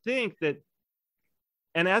you would think that,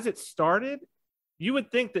 and as it started, you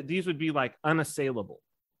would think that these would be like unassailable,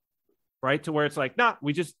 right? To where it's like, nah,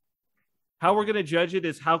 how we're going to judge it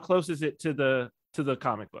is how close is it to the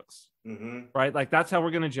comic books, right? Like, that's how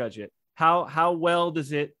we're going to judge it. How well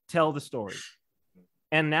does it tell the story?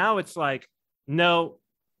 And now it's like, no,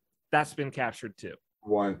 that's been captured too.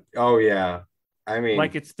 Oh yeah. I mean,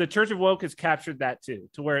 like, it's the Church of Woke has captured that too,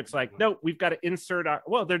 to where it's like, no, we've got to insert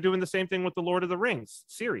they're doing the same thing with the Lord of the Rings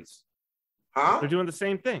series. Huh? They're doing the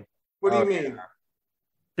same thing. What do you mean?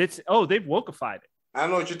 They've wokeified it. I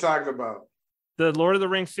don't know what you're talking about. The Lord of the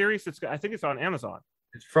Rings series, I think it's on Amazon.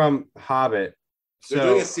 It's from Hobbit. They're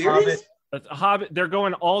doing a series? Hobbit, they're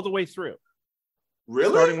going all the way through.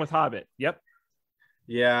 Really? Starting with Hobbit. Yep.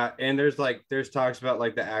 Yeah, and there's talks about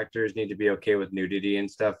like the actors need to be okay with nudity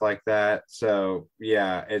and stuff like that. So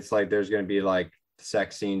yeah, it's like there's going to be like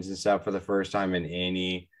sex scenes and stuff for the first time in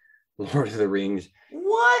any Lord of the Rings.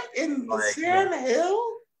 What in Sam Hill?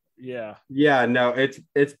 Yeah, no,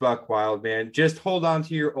 it's buck wild, man. Just hold on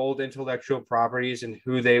to your old intellectual properties and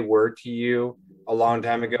who they were to you a long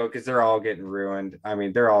time ago, because they're all getting ruined. I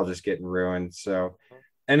mean, they're all just getting ruined. So,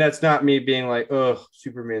 and that's not me being like, oh,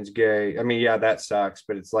 Superman's gay. I mean, yeah, that sucks,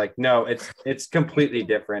 but it's like, no, it's completely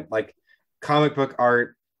different. Like, comic book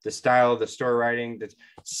art, the style, the story writing. That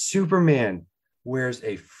Superman wears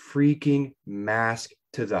a freaking mask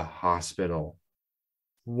to the hospital.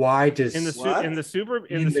 Why does in the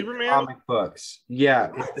Superman comic books?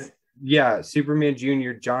 Yeah, Superman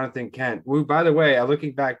Jr. Jonathan Kent. Who, by the way,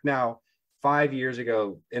 looking back now, 5 years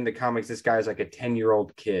ago in the comics, this guy's like a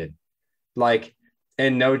 10-year-old kid. Like,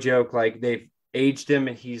 and no joke, like, they've aged him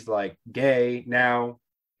and he's like gay now,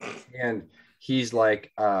 and he's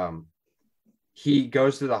like he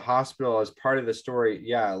goes to the hospital as part of the story.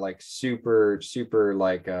 Yeah, like super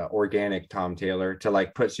like organic Tom Taylor to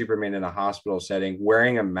like put Superman in a hospital setting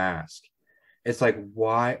wearing a mask. It's like,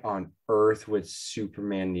 why on earth would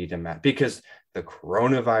Superman need a mask? Because the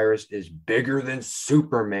coronavirus is bigger than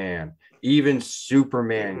Superman. Even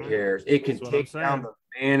Superman cares. It can take down the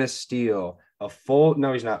Man of Steel.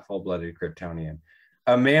 He's not full-blooded Kryptonian.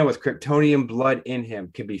 A man with Kryptonian blood in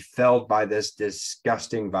him can be felled by this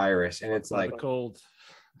disgusting virus. And it's like, cold.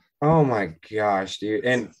 Oh my gosh, dude.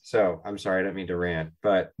 And so I'm sorry, I don't mean to rant,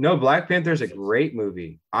 but no, Black Panther is a great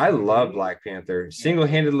movie. I love Black Panther.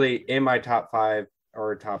 Single-handedly in my top 5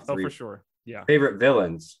 or top 3. Oh, for sure. Yeah. Favorite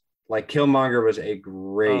villains. Like, Killmonger was a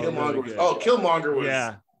great. Killmonger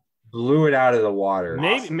was blew it out of the water.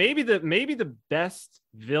 Maybe the best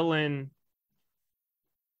villain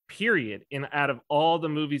period out of all the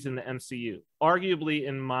movies in the MCU, arguably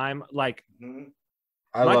in my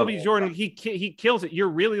Michael B. Jordan, he kills it. You're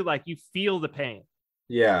really like, you feel the pain.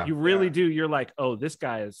 Yeah. You really do. You're like, oh, this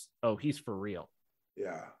guy is, he's for real.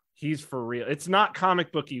 Yeah. He's for real. It's not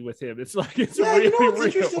comic booky with him. It's like, it's Yeah, really you know what's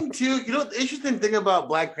real. interesting too? You know, the interesting thing about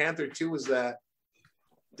Black Panther too was that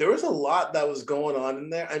there was a lot that was going on in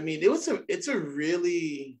there. I mean, it's a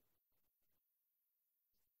really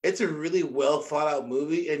well thought out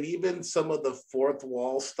movie, and even some of the fourth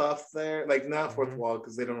wall stuff there, like not fourth wall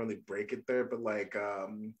because they don't really break it there, but like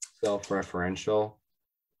self-referential,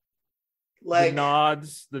 like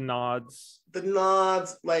the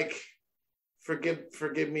nods, like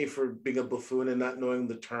forgive me for being a buffoon and not knowing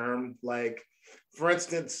the term. Like, for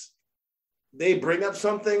instance, they bring up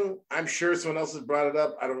something, I'm sure someone else has brought it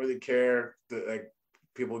up, I don't really care, like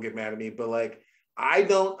people get mad at me, but like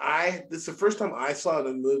this is the first time I saw it in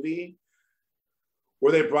a movie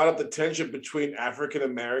where they brought up the tension between African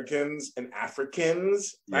Americans and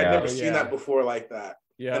Africans. Yeah. I'd never seen that before like that.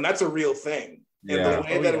 Yeah. And that's a real thing. And Yeah. the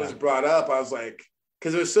way that it was brought up, I was like,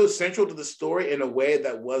 because it was so central to the story in a way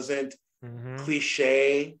that wasn't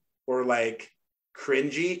cliche or like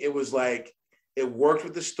cringy. It was like, it worked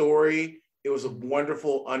with the story. It was a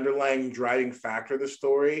wonderful underlying driving factor of the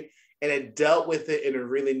story. And it dealt with it in a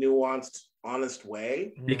really nuanced, honest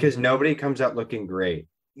way. Because nobody comes out looking great.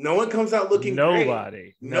 No one comes out looking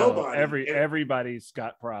great. Nobody. Everybody's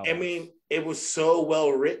got problems. I mean, it was so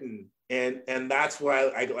well written. And that's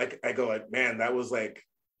why I go like, man, that was like,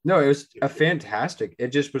 no, it was a fantastic. It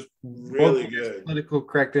just was really good. Political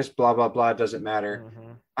correctness, blah, blah, blah. It doesn't matter.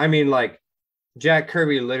 I mean, like, Jack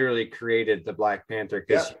Kirby literally created the Black Panther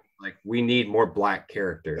because like, we need more Black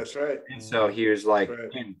characters. That's right. And so he was like,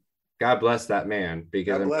 God bless that man.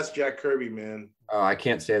 Because God bless Jack Kirby, man. Oh, I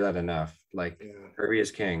can't say that enough. Like, Kirby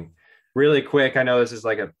is king. Really quick, I know this is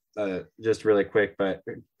like a just really quick, but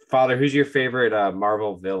Father, who's your favorite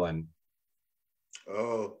Marvel villain?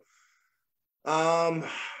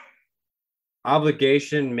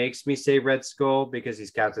 Obligation makes me say Red Skull because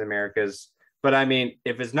he's Captain America's. But I mean,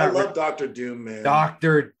 if it's not, I love Doctor Doom, man.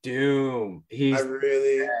 Doctor Doom.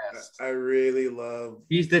 I really love.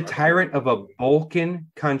 He's the tyrant of a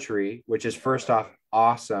Balkan country, which is first off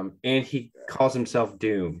awesome, and he calls himself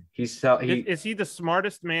Doom. Is he the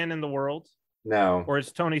smartest man in the world? No. Or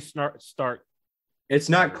is Tony Stark? It's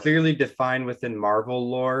not clearly defined within Marvel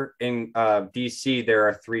lore. In DC, there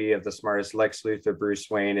are three of the smartest: Lex Luthor, Bruce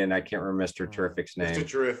Wayne, and I can't remember Mr. Terrific's name. Mr.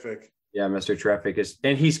 Terrific. Yeah, Mr. Terrific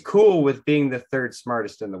and he's cool with being the third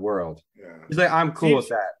smartest in the world. Yeah. He's like, I'm cool with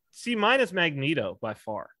that. See, mine is Magneto by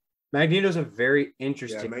far. Magneto's a very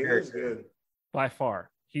interesting character. Good. By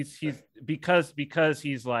far. He's because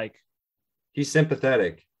he's like, he's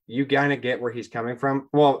sympathetic. You kind of get where he's coming from.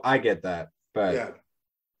 Well, I get that, but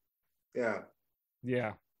yeah.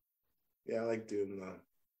 I like Doom though.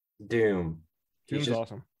 Doom. Doom's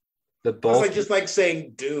awesome. The boss. It's just like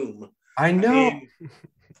saying Doom. I know.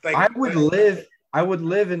 Like, I would live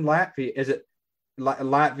in Latvia. Is it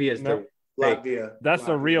Latvia? Is the Latvia? That's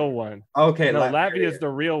the real one. Okay, no, Latvia is the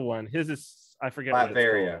real one. His is I forget.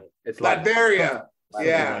 Latveria. It's Latveria.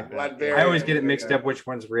 Yeah, Latveria. I always get it mixed up which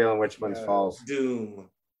one's real and which one's false. Doom.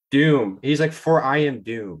 He's like, for I am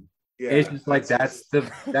Doom. Yeah, it's just like that's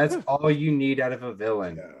all you need out of a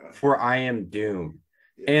villain. Yeah. For I am Doom.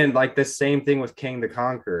 Yeah. And like the same thing with King the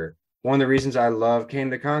Conqueror. One of the reasons I love King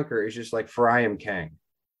the Conqueror is just like, for I am King.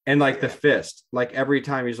 And like the fist, like every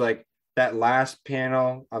time he's like, that last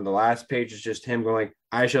panel on the last page is just him going,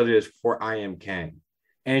 I shall do this, for I am king.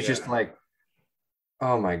 And it's just like,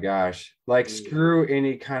 oh my gosh, like screw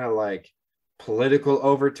any kind of like political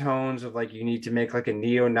overtones of like, you need to make like a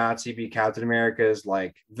neo-Nazi be Captain America's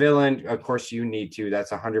like villain. Of course you need to, that's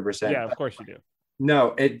 100%. Yeah, of course you do.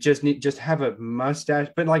 No, it just have a mustache,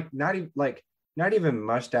 but like not even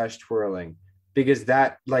mustache twirling, because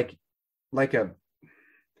that like a,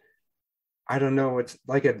 I don't know, it's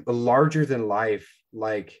like a larger than life,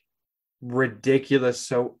 like ridiculous,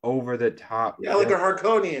 so over the top. Yeah, like a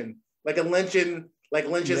Harkonian, like a Lynch's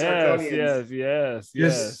Harkonians. Yes.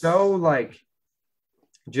 Just so like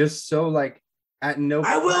at no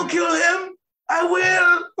I will kill him.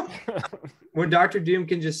 I will. When Dr. Doom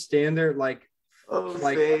can just stand there like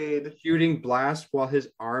fade. Shooting blast while his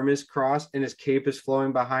arm is crossed and his cape is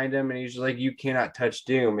flowing behind him, and he's just like, you cannot touch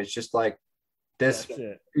Doom. It's just like, this,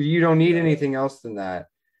 you don't need anything else than that.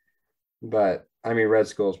 But I mean, Red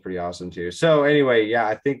Skull is pretty awesome too. So anyway, yeah,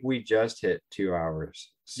 I think we just hit 2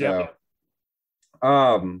 hours. So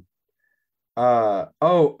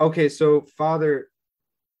okay, so Father,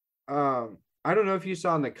 I don't know if you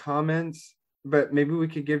saw in the comments, but maybe we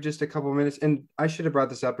could give just a couple minutes, and I should have brought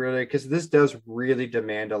this up earlier because this does really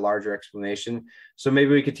demand a larger explanation. So maybe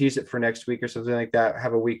we could tease it for next week or something like that,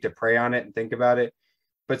 have a week to pray on it and think about it.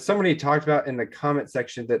 but somebody talked about in the comment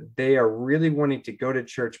section that they are really wanting to go to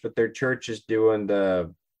church, but their church is doing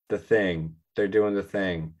the thing. They're doing the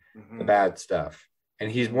thing, the bad stuff. And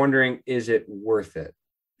he's wondering, is it worth it?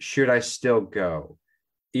 Should I still go?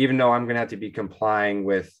 Even though I'm going to have to be complying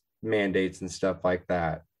with mandates and stuff like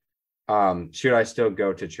that. Should I still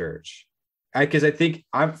go to church? Because I think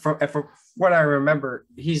from what I remember,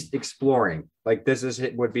 he's exploring. Like this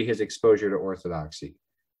would be his exposure to Orthodoxy.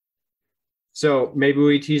 So maybe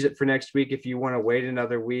we tease it for next week. If you want to wait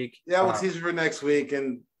another week. Yeah, we'll tease it for next week.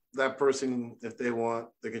 And that person, if they want,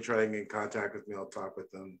 they can try and get in contact with me. I'll talk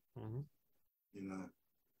with them. You know.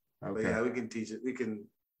 Okay. But yeah, we can teach it. We can.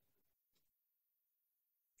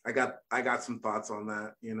 I got some thoughts on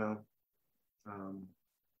that, you know.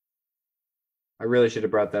 I really should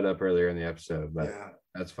have brought that up earlier in the episode, but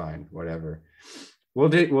that's fine. Whatever. We'll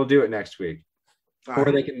do it next week.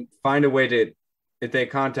 Or they can find a way to, if they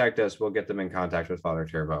contact us, we'll get them in contact with Father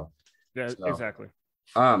Turbo. Yeah, so, exactly.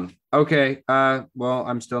 Okay. Well,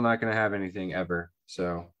 I'm still not going to have anything ever.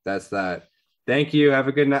 So that's that. Thank you. Have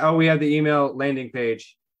a good night. Oh, we have the email landing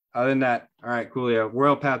page. Other than that, all right, coolio.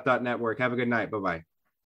 Worldpath.network. Have a good night. Bye-bye.